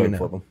 Just don't even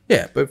flip know. them.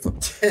 Yeah, but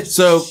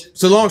so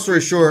long story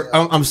short,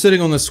 I'm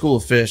sitting on the school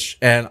of fish,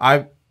 and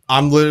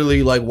I'm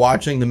literally like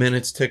watching the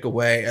minutes tick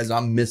away as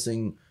I'm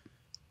missing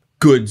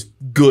good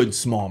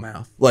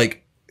smallmouth,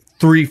 like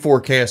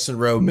 3-4 casts in a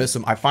row, miss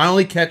them. I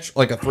finally catch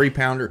like a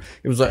 3-pounder.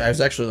 It was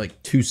actually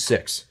like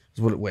 2.6 is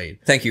what it weighed.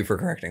 Thank you for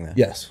correcting that.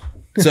 Yes.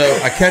 So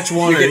I catch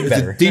one. It's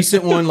a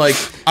decent one. Like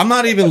I'm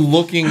not even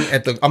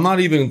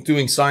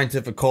doing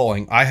scientific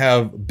calling. I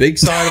have big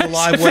side of the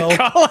live well.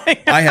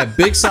 I have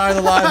big side of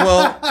the live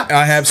well.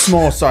 I have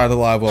small side of the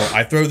live well.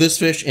 I throw this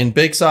fish in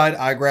big side.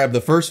 I grab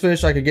the first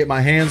fish I could get my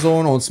hands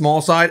on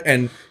small side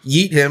and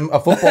yeet him a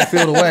football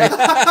field away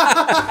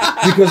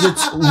because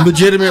it's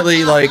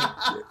legitimately like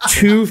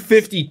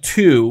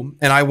 252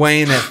 and I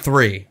weigh in at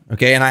 3.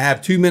 Okay, and I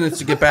have 2 minutes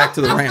to get back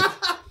to the ramp.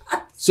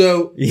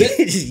 So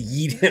just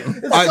yeet him.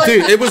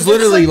 Dude, it was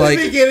literally like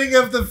the beginning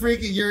of the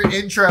freaking your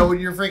intro when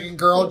your freaking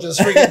girl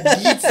just freaking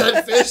yeets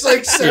that fish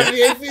like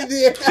 78 feet in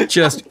the air.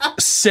 Just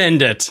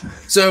send it.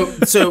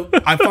 So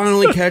I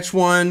finally catch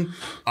one.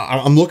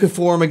 I'm looking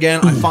for him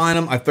again. I find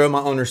him. I throw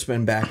my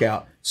underspin back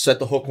out. Set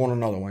the hook on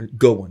another one.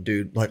 Good one,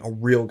 dude. Like a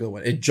real good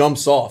one. It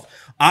jumps off.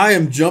 I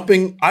am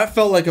jumping. I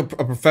felt like a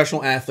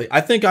professional athlete.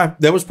 I think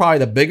that was probably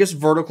the biggest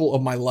vertical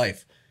of my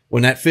life.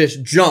 When that fish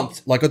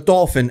jumped like a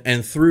dolphin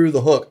and threw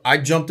the hook, I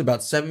jumped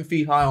about 7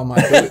 feet high on my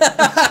boat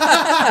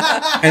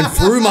and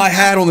threw my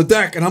hat on the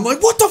deck. And I'm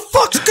like, what the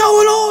fuck's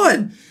going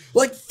on?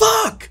 Like,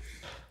 fuck.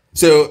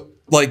 So,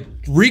 like,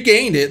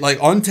 regained it, like,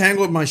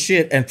 untangled my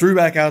shit and threw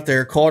back out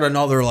there, caught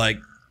another, like,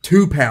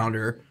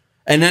 2-pounder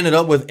and ended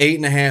up with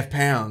 8.5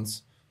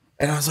 pounds.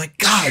 And I was like,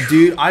 God,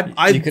 dude,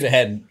 you could have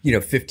had,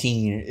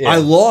 15. Yeah. I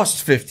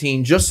lost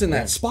 15 just in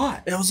that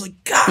spot. And I was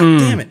like, God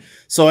damn it.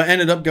 So I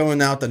ended up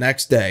going out the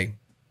next day.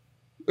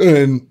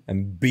 And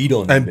beat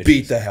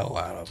the hell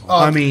out of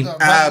them.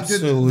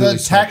 Absolutely. The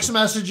text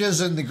messages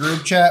in the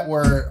group chat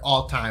were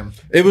all time.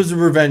 It was a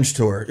revenge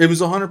tour. It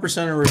was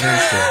 100% a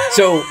revenge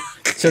tour.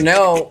 So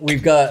now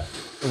we've got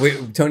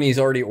Tony's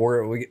already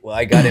ordered.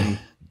 I got him.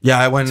 Yeah,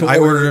 I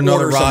ordered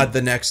another rod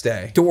the next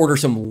day to order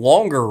some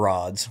longer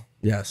rods.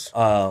 Yes,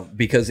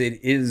 because it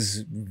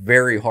is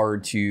very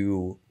hard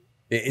to.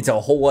 It's a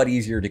whole lot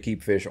easier to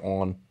keep fish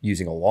on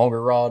using a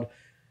longer rod,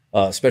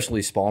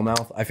 especially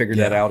smallmouth. I figured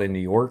that out in New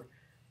York.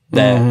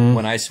 That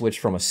when I switched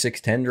from a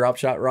 610 drop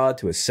shot rod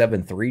to a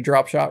 7.3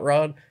 drop shot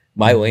rod,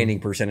 my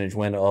landing percentage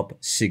went up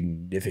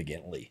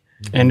significantly.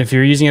 And if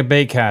you're using a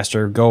bait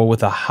caster, go with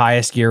the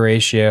highest gear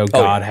ratio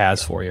God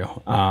has for you.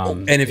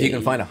 And if you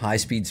can find a high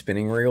speed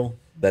spinning reel,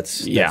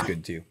 that's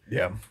good too.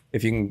 Yeah.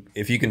 If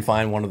you can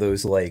find one of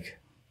those like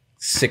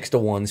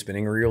 6-to-1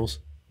 spinning reels,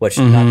 which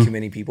not too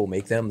many people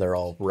make them, they're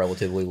all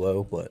relatively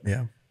low, but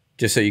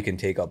just so you can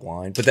take up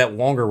line. But that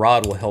longer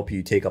rod will help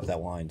you take up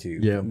that line too.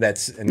 Yeah.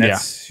 That's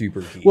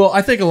super key. Well,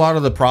 I think a lot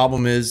of the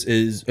problem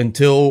is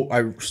until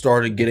I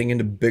started getting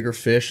into bigger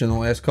fish in the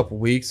last couple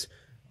of weeks,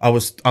 I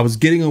was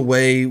getting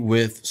away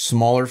with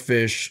smaller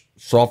fish,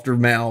 softer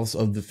mouths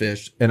of the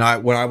fish. And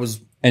when I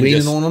was and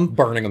leaning just on them,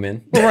 burning them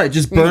in. Well, right,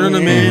 just burning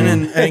them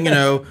in, and you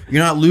know,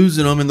 you're not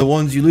losing them, and the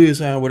ones you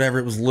lose, whatever,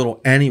 it was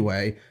little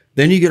anyway.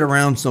 Then you get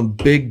around some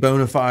big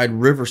bona fide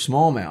river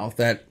smallmouth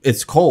that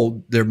it's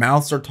cold. Their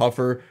mouths are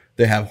tougher.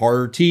 They have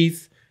harder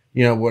teeth,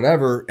 you know,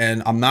 whatever.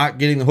 And I'm not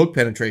getting the hook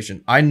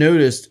penetration. I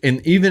noticed,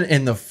 and even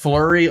in the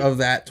flurry of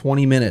that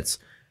 20 minutes,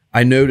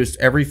 I noticed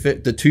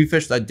the two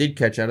fish that I did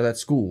catch out of that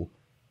school,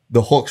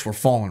 the hooks were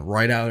falling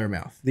right out of their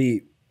mouth.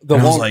 I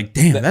was like,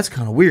 damn, that's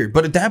kind of weird.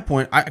 But at that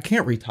point, I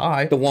can't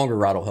retie. The longer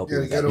rod will help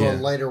you. You gotta go to a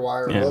lighter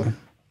wire hook.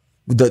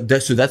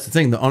 So that's the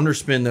thing. The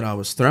underspin that I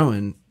was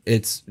throwing,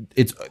 it's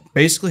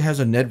basically has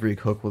a Ned rig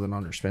hook with an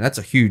underspin. That's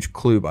a huge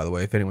clue, by the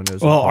way, if anyone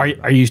knows. Well,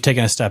 are you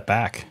taking a step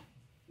back?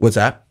 What's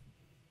that?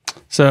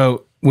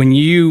 So when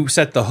you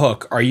set the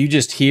hook, are you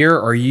just here,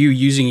 or are you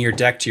using your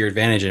deck to your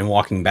advantage and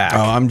walking back?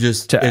 Oh, I'm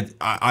just.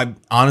 I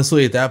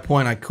honestly, at that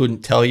point, I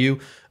couldn't tell you.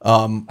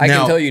 I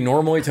can tell you,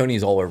 normally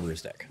Tony's all over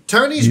his deck.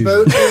 Tony's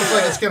boat feels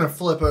like it's gonna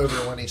flip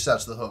over when he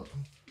sets the hook.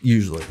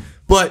 Usually.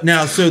 But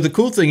now, so the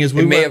cool thing is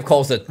we may have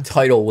caused a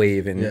tidal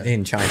wave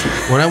in China.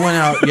 When I went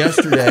out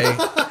yesterday,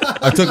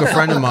 I took a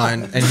friend of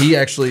mine, and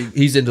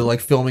he's into like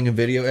filming and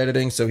video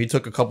editing. So he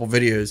took a couple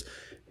videos,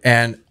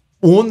 and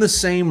on the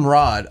same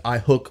rod, I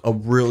hook a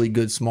really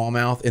good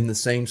smallmouth in the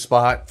same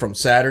spot from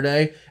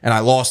Saturday, and I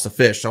lost the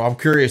fish. So I'm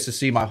curious to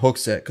see my hook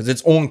set because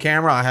it's on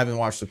camera. I haven't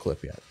watched the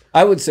clip yet.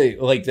 I would say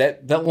like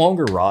that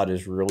longer rod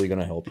is really going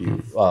to help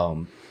you.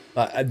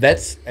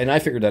 And I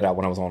figured that out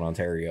when I was on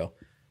Ontario.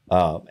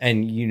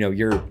 And you know,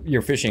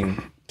 you're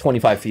fishing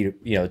 25 feet,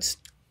 you know,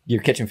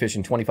 you're catching fish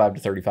in 25 to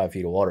 35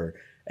 feet of water.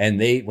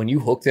 And when you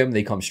hook them,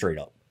 they come straight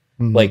up.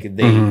 Like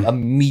they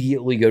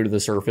immediately go to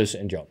the surface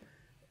and jump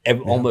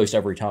almost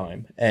every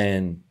time.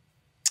 And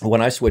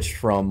when I switched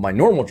from my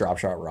normal drop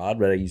shot rod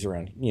that I use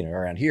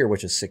around here,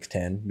 which is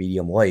 610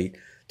 medium light,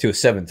 to a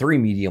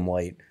 7.3 medium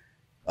light,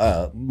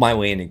 my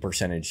landing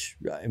percentage,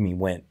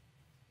 went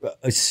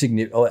a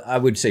significant, I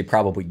would say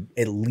probably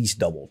at least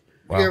doubled.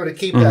 Wow. You're able to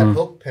keep that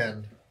hook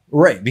pinned.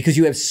 Right, because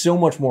you have so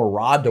much more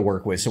rod to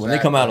work with. So when they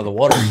come out of the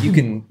water, you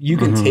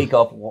can take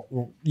up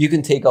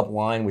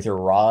line with your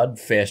rod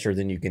faster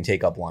than you can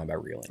take up line by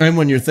reeling. And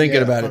when you're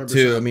thinking about 100%. It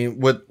too, I mean,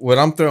 what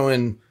I'm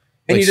throwing,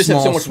 and you just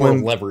have so much more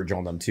leverage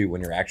on them too when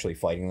you're actually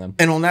fighting them.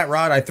 And on that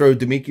rod, I throw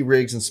Demiki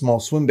rigs and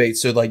small swim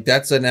baits. So like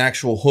that's an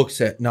actual hook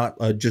set, not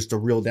just a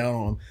reel down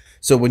on them.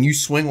 So when you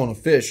swing on a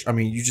fish, I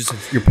mean,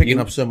 you're picking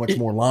up so much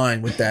more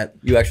line with that.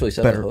 You actually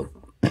set the hook.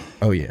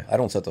 Oh yeah, I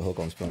don't set the hook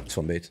on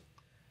swim baits.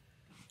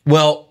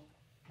 Well.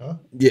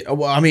 Yeah,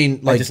 well, I mean,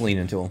 like I just lean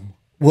into them.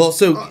 Well,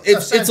 so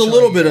it's a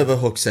little bit of a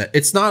hook set.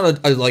 It's not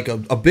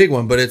a big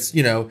one, but it's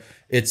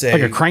it's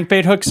like a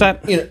crankbait hook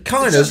set.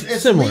 Kind of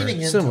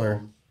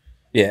similar.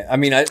 Yeah, I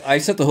mean, I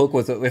set the hook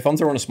with if I'm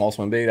throwing a small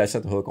swim bait, I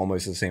set the hook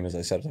almost the same as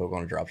I set the hook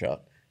on a drop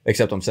shot,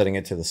 except I'm setting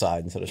it to the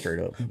side instead of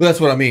straight up. But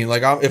that's what I mean.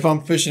 Like if I'm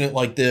fishing it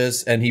like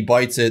this and he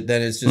bites it,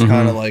 then it's just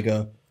kind of like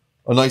a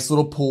nice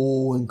little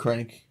pull and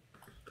crank.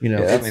 You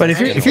know, yeah, but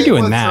if you're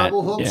doing that,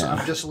 hooks,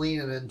 I'm just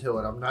leaning into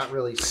it. I'm not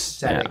really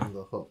setting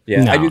the hook.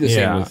 Yeah, no, I do the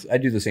same. I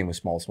do the same with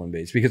small swim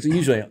baits because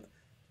usually,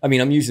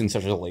 I'm using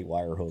such a late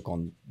wire hook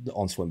on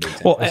swim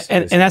baits. Well,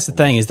 and that's the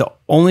thing is the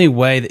only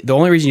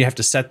reason you have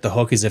to set the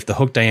hook is if the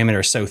hook diameter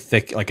is so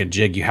thick like a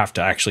jig, you have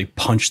to actually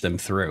punch them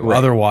through. Right,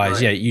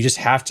 otherwise, you just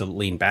have to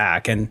lean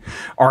back. And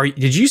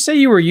did you say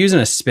you were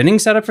using a spinning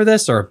setup for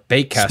this or a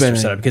bait caster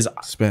setup? Because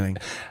spinning,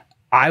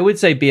 I would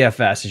say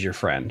BFS is your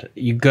friend.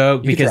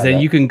 Because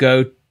then you can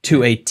go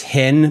to a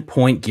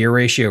 10-point gear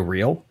ratio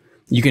reel.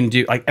 You can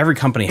do like every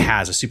company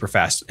has a super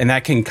fast, and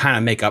that can kind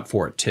of make up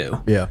for it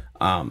too. Yeah.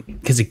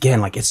 Because again,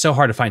 like it's so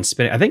hard to find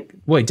spinning. I think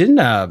didn't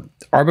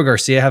Arba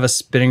Garcia have a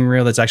spinning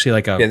reel that's actually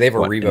like they have a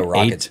Revo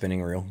Rocket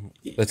spinning reel.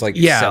 That's like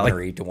 7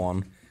 or 8 to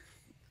 1.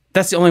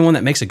 That's the only one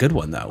that makes a good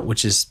one though,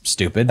 which is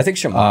stupid. I think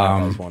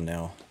Shimano has one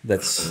now.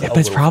 That's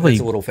it's probably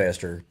a little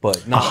faster,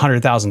 but not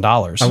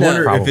 $100,000. I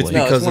wonder if it's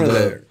because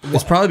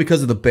it's probably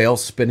because of the bail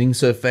spinning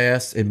so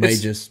fast. It may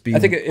just be. I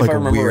think if I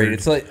remember right,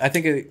 it's like I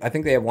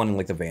think they have one in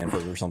like the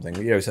Vanford or something.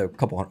 So a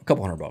couple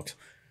 $100.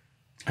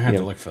 I have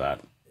to look for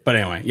that. But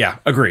anyway, yeah,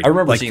 agreed. I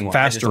remember like seeing one.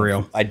 Faster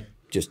reel. I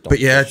just don't. But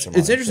yeah,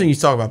 it's interesting you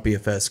talk about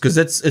BFS because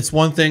it's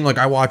one thing. Like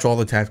I watch all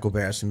the tactical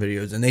bassing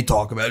videos and they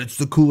talk about it's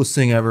the coolest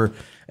thing ever.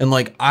 And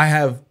like I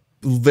have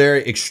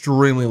very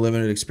extremely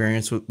limited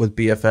experience with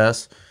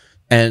BFS,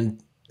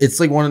 and it's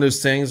like one of those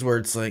things where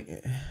it's like,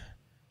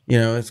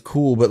 it's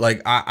cool, but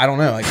like I don't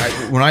know. Like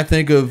when I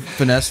think of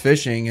finesse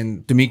fishing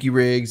and Demiki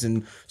rigs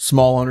and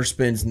small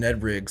underspins,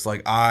 Ned rigs,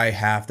 like I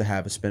have to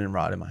have a spinning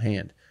rod in my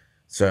hand.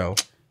 So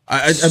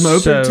I'm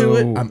open to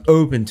it. I'm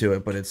open to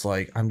it, but it's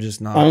like I'm just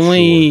not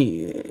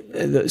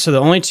sure. So the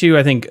only two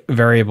I think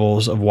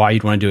variables of why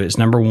you'd want to do it is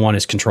number one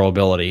is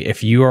controllability.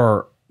 If you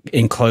are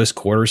in close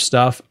quarters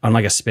stuff on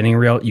like a spinning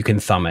reel, you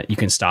can thumb it, you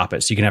can stop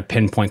it, so you can have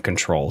pinpoint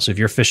control. So if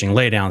you're fishing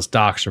laydowns,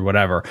 docks, or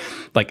whatever,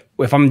 like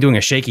if I'm doing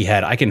a shaky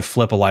head, I can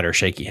flip a lighter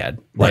shaky head,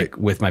 like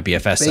with my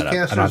BFS setup.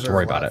 I don't have to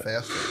worry about it.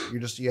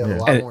 Faster. You have a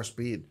lot more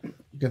speed.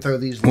 You can throw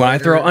these when I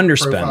throw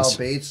underspins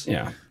baits.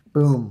 Yeah,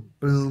 boom,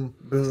 boom,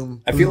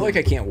 boom. I feel like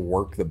I can't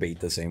work the bait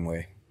the same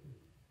way.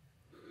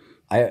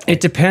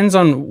 It depends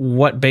on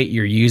what bait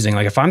you're using.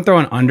 Like if I'm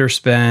throwing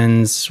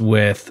underspins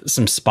with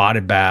some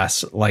spotted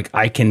bass, like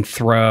I can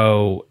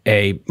throw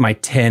my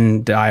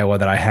 10 Iowa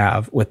that I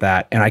have with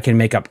that, and I can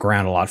make up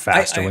ground a lot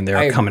faster when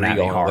they're coming at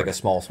me hard. Like a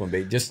small swim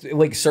bait, just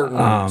like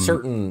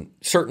certain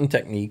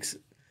techniques,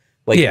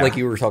 like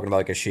you were talking about,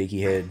 like a shaky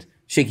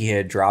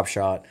head drop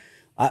shot.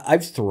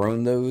 I've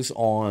thrown those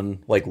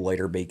on like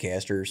lighter bait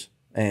casters,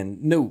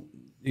 and no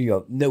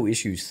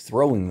issues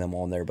throwing them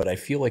on there. But I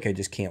feel like I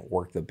just can't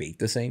work the bait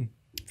the same.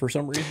 For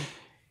some reason,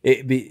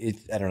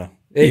 I don't know.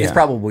 It's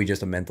probably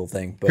just a mental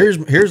thing. But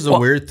here's the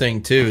weird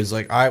thing too is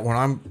like when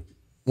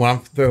I'm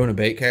throwing a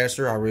bait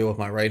caster, I reel with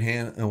my right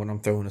hand, and when I'm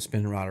throwing a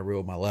spin rod, I reel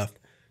with my left.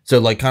 So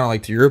like kind of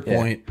like to your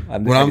point,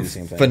 when I'm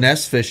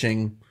finesse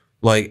fishing,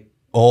 like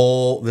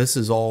this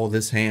is all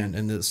this hand,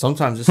 and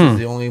sometimes this is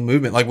the only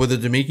movement. Like with a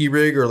Demiki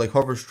rig or like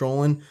hover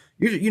strolling,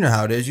 you know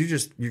how it is. You're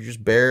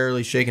just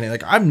barely shaking it.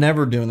 Like I'm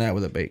never doing that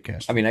with a bait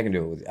caster. I mean, I can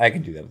do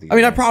that with you. I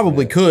mean, I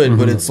probably could,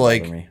 but it's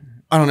like.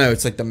 I don't know.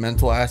 It's like the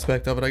mental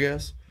aspect of it, I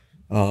guess.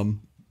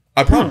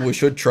 I probably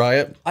should try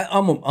it.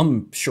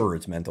 I'm sure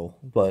it's mental,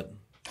 but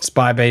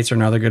spy baits are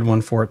another good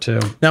one for it too.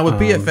 Now with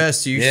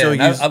BFS, do you still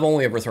use? I've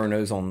only ever thrown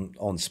those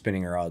on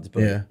spinning rods,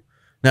 but yeah.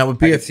 Now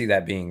with I BFS, could see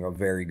that being a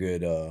very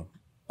good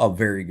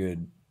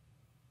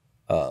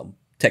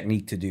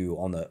technique to do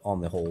on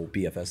the whole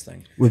BFS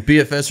thing. With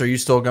BFS, are you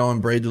still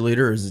going braid to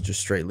leader, or is it just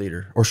straight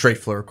leader or straight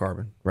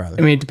fluorocarbon rather?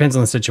 I mean, it depends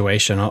on the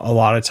situation. A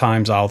lot of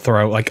times I'll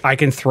throw I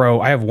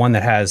have one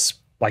that has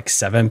like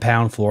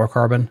 7-pound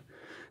fluorocarbon.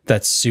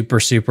 That's super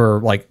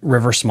like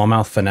river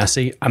smallmouth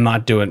finesse. I'm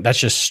not doing that's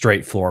just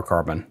straight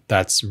fluorocarbon.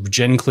 That's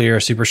gin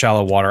clear, super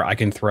shallow water. I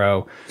can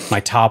throw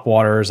my top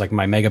waters like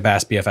my Mega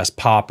Bass BFS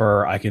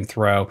popper. I can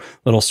throw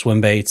little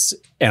swim baits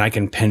and I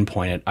can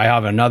pinpoint it. I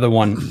have another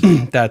one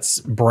that's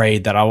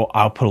braid that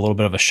I'll put a little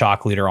bit of a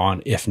shock leader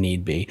on if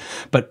need be.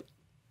 But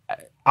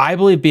I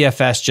believe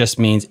BFS just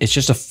means it's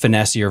just a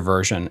finessier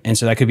version. And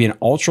so that could be an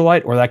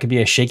ultralight or that could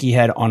be a shaky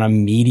head on a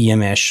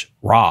medium-ish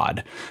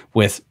rod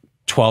with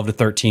 12 to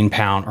 13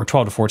 pound or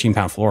 12 to 14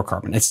 pound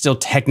fluorocarbon. It's still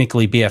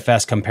technically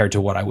BFS compared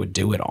to what I would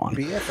do it on.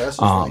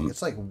 BFS is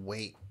it's like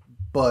weight,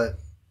 but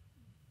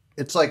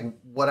it's like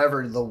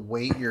whatever the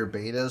weight your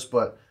bait is,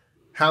 but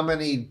how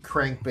many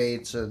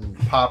crankbaits and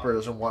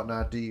poppers and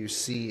whatnot do you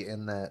see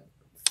in that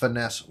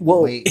finesse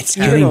weight? It's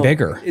getting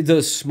bigger.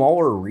 The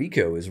smaller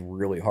Rico is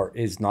really hard.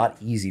 It's not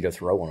easy to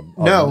throw on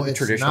a no, it's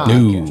traditional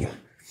not.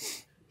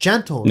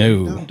 Gentle.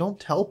 No. Don't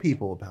tell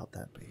people about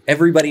that bait.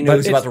 Everybody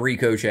knows about the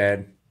Rico,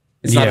 Chad.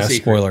 It's not a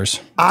secret. Spoilers.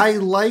 I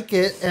like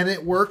it and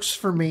it works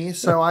for me,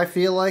 so I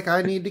feel like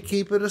I need to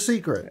keep it a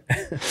secret.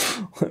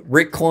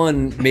 Rick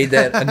Clunn made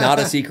that not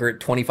a secret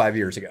 25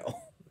 years ago.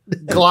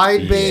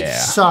 Glide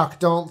baits suck.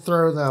 Don't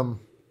throw them.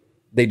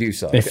 They do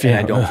suck. And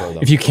I don't throw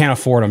them. If you can't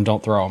afford them,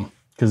 don't throw them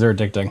because they're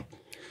addicting.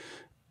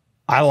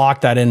 I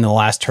locked that in the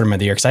last tournament of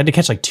the year because I had to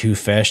catch like 2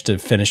 fish to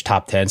finish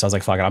top 10. So I was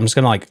like, fuck it. I'm just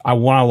going to I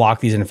want to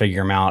lock these in and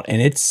figure them out.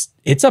 And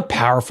it's a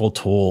powerful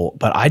tool,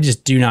 but I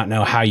just do not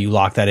know how you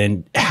lock that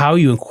in, how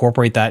you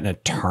incorporate that in a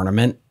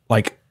tournament,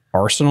 like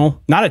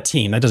arsenal, not a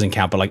team that doesn't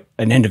count, but like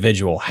an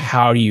individual.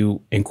 How do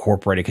you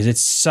incorporate it? Because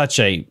it's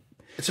a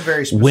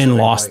very specific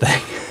win-loss bite.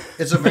 thing.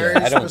 It's a very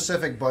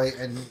specific bite,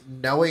 and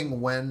knowing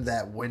when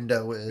that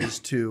window is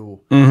to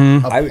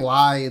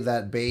apply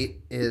that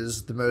bait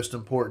is the most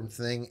important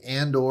thing.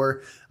 And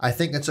or I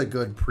think it's a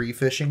good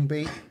pre-fishing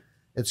bait.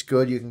 It's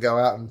good. You can go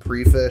out and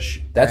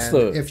pre-fish.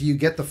 If you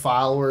get the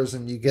followers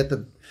and you get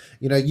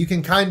you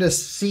can kind of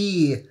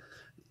see,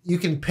 you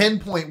can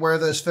pinpoint where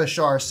those fish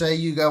are. Say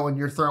you go and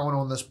you're throwing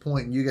on this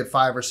point and you get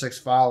 5 or 6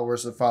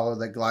 followers that follow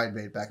that glide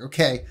bait back.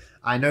 Okay,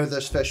 I know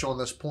this fish on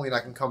this point.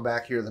 I can come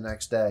back here the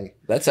next day.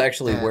 That's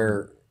actually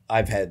where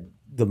I've had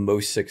the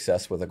most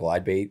success with a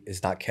glide bait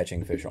is not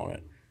catching fish on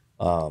it.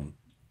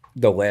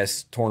 The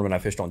last tournament I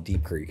fished on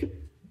Deep Creek.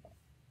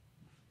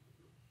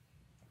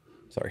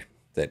 Sorry,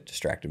 that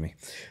distracted me.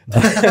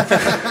 The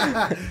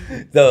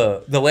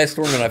last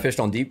tournament I fished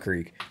on Deep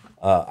Creek,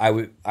 I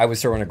was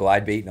throwing a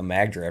glide bait and a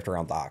mag draft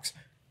around docks,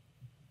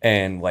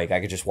 and like I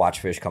could just watch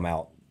fish come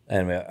out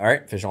and all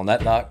right, fish on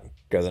that dock,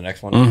 go to the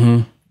next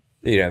one.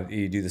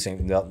 You do the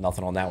same,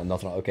 nothing on that one,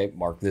 nothing on, okay,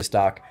 mark this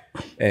dock.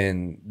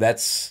 And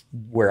that's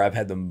where I've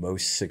had the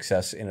most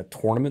success in a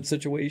tournament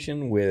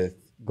situation with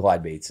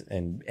glide baits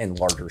and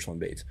larger swim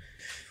baits.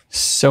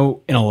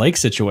 So in a lake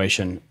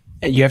situation,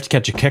 you have to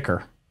catch a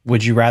kicker.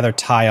 Would you rather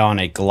tie on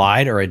a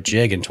glide or a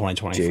jig in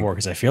 2024?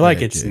 Because I feel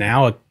like it's jig.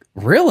 Now a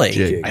really.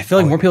 Jig. I feel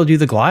like more people do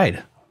the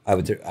glide. I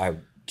would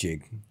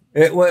jig.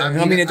 I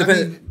mean, it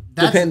depends.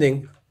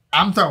 Depending.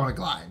 I'm throwing a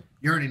glide.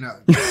 You already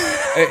know.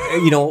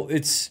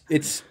 It's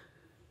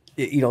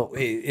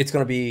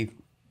going to be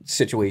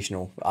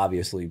situational,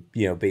 obviously,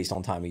 based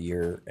on time of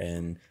year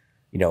and,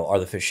 are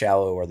the fish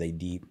shallow? Are they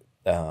deep?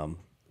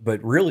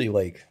 But really,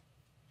 like,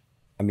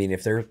 I mean,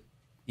 if they're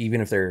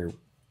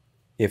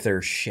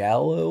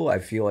shallow, I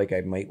feel like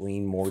I might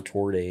lean more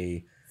toward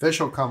a fish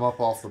will come up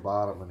off the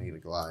bottom and eat a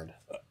glide.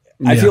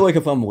 I feel like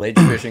if I'm ledge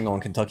fishing on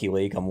Kentucky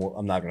Lake, I'm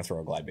not going to throw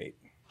a glide bait.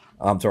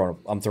 I'm throwing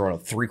a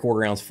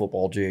 3/4 ounce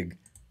football jig.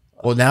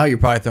 Well, now you're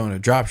probably throwing a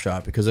drop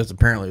shot because that's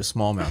apparently a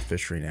smallmouth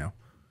fishery now.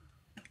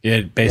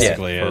 It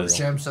basically Yeah, is.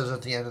 Jim says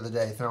at the end of the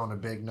day, throwing a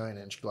big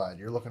 9-inch glide.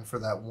 You're looking for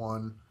that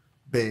one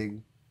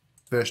big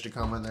fish to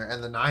come in there.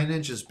 And the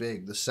 9-inch is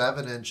big. The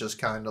 7-inch is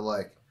kind of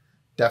like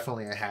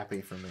definitely a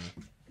happy for me.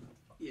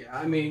 Yeah,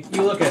 I mean,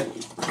 you look at,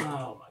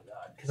 oh my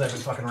God, because I've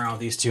been fucking around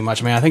with these too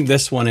much. I mean, I think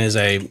this one is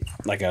a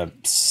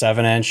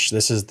 7-inch.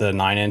 This is the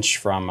 9-inch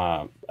from,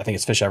 I think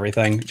it's Fish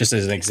Everything, just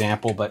as an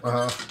example. But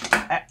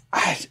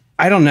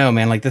I don't know,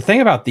 man. Like the thing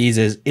about these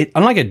is,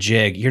 unlike a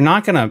jig, you're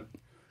not going to,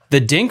 the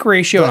dink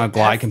ratio on a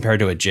glide compared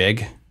to a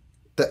jig.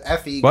 The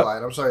FE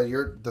glide, I'm sorry,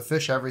 the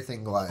Fish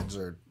Everything glides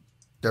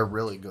they're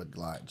really good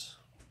glides.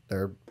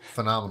 They're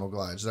phenomenal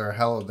glides.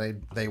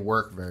 They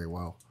work very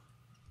well.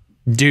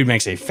 Dude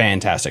makes a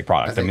fantastic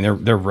product. I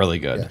mean, they're really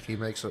good. Yeah, he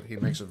makes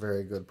a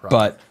very good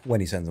product. But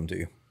When he sends them to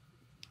you.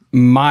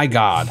 my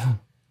God,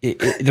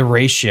 the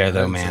ratio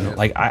though, man.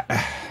 Like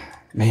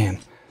man,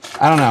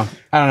 I don't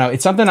know.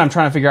 It's something I'm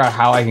trying to figure out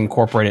how I can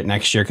incorporate it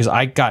next year because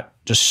I got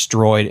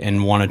destroyed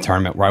and won a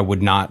tournament where I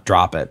would not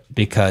drop it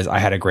because I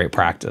had a great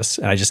practice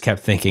and I just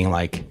kept thinking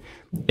like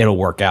it'll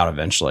work out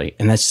eventually.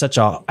 And that's I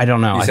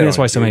don't know. I think that's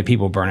why so many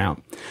people burn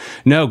out.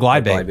 No,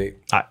 glide bait.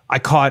 I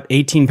caught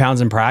 18 pounds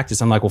in practice.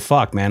 I'm like, well,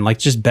 fuck, man. Like,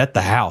 just bet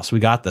the house. We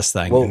got this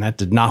thing. And that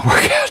did not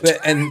work out.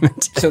 And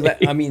so that,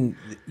 I mean,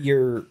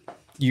 you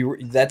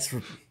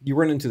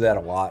run into that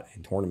a lot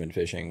in tournament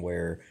fishing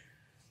where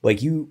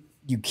like you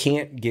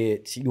can't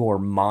get your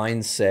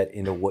mindset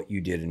into what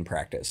you did in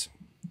practice.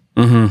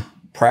 Mm-hmm.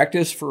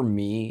 Practice for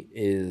me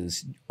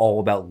is all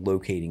about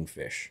locating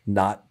fish,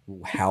 not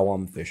how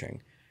I'm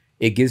fishing.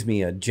 It gives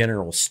me a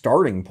general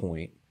starting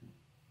point,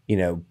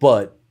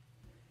 but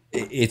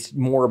it's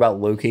more about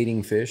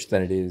locating fish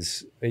than it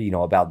is,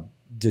 about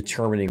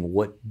determining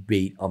what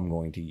bait I'm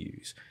going to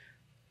use.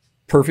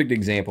 Perfect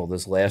example,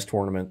 this last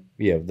tournament,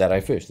 that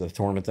I fished, the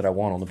tournament that I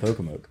won on the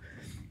Pocomoke.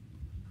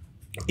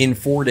 In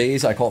 4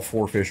 days, I caught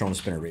 4 fish on a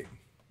spinnerbait.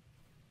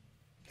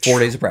 4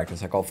 days of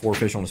practice, I caught 4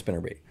 fish on a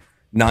spinnerbait.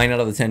 9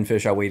 out of the 10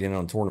 fish I weighed in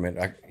on in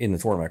the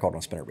tournament, I caught on a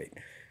spinnerbait.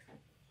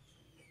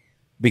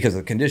 Because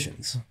of the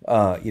conditions,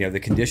 the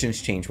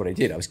conditions changed what I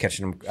did. I was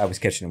catching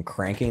them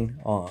cranking,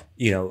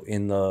 in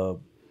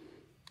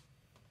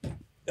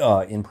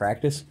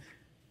practice.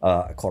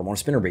 I caught them on a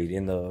spinnerbait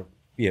in the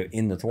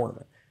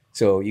tournament.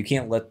 So you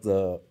can't let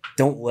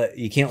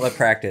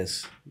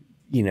practice,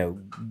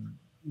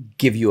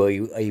 give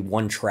you a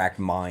one-track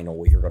mind on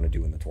what you're going to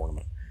do in the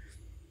tournament.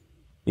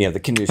 The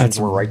conditions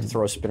were right to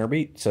throw a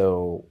spinnerbait,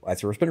 so I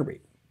threw a spinnerbait.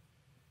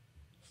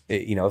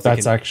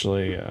 That's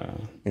actually,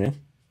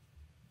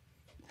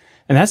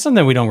 and that's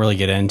something we don't really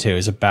get into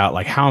is about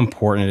like how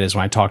important it is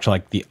when I talk to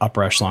like the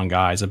upper echelon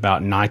guys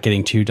about not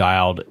getting too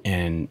dialed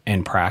in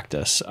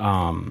practice.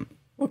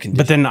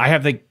 But then I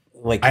have I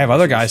have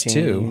other guys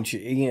too.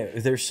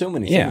 There's so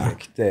many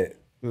things that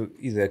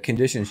the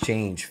conditions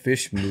change.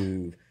 Fish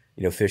move.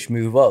 Fish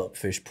move up.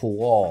 Fish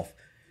pull off.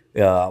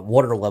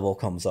 Water level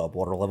comes up.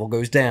 Water level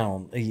goes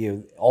down.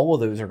 All of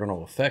those are going to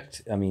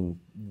affect.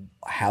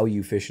 How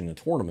you fish in a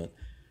tournament,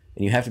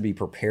 and you have to be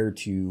prepared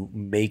to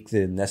make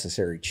the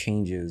necessary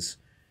changes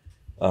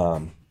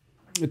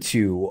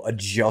to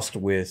adjust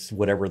with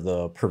whatever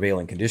the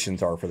prevailing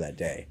conditions are for that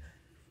day.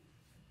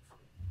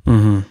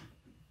 Mm-hmm.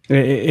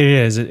 It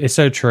is. It's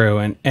so true.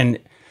 And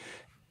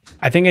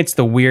I think it's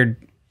the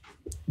weird,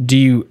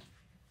 the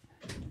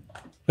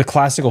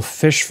classical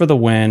fish for the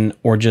win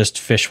or just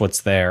fish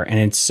what's there. And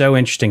it's so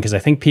interesting because I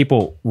think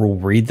people will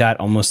read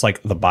that almost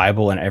like the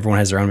Bible and everyone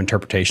has their own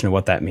interpretation of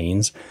what that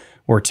means.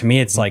 Where to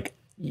me, it's like,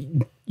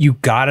 you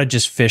gotta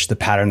just fish the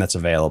pattern that's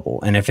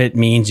available. And if it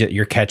means that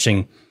you're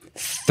catching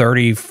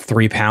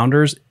 33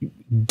 pounders,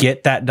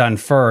 get that done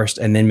first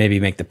and then maybe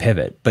make the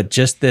pivot. But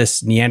just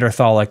this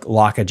Neanderthalic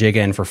lock a jig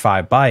in for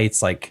 5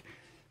 bites, like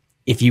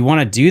if you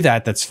want to do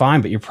that, that's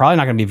fine, but you're probably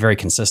not going to be very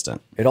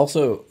consistent. It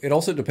also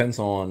depends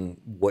on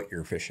what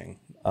you're fishing.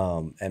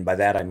 And by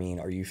that, I mean,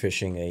 are you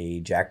fishing a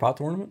jackpot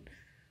tournament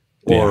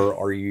or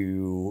are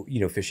you,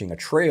 fishing a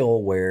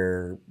trail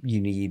where you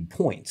need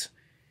points?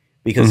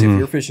 Because if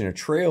you're fishing a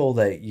trail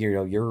that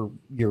you're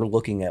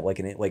looking at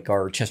like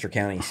our Chester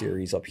County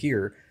series up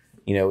here,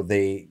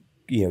 the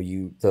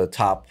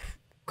top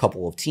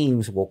couple of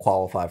teams will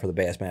qualify for the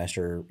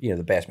Bassmaster,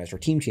 the Bassmaster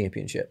Team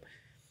Championship.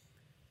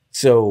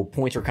 So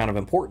points are kind of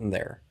important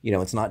there.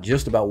 It's not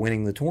just about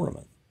winning the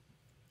tournament.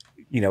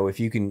 If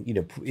you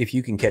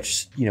can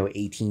catch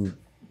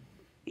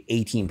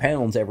 18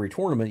 pounds every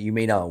tournament, you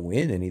may not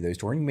win any of those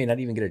tournaments. You may not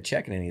even get a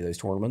check in any of those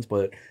tournaments,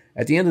 but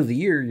at the end of the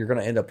year, you're going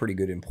to end up pretty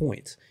good in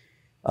points.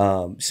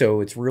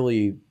 So it's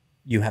really,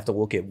 you have to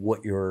look at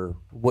what you're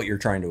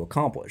trying to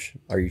accomplish.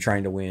 Are you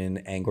trying to win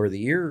Angler of the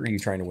Year or are you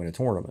trying to win a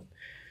tournament?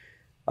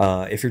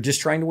 If you're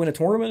just trying to win a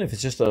tournament, if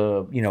it's just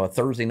a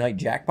Thursday night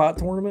jackpot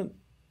tournament,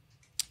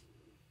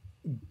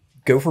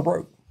 go for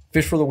broke.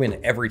 Fish for the win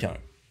every time.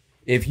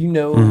 If you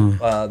know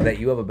that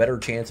you have a better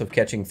chance of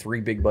catching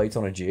 3 big bites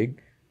on a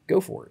jig, go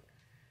for it.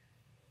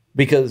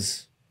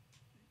 because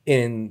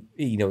in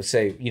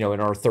say in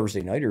our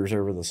Thursday nighters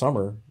over the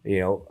summer,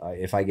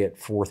 if I get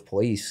fourth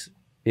place,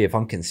 if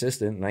I'm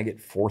consistent and I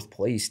get fourth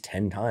place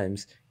 10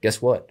 times,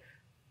 guess what?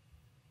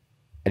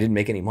 I didn't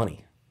make any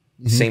money.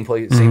 Same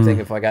thing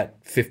if I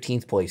got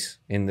 15th place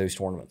in those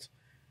tournaments.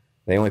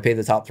 They only pay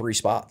the top 3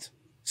 spots.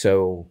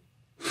 So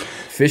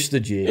fish the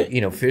jig,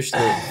 fish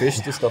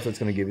the stuff that's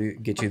going to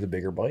get you the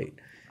bigger bite.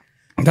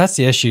 That's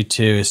the issue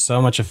too. Is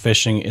so much of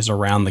fishing is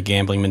around the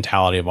gambling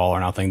mentality of all or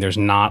nothing. There's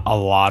not a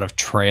lot of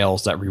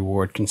trails that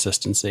reward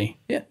consistency.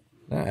 Yeah,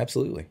 no,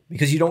 absolutely.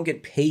 Because you don't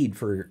get paid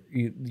for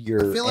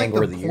your I feel like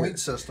angler the of the year. point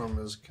system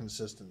is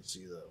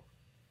consistency, though.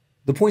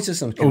 The point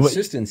system is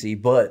consistency,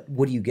 but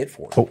what do you get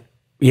for it? Oh,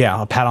 yeah,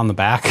 a pat on the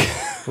back.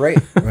 Right.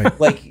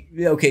 Like,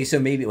 okay, so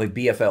maybe like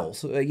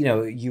BFLs.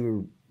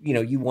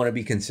 You want to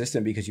be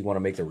consistent because you want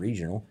to make the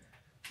regional.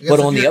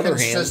 But on the other hand,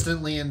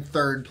 consistently in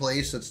third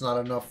place, it's not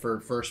enough for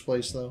first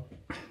place, though.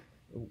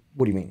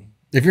 What do you mean?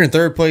 If you're in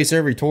third place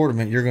every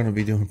tournament, you're going to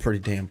be doing pretty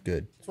damn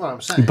good. That's what I'm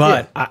saying.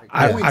 But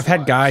I've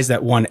had guys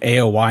that won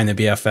AOY in the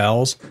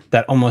BFLs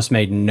that almost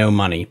made no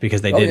money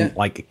because they didn't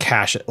like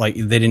cash it, like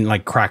they didn't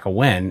like crack a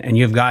win. And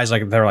you have guys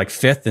like they're like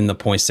 5th in the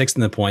points, 6th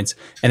in the points,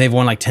 and they've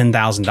won like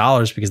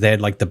 $10,000 because they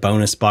had like the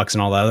bonus bucks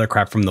and all that other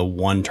crap from the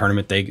one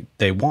tournament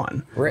they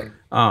won. Right.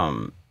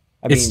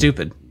 It's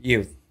stupid.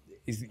 You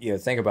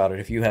think about it.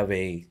 If you have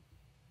a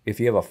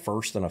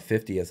first and a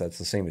 50th, that's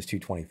the same as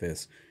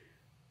 225ths.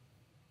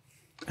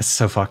 It's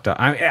so fucked up.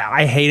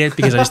 I hate it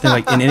because I just think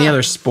like in any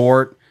other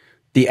sport,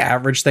 the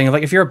average thing,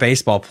 like if you're a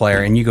baseball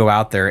player and you go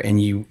out there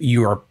and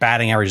you are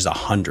batting average is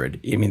 100.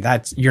 I mean,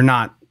 you're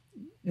not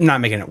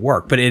making it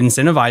work, but it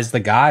incentivizes the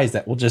guys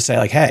that will just say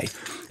like, hey,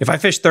 if I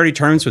fish 30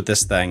 tournaments with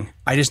this thing,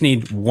 I just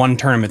need one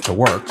tournament to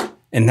work.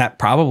 And that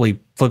probably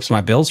flips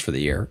my bills for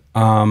the year.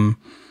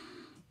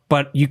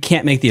 But you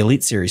can't make the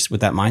Elite Series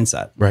with that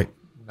mindset. Right.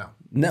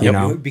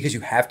 No, because you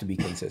have to be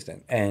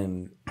consistent.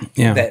 And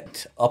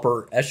that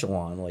upper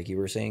echelon, like you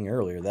were saying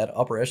earlier, that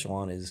upper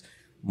echelon is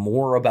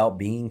more about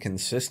being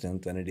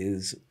consistent than it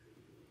is,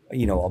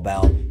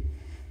 about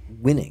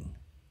winning.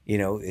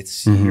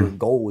 It's your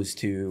goal is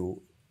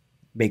to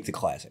make the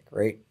classic,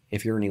 right?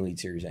 If you're an Elite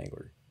Series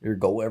angler, your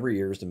goal every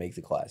year is to make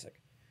the classic.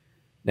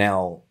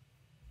 Now,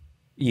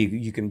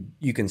 you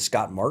can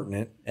Scott Martin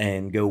it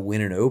and go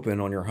win an open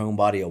on your home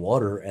body of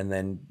water and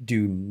then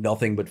do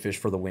nothing but fish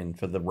for the win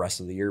for the rest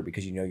of the year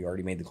because you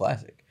already made the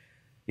classic.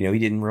 He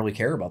didn't really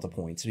care about the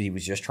points. He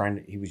was just trying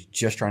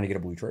to get a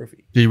blue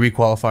trophy. Did he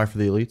requalify for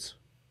the elites?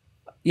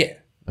 Yeah.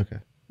 Okay.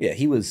 Yeah,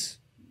 he was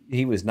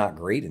not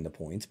great in the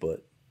points,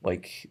 but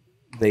like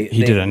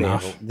he did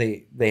enough.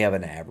 They have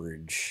an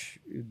average.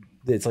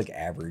 It's like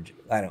average.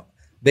 I don't.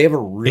 They have a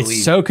really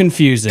it's so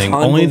confusing.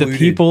 Only the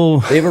people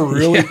they have a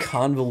really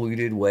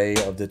convoluted way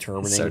of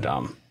determining. So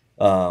dumb.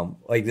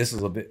 Like this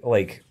is a bit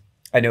like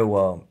I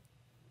know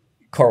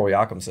Carl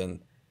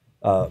Jakobsen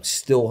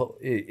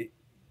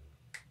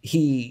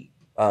he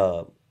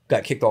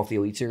got kicked off the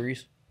Elite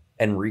Series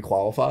and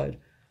requalified,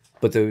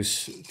 but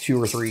those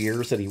 2 or 3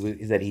 years that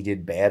he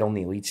did bad on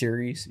the Elite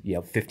Series,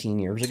 15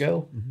 years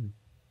ago,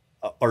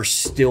 are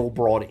still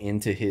brought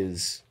into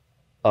his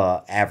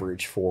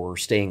average for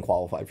staying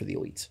qualified for the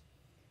elites.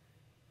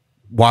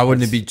 Why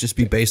wouldn't it just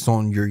be based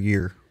on your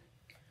year?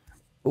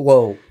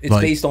 Well, it's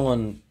based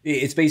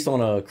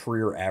on a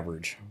career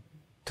average.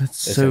 That's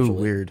so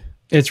weird.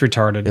 It's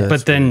retarded. Yeah,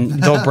 but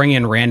then they'll bring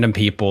in random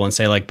people and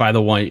say like, by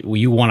the way,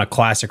 you won a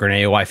classic or an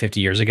AOY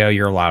 50 years ago,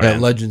 you're allowed in.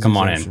 Legends Come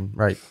exemption. on in.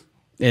 Right.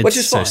 It's which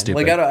is so fine.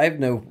 stupid. Like I have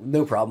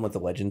no problem with the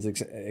Legends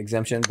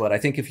exemption, but I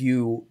think if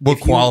you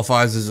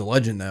qualifies as a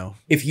legend now?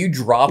 If you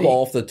drop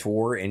off the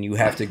tour and you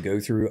have to go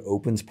through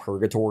Opens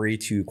purgatory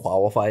to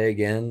qualify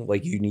again,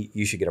 like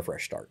you should get a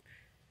fresh start.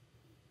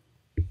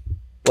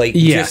 Like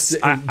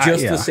just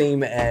the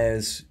same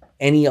as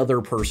any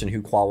other person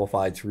who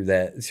qualified through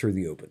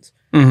the Opens.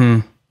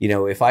 Mm-hmm.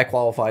 If I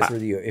qualified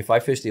if I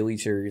fished the Elite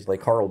Series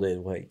like Carl did,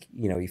 like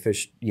he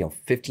fished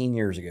 15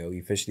 years ago, he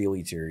fished the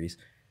Elite Series.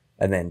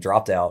 And then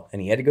dropped out, and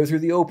he had to go through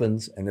the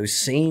Opens, and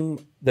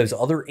those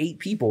other 8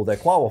 people that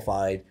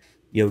qualified,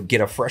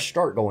 get a fresh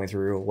start going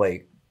through.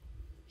 Like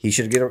he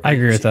should get. I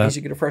agree with that. He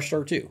should get a fresh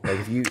start too. Like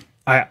if you,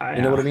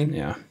 you know what I mean?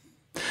 Yeah.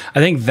 I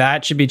think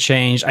that should be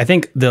changed. I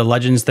think the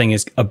Legends thing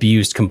is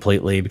abused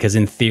completely because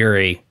in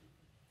theory,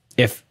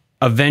 if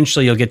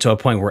eventually you'll get to a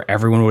point where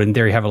everyone would in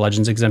theory have a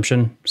Legends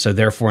exemption, so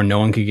therefore no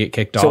one could get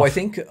kicked off. So I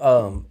think if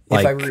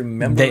I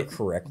remember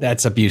correctly,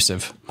 that's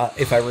abusive.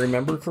 If I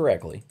remember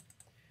correctly.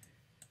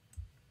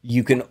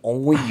 You can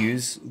only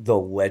use the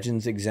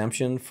Legends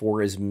exemption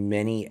for as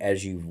many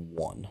as you've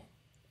won.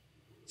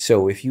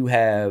 So if you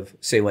have,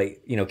 say,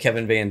 like,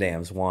 Kevin Van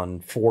Dam's won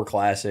 4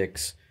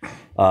 classics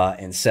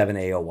and 7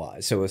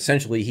 AOYs. So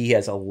essentially he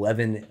has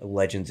 11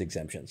 Legends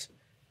exemptions.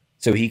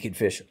 So he could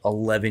fish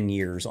 11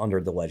 years under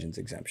the Legends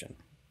exemption.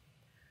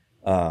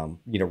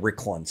 Rick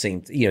Clunn,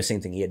 same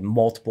thing. He had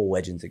multiple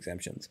Legends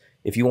exemptions.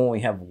 If you only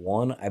have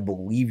one, I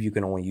believe you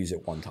can only use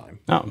it one time.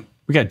 Oh,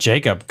 we got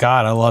Jacob.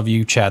 God, I love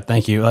you, chat.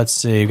 Thank you. Let's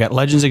see. We got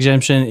Legends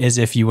exemption is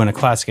if you win a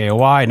Classic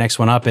AOY. Next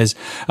one up is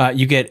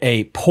you get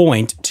a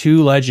point,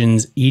 2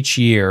 Legends each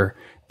year.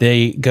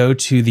 They go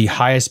to the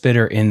highest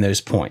bidder in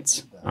those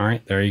points. All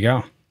right, there you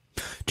go.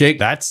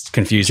 That's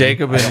confusing.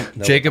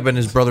 Jacob and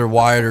his brother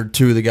Wyatt are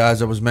 2 of the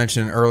guys I was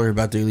mentioning earlier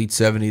about the Elite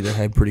 70 that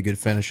had pretty good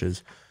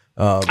finishes.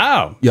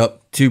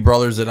 Yep, 2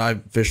 brothers that I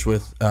fished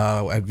with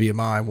at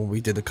VMI when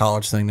we did the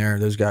college thing there.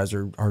 Those guys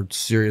are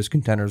serious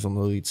contenders on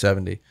the Elite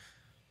 70.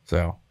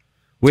 So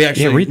we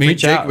actually,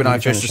 Jacob and I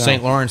fished the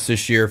St. Lawrence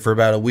this year for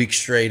about a week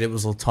straight. It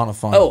was a ton of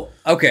fun. Oh,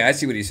 okay, I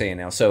see what he's saying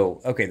now.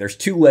 So, okay, there's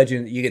 2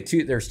 Legends.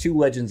 There's 2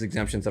 Legends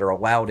exemptions that are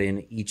allowed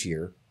in each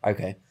year.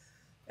 Okay.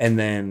 And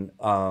then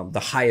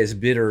the highest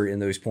bidder in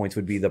those points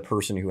would be the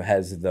person who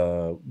has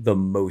the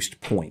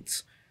most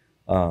points.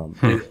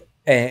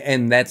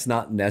 And that's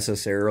not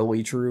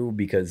necessarily true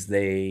because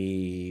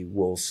they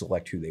will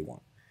select who they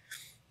want.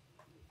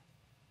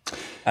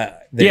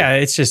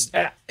 It's just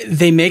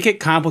they make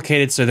it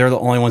complicated so they're the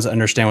only ones that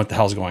understand what the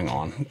hell's going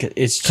on.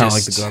 It's kind of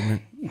like the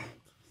government.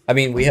 I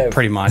mean, we have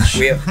pretty much.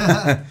 We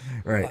have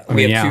right.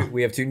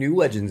 We have 2 new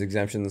Legends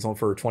exemptions on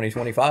for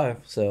 2025.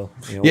 So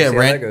we'll see how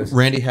that goes.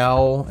 Randy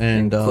Howell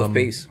and Cliff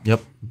Base.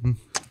 Yep.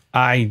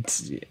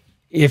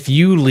 If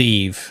you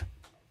leave,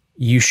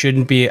 you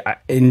shouldn't be.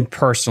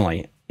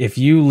 Personally, if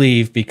you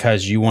leave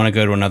because you want to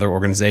go to another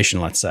organization,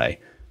 let's say,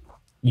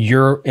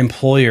 your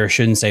employer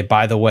shouldn't say,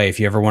 by the way, if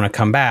you ever want to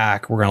come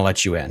back, we're going to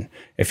let you in.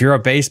 If you're a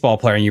baseball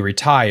player and you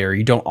retire,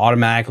 you don't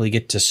automatically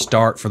get to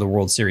start for the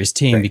World Series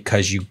team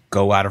because you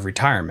go out of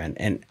retirement.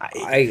 And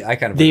I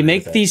kind of they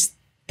make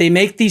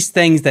these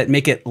things that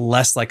make it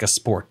less like a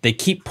sport. They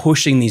keep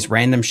pushing these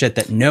random shit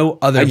that no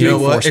other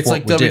sport it's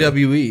like would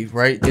WWE, do.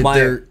 right?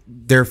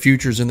 Their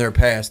futures in their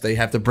past. They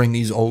have to bring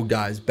these old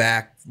guys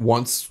back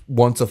once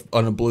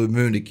on a blue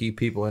moon to keep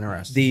people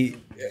interested.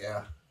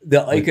 The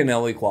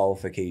Iaconelli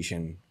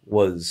qualification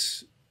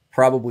was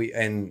probably,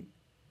 and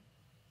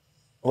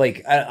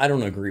like I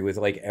don't agree with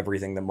like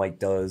everything that Mike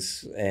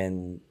does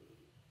and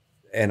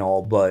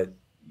all, but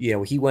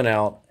he went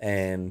out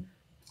and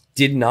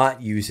did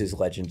not use his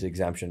Legends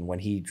exemption when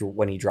he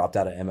dropped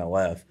out of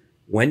MLF.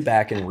 Went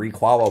back and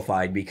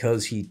requalified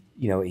because he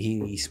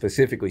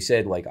specifically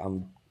said like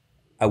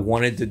I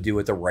wanted to do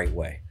it the right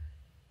way.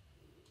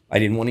 I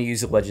didn't want to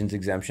use the Legends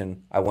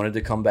exemption. I wanted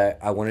to come back.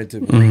 I wanted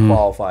to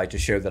requalify to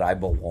show that I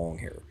belong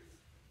here,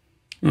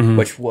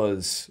 which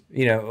was,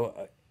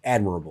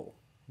 admirable.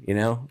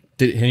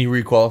 Did he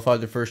requalify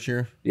the first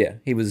year? Yeah,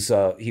 he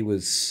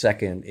was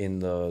second in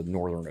the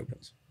Northern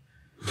Opens.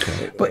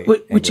 But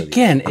which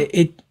again,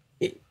 it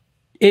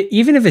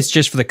even if it's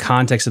just for the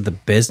context of the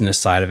business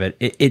side of it,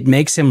 it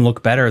makes him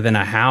look better than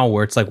a Howe,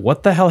 where it's like,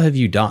 what the hell have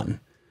you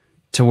done?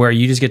 To where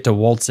you just get to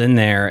waltz in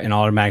there and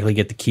automatically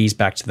get the keys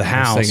back to the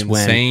house. The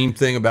same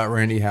thing about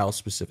Randy Howe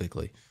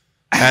specifically.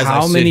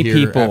 How many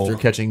people after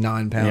catching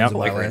 9 pounds in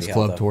my last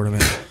club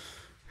tournament?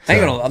 I'm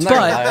not gonna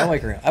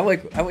lie. I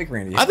like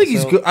Randy. I think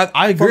he's good.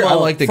 I agree. I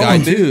like the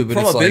guy too. But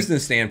from a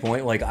business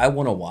standpoint, like I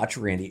want to watch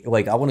Randy.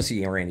 Like I want to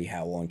see Randy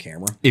Howe on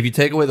camera. If you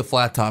take away the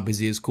flat top, is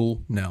he as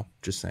cool? No,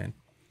 just saying.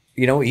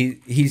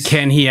 He's.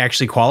 Can he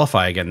actually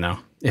qualify again though?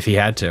 If he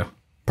had to,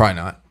 probably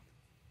not.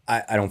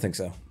 I don't think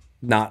so.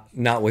 Not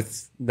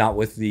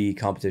with the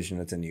competition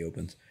that's in the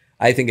Opens.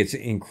 I think it's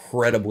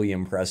incredibly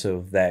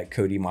impressive that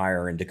Cody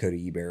Meyer and Dakota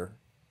Ebert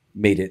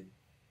made it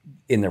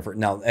in there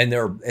now, and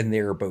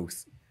they're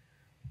both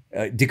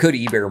Dakota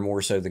Ebert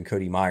more so than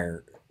Cody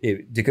Meyer.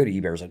 Dakota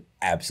Ebert's an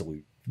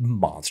absolute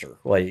monster.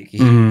 Like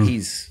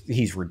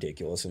he's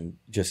ridiculous and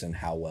just in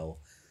how well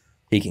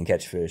he can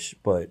catch fish.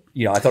 But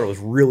I thought it was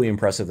really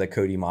impressive that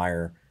Cody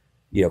Meyer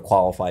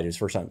qualified his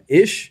first time.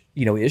 Ish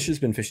has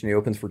been fishing the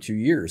Opens for 2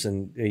 years,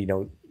 and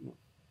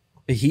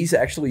he's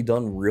actually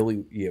done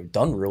really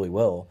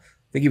well.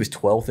 I think he was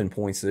 12th in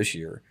points this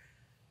year,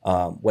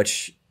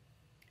 which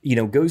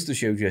goes to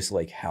show just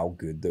like how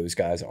good those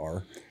guys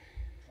are.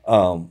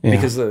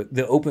 Because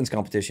the Opens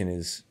competition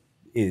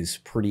is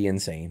pretty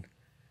insane.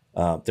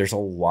 There's a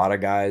lot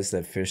of guys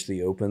that fish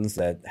the Opens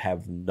that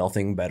have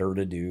nothing better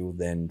to do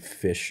than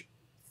fish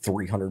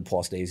 300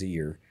 plus days a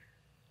year.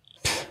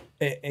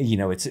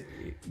 It's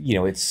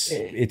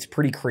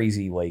pretty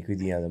crazy, like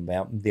the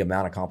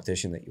amount of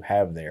competition that you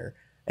have there,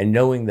 and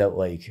knowing that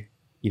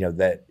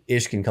that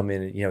Ish can come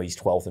in and he's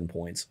 12th in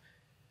points,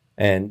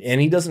 and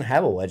he doesn't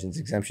have a Legends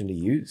exemption to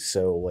use,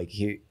 so like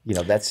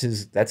that's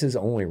his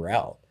only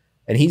route,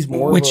 and he's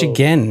more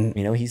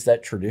he's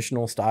that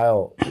traditional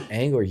style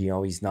angler.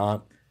 He's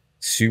not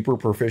super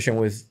proficient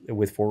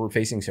with forward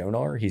facing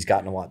sonar. He's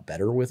gotten a lot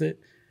better with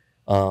it,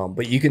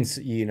 but you can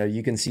see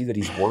that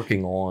he's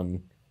working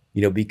on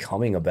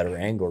becoming a better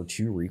angler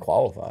to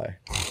requalify.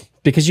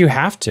 Because you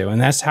have to, and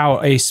that's how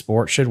a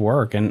sport should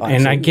work. And Absolutely.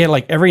 And I get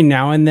like every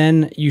now and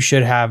then you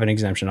should have an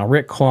exemption, a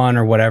Rick Clunn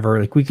or whatever.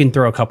 Like we can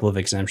throw a couple of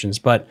exemptions,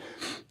 but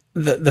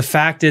the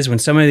fact is, when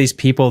some of these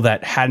people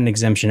that had an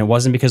exemption, it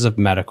wasn't because of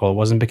medical, it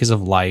wasn't because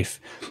of life,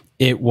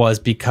 it was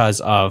because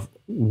of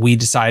we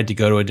decided to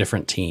go to a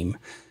different team.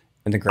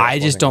 And the grass I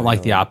just wasn't don't like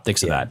growing. the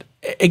optics of that.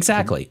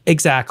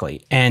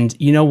 Exactly. And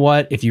you know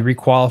what? If you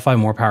requalify,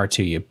 more power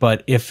to you.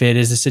 But if it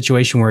is a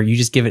situation where you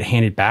just give it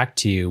handed back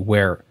to you,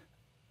 where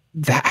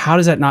how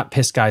does that not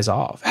piss guys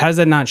off? How does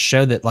that not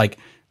show that like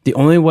the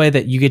only way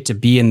that you get to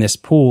be in this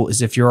pool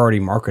is if you're already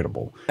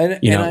marketable?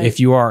 If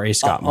you are a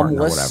Scott Martin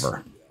or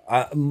whatever.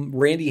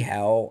 Randy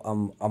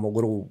Howe, I'm a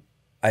little.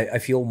 I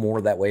feel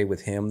more that way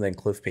with him than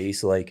Cliff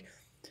Pace.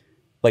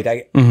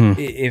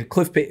 If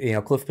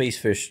Cliff Pace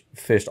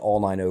fished all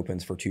 9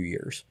 opens for 2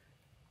 years.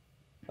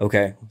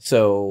 Okay,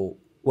 so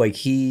like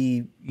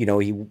he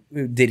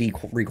did he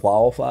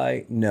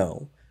requalify?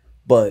 No,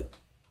 but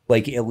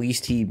like at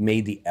least he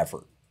made the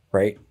effort,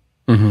 right?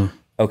 Mm-hmm.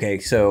 Okay,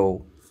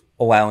 so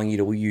allowing you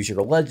to use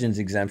your Legends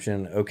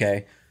exemption,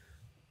 okay.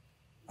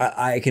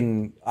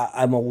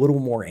 I'm a little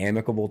more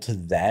amicable to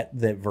that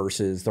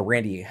versus the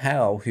Randy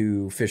Howe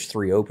who fished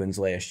 3 opens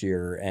last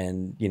year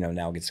and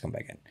now gets to come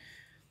back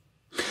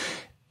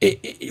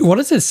in. What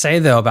does it say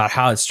though about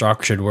how it's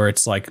structured, where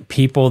it's like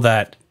people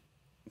that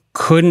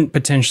couldn't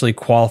potentially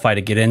qualify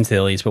to get into the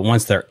elites, but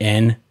once they're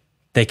in,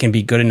 they can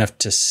be good enough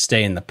to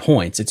stay in the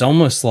points? It's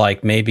almost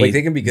like maybe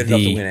they can be good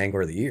enough to win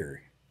Angler of the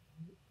Year.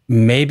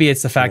 Maybe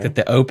it's the fact that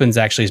the Opens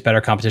actually is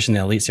better competition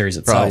than the Elite Series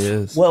itself. Probably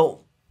is.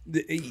 Well,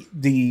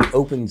 the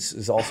Opens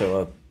is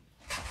also a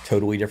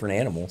totally different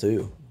animal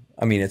too.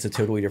 I mean, it's a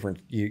totally different.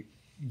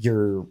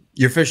 You're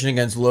fishing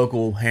against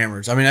local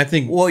hammers. I mean, I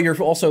think. Well,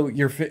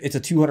 it's a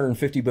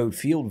 250 boat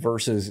field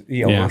versus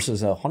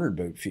versus a 100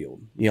 boat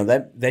field.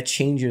 That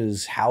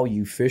changes how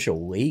you fish a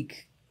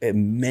lake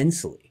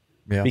immensely.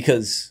 Yeah.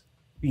 Because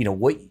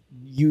what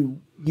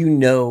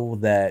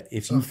that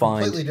if So you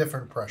find completely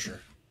different pressure.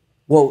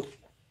 Well,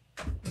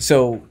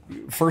 so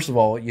first of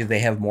all, they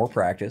have more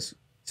practice,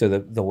 so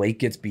the lake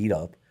gets beat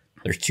up.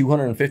 There's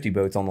 250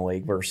 boats on the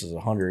lake versus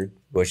 100,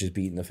 which is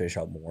beating the fish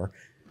up more.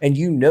 And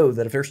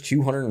that if there's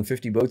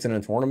 250 boats in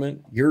a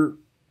tournament, you're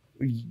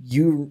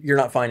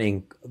not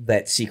finding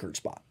that secret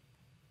spot.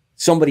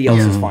 Somebody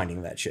else is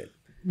finding that shit.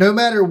 No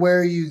matter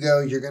where you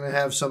go, you're going to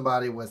have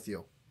somebody with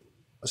you,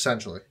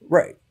 essentially.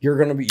 Right. You're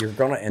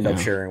gonna end up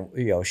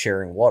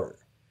sharing water.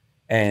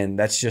 And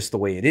that's just the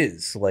way it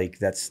is. Like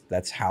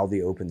that's how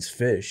the Opens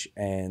fish,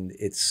 and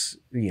it's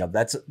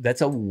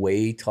that's a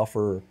way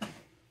tougher.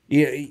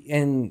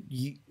 And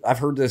I've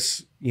heard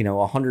this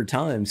 100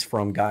 times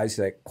from guys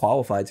that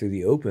qualified through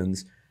the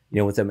Opens.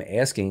 With them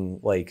asking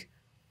like,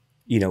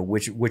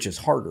 which is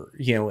harder.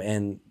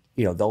 And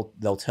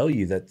they'll tell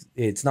you that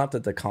it's not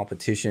that the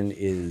competition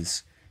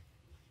is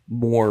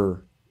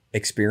more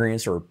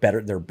experienced or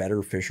better. They're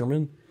better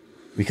fishermen.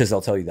 Because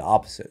they'll tell you the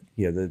opposite.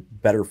 The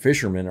better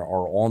fishermen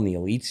are on the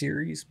Elite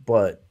Series,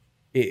 but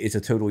it's a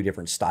totally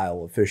different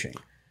style of fishing.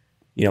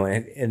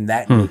 And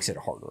that makes it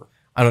harder.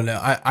 I don't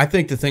know. I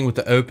think the thing with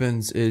the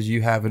Opens is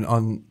you have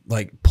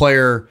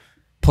player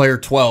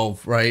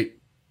 12, right,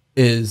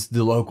 is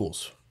the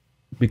locals.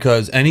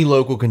 Because any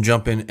local can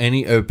jump in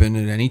any Open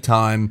at any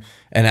time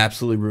and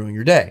absolutely ruin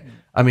your day.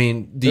 I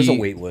mean, there's a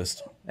wait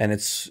list. And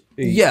it's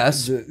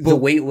the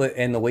wait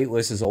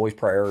list is always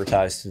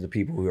prioritized to the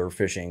people who are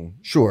fishing.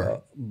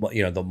 Sure,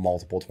 the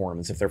multiple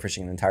tournaments, if they're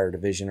fishing an entire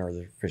division or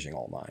they're fishing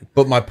all 9.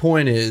 But my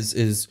point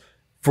is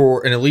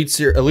for an elite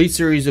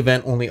series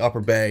event on the Upper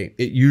Bay,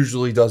 it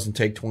usually doesn't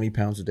take 20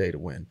 pounds a day to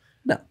win.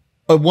 No,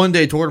 a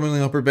 1-day tournament in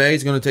the Upper Bay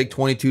is going to take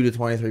 22 to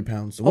 23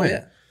 pounds to win.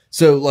 Yeah.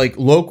 So like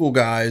local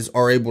guys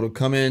are able to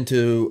come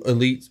into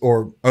elite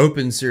or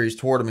Open Series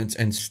tournaments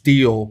and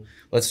steal,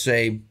 let's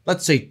say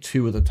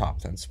 2 of the top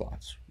 10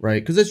 spots,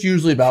 right? Because that's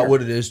usually about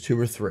what it is, 2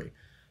 or 3.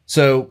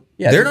 So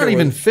they're not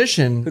even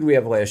fishing. Who did we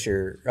have last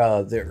year?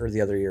 Or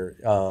the other year?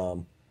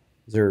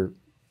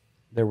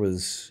 There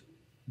was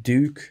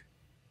Duke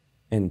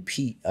and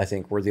Pete. I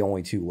think were the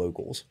only 2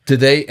 locals. Did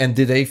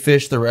they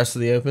fish the rest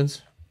of the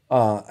Opens?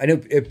 I know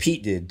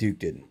Pete did. Duke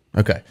didn't.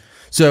 Okay,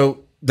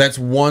 so. That's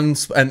one,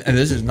 and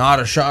this is not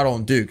a shot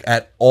on Duke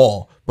at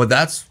all, but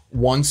that's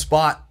one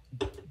spot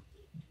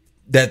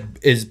that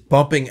is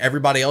bumping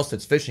everybody else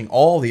that's fishing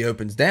all the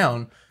Opens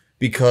down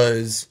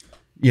because,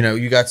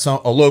 you got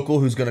a local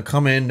who's going to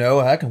come in, no,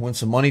 I can win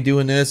some money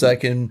doing this. I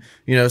can,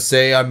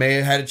 say I may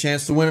have had a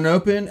chance to win an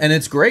Open, and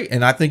it's great.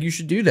 And I think you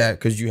should do that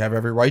because you have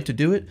every right to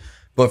do it.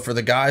 But for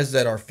the guys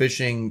that are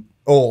fishing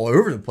all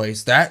over the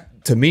place,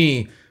 that, to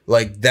me,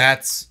 like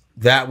that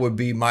would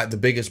be the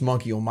biggest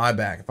monkey on my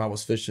back if I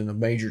was fishing a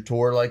major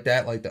tour like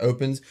that, like the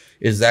Opens,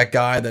 is that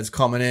guy that's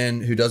coming in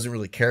who doesn't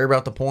really care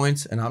about the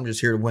points, and I'm just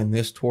here to win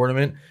this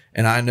tournament,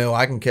 and I know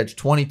I can catch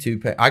 20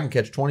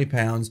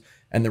 pounds,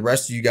 and the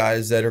rest of you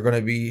guys that are going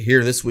to be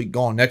here this week,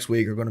 gone next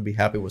week, are going to be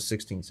happy with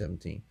 16,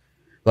 17.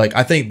 Like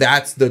I think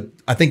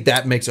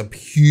that makes a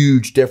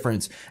huge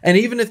difference. And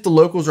even if the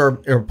locals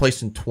are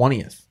placed in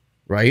 20th,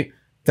 right,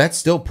 that's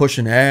still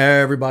pushing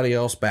everybody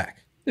else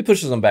back. It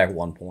pushes them back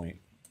 1 point.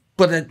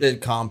 But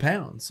it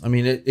compounds. I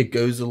mean, it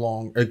goes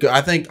along.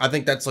 I think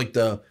that's like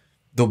the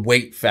the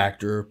weight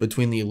factor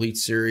between the Elite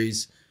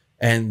Series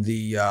and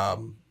the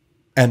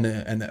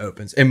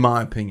Opens, in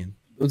my opinion.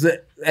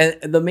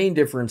 The main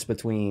difference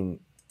between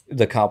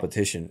the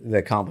competition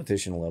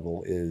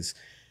level is,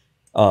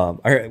 I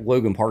heard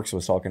Logan Parks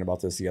was talking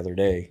about this the other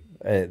day,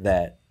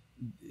 that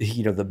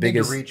the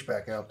biggest need to reach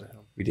back out to him.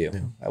 We do. Yeah.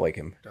 I like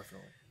him.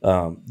 Definitely.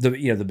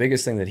 The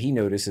biggest thing that he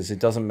noticed is it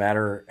doesn't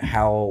matter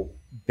how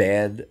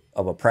bad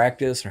of a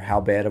practice or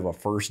how bad of a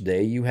first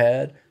day you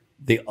had,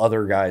 the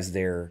other guys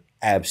there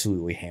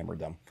absolutely hammered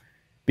them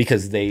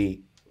because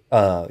he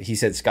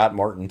said Scott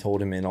Martin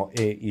told him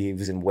he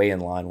was in weigh-in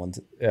line once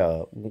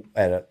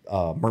at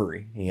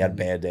Murray. He had a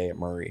bad day at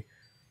Murray.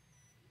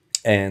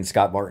 And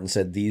Scott Martin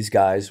said, these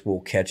guys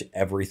will catch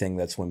everything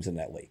that swims in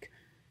that lake.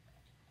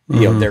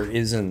 There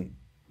isn't,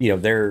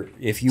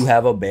 if you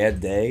have a bad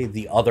day,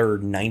 the other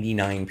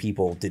 99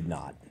 people did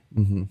not.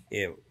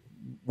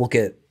 Look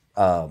at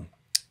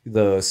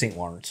the St.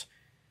 Lawrence.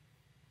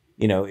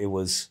 It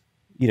was,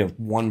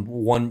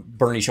 one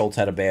Bernie Schultz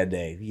had a bad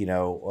day,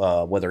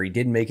 whether he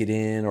didn't make it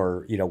in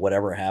or,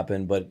 whatever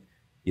happened, but,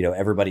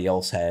 everybody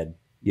else had,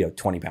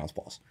 20 pounds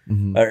plus.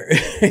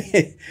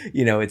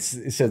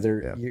 It's so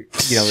there,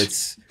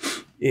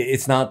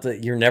 it's not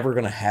that you're never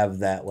going to have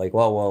that like,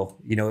 well,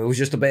 it was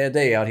just a bad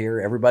day out here.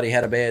 Everybody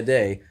had a bad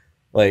day.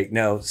 Like,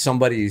 no,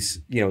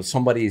 somebody's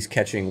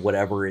catching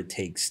whatever it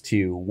takes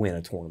to win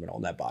a tournament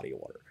on that body of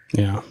water.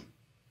 Yeah.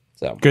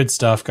 So good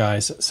stuff,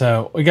 guys.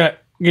 So we got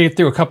to get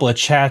through a couple of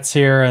chats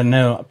here. I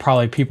know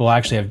probably people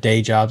actually have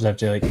day jobs. Have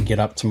to get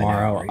up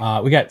tomorrow.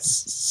 Right? We got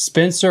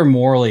Spencer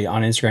Morley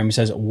on Instagram. He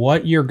says,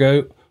 what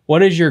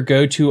is your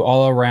go-to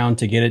all around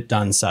to get it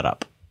done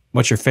setup?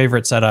 What's your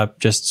favorite setup?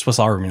 Just Swiss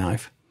Army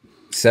knife.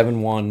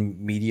 7-1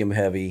 medium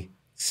heavy,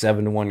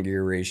 7-to-1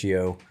 gear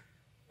ratio,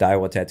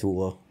 Daiwa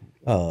Tatula,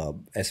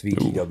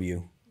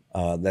 SVTW.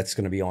 That's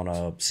going to be on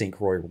a St.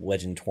 Croix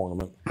Legend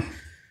tournament.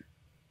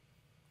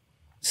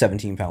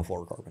 17-pound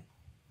fluorocarbon.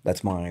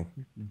 That's my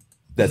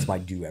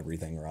do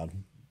everything rod.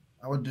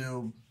 I would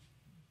do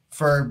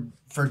for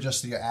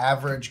just the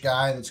average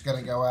guy that's going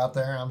to go out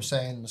there. I'm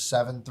saying the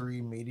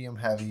 7.3 medium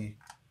heavy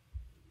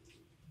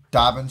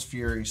Dobbins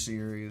Fury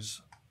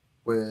series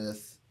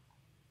with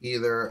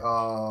either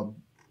a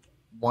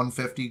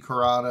 150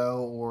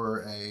 Corrado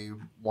or a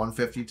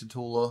 150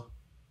 Tatula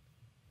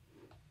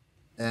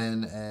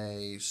and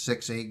a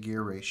 6-8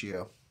 gear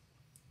ratio.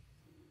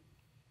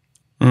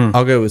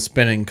 I'll go with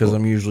spinning because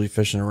I'm usually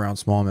fishing around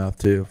smallmouth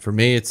too. For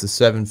me, it's a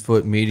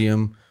 7-foot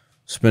medium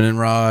spinning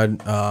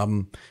rod,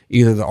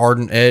 either the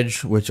Ardent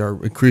Edge, which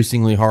are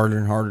increasingly harder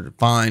and harder to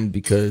find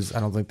because I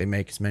don't think they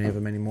make as many of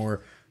them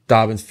anymore.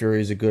 Dobbins Fury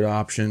is a good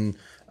option.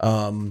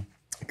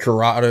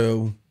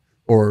 Corrado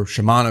or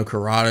Shimano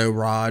Corrado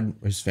rod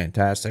is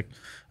fantastic.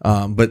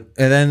 And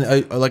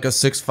then like a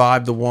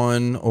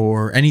 6.5-to-1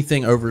 or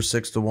anything over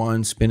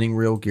 6-to-1 spinning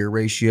reel gear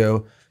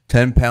ratio,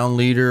 10-pound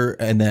leader,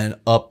 and then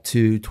up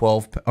to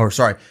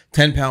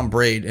 10-pound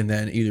braid, and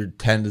then either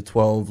 10 to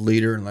 12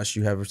 leader, unless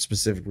you have a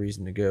specific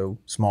reason to go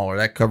smaller.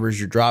 That covers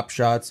your drop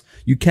shots.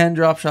 You can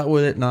drop shot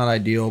with it, not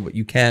ideal, but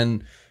you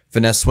can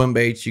finesse swim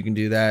baits. You can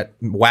do that.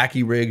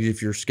 Wacky rigs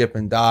if you're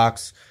skipping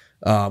docks,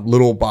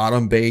 little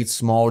bottom baits,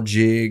 small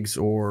jigs,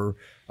 or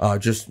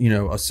just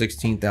a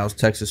 16,000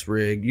 Texas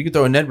rig. You can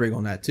throw a Ned rig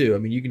on that too. I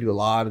mean, you can do a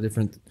lot of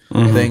different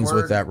things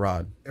with that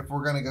rod. If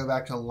we're gonna go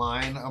back to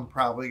line, I'm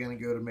probably gonna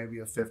go to maybe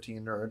a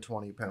 15 or a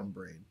 20-pound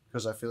braid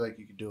because I feel like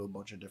you could do a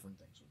bunch of different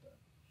things with that.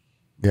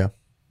 Yeah,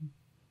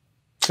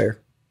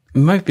 fair. It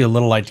might be a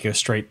little light to go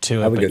straight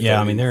to it, but 30,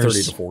 I mean, there's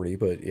 30 to 40,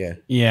 but yeah.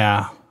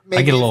 Yeah.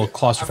 Maybe I get a little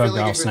claustrophobic.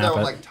 Like I'll snap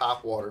it. like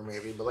top water,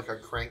 maybe, but like a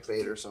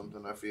crankbait or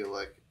something. I feel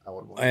like I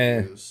would want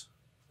to use.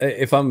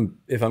 If I'm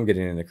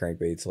getting into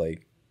crankbaits,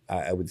 like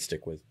I would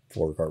stick with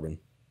fluorocarbon.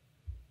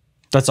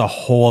 That's a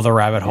whole other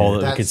rabbit hole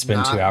that we could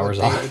spend 2 hours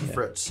on. David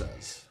Fritz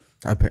says.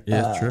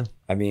 Yeah, true.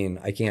 I mean,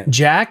 I can't.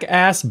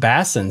 Jackass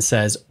Basson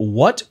says,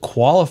 "What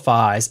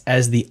qualifies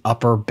as the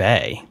Upper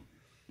Bay?"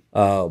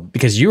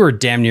 Because you were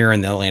damn near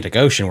in the Atlantic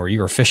Ocean where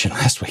you were fishing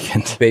last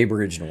weekend. Bay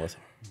Bridge North.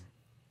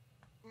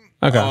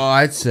 Okay.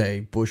 I'd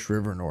say Bush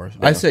River North.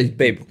 Yeah. I'd say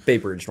Bay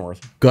Bridge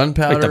North.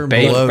 Gunpowder like the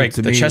Bay, below, like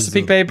to the me,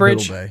 Chesapeake Bay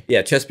Bridge. Bay.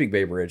 Yeah, Chesapeake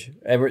Bay Bridge.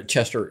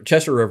 Chester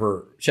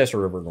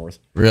River North.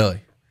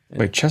 Really?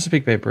 Wait,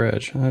 Chesapeake Bay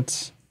Bridge.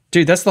 That's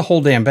the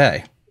whole damn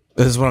bay.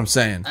 This is what I'm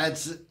saying.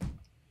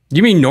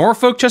 You mean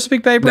Norfolk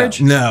Chesapeake Bay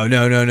Bridge? No.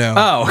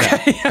 Oh,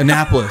 okay.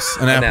 Annapolis,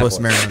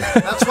 Maryland.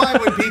 That's why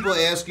when people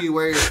ask you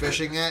where you're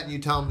fishing at and you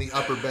tell them the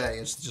Upper Bay,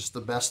 it's just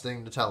the best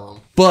thing to tell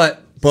them.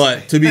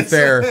 But to be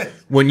fair,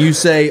 when you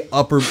say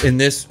upper in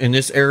this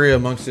area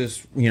amongst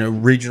this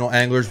regional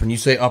anglers, when you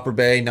say Upper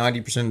Bay,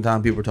 90% of the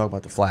time people are talking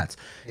about the flats.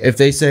 Yeah. If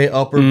they say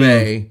Upper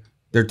Bay,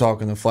 they're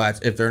talking the flats.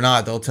 If they're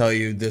not, they'll tell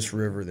you this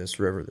river, this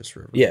river, this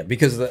river. Yeah,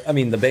 because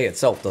the bay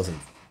itself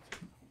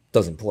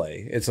doesn't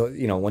play. It's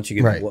once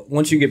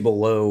you get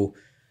below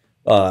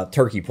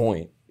Turkey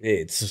Point,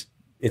 it's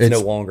no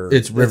longer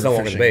it's no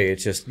longer the bay.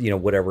 It's just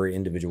whatever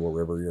individual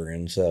river you're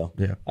in. So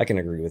yeah, I can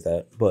agree with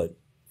that. But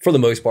for the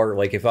most part,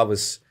 like if I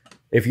was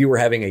if you were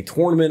having a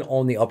tournament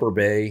on the Upper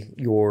Bay,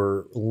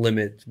 your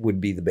limit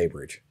would be the Bay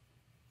Bridge.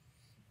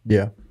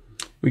 Yeah.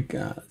 We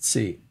got, let's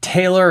see.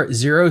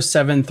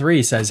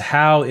 Taylor073 says,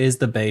 how is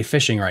the bay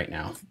fishing right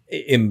now?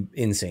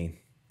 Insane.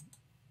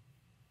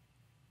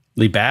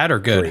 Bad or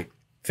good? Great.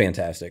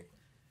 Fantastic.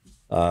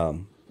 A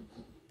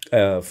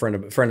friend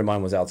of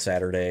mine was out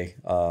Saturday.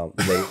 I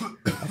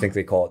think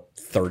they call it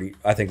 30.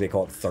 I think they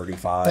call it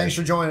 35. Thanks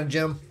for joining,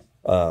 Jim.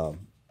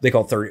 They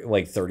called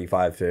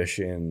 35 fish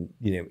in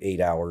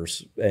 8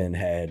 hours and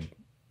had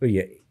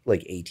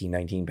like 18,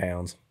 19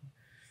 pounds.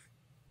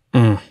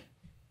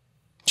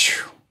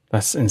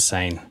 That's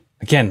insane.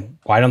 Again,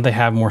 why don't they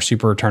have more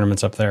super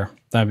tournaments up there?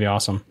 That'd be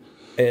awesome.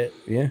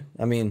 Yeah,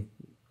 I mean,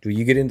 do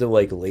you get into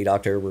like late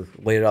October,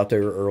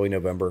 early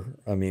November?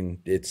 I mean,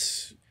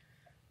 it's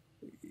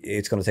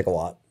going to take a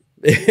lot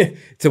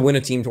to win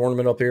a team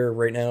tournament up here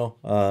right now.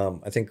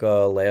 I think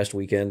last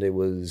weekend it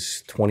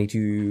was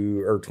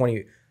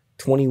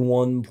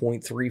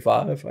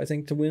 21.35, I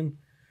think, to win.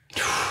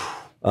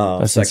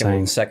 That's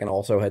insane. Second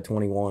also had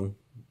 21.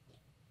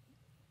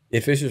 It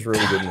fishes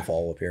really good in the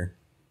fall up here.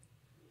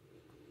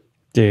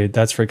 Dude,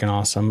 that's freaking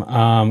awesome.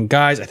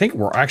 Guys, I think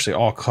we're actually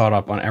all caught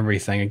up on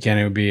everything. Again,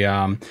 it would be,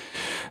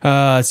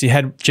 let's see,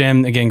 Head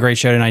Jim, again, great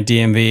show tonight,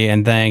 DMV,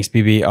 and thanks,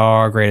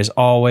 BBR, great as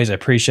always. I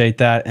appreciate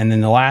that. And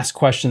then the last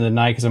question of the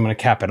night, because I'm going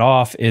to cap it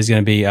off, is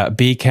going to be,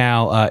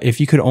 B-Cal, if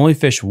you could only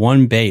fish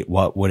one bait,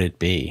 what would it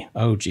be?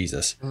 Oh,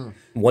 Jesus.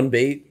 One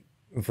bait,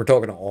 if we're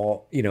talking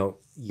all,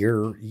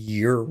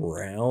 year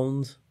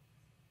round,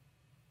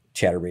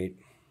 chatterbait.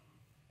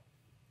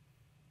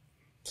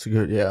 It's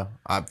good, yeah.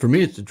 For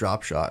me, it's a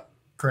drop shot.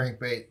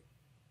 Crankbait.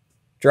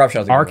 Drop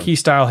shots. Arky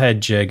style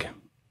head jig.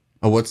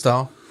 Oh, what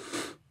style?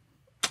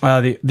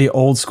 The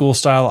old school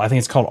style. I think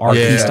it's called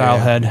Arky style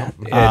head.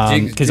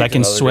 Because I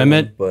can swim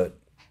it, but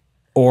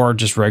or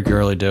just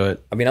regularly do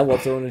it. I mean, I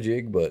love throwing a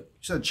jig, but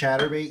You said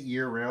chatterbait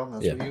year round.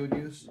 That's what you would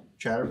use.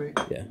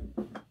 Chatterbait. yeah.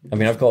 I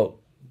mean, I've caught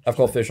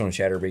fish on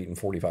chatterbait in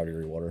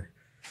 45-degree water.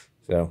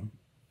 So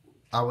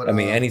I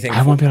mean, anything.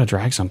 I won't be able to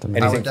drag something.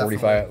 Anything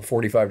definitely.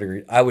 45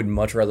 degrees. I would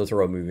much rather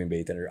throw a moving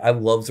bait than I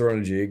love throwing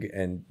a jig,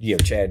 and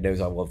Chad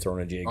knows I love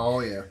throwing a jig. Oh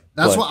yeah,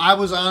 that's what I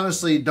was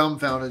honestly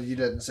dumbfounded you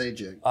didn't say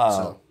jig.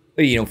 But,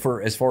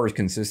 for as far as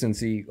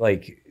consistency,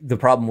 like the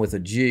problem with a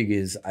jig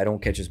is I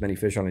don't catch as many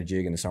fish on a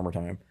jig in the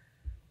summertime.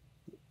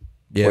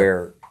 Yeah.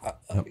 Where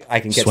I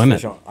can catch Swim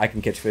fish on, I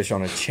can catch fish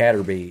on a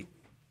chatterbait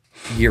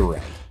year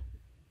round.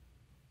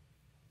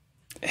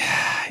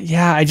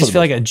 Yeah, I just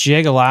feel like a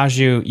jig allows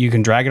you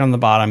can drag it on the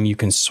bottom, you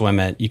can swim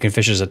it, you can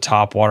fish as a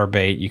top water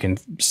bait, you can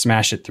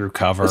smash it through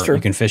cover, you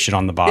can fish it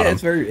on the bottom.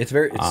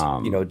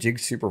 Yeah,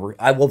 jig's super.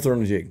 I love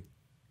throwing a jig.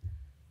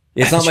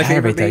 It's not my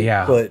favorite bait,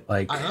 but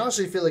like I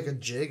honestly feel like a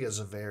jig is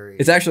a very.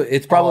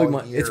 It's probably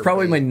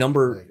my bait.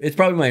 number. It's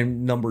probably my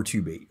number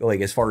 2 bait.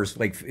 Like as far as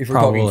like if we're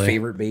talking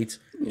favorite baits,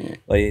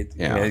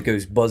 it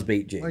goes buzz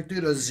bait jig. Like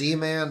dude, a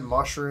Z-Man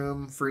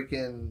mushroom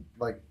freaking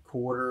like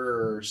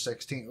quarter or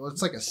 16. Well,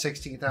 it's like a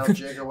 16th ounce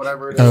jig or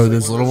whatever it is. Oh, like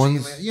those little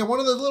ones. Yeah, one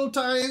of the little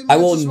tiny. I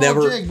will it's a small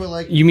never. Jig, but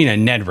like you mean a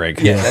Ned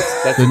rig? Yeah,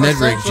 that's the Ned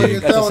rig essentially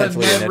jig. You're throwing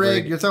essentially a Ned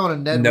rig. You're throwing a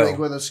Ned rig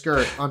with a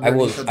skirt. I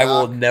will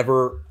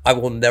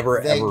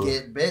never They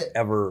get bit.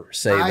 ever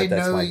say I that.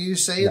 know you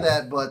say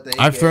that, but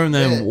I've thrown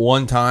them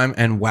one time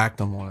and whacked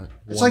them on it.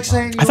 It's like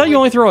saying I thought you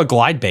only throw a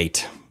glide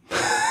bait.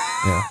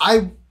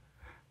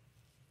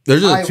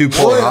 There's a two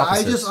polar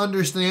opposites. I just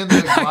understand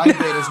that a glide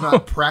bait is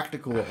not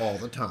practical all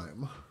the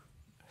time.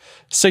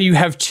 So you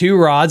have 2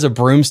 rods, a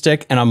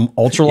broomstick, and an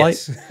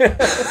ultralight? They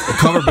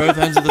cover both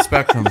ends of the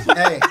spectrum.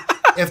 Hey,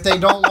 if they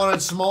don't want it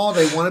small,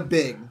 they want it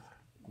big.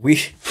 We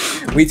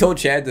told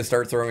Chad to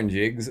start throwing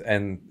jigs,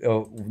 and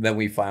then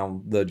we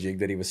found the jig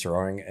that he was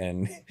throwing,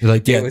 and you're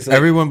like, yeah,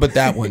 everyone but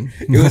that one.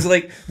 It was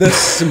like the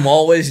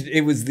smallest.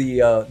 It was the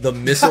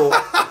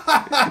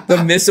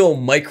missile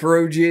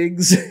micro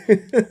jigs.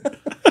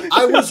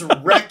 I was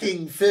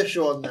wrecking fish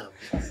on them.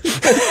 I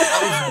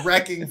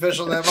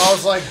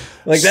was like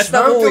that's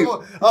not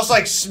what I was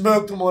like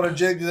smoked them on a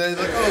jig today. He's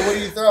like, oh, what are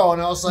you throwing?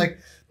 And I was like,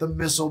 the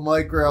missile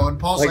micro. And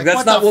Paul's like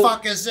what the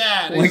fuck is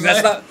that? Like,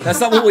 that's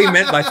not what we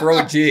meant by throw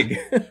a jig.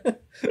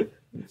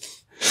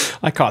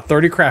 I caught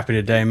 30 crappie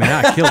today,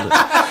 man. I killed it.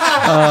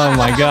 Oh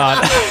my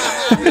god.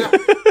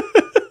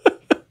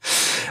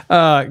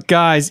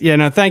 Guys,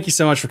 thank you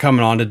so much for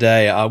coming on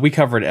today. We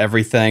covered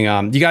everything.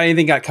 You got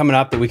anything coming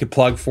up that we could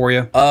plug for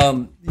you?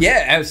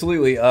 Yeah,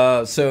 absolutely.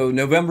 So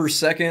November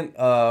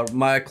 2nd,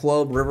 my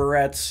club, River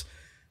Rats,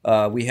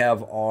 we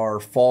have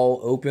our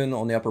fall open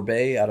on the Upper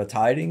Bay out of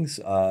Tidings.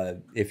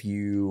 If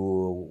you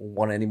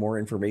want any more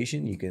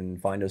information, you can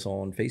find us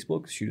on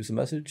Facebook, shoot us a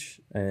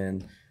message,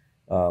 and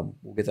we'll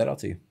get that out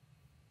to you.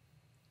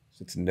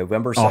 So it's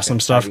November 2nd. Awesome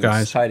stuff,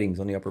 guys. Tidings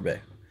on the Upper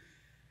Bay.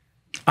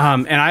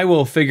 And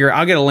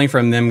I'll get a link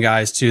from them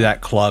guys to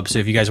that club. So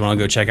if you guys want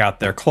to go check out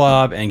their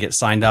club and get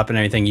signed up and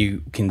everything,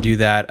 you can do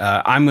that.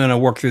 I'm going to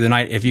work through the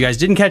night. If you guys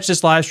didn't catch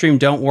this live stream,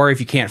 don't worry if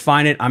you can't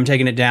find it. I'm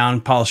taking it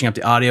down, polishing up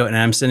the audio, and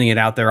I'm sending it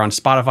out there on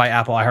Spotify,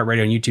 Apple,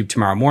 iHeartRadio, and YouTube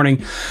tomorrow morning.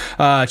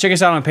 Check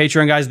us out on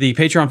Patreon, guys. The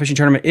Patreon fishing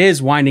tournament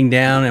is winding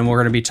down, and we're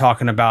going to be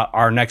talking about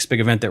our next big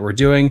event that we're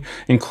doing,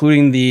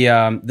 including the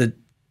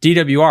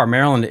DWR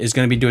Maryland is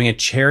going to be doing a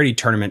charity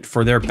tournament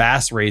for their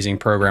bass raising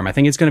program. I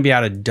think it's going to be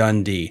out of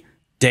Dundee.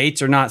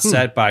 Dates are not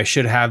set, but I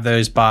should have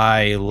those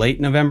by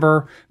late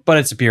November. But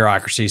it's a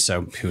bureaucracy,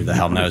 so who the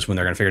hell knows when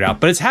they're going to figure it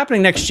out. But it's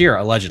happening next year,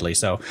 allegedly.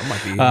 So,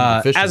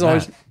 as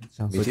always,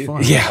 sounds like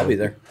fun. Yeah, I'll be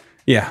there.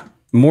 Yeah,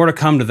 more to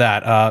come to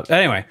that.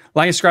 Anyway,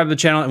 like and subscribe to the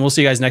channel, and we'll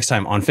see you guys next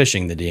time on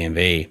Fishing the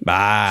DMV.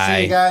 Bye.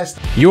 See you guys.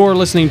 You're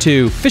listening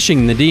to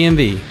Fishing the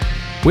DMV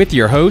with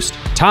your host,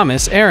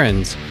 Thomas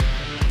Ahrens.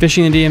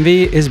 Fishing the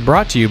DMV is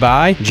brought to you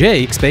by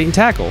Jake's Bait and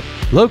Tackle,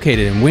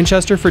 located in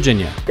Winchester,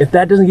 Virginia. If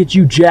that doesn't get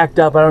you jacked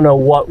up, I don't know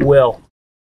what will.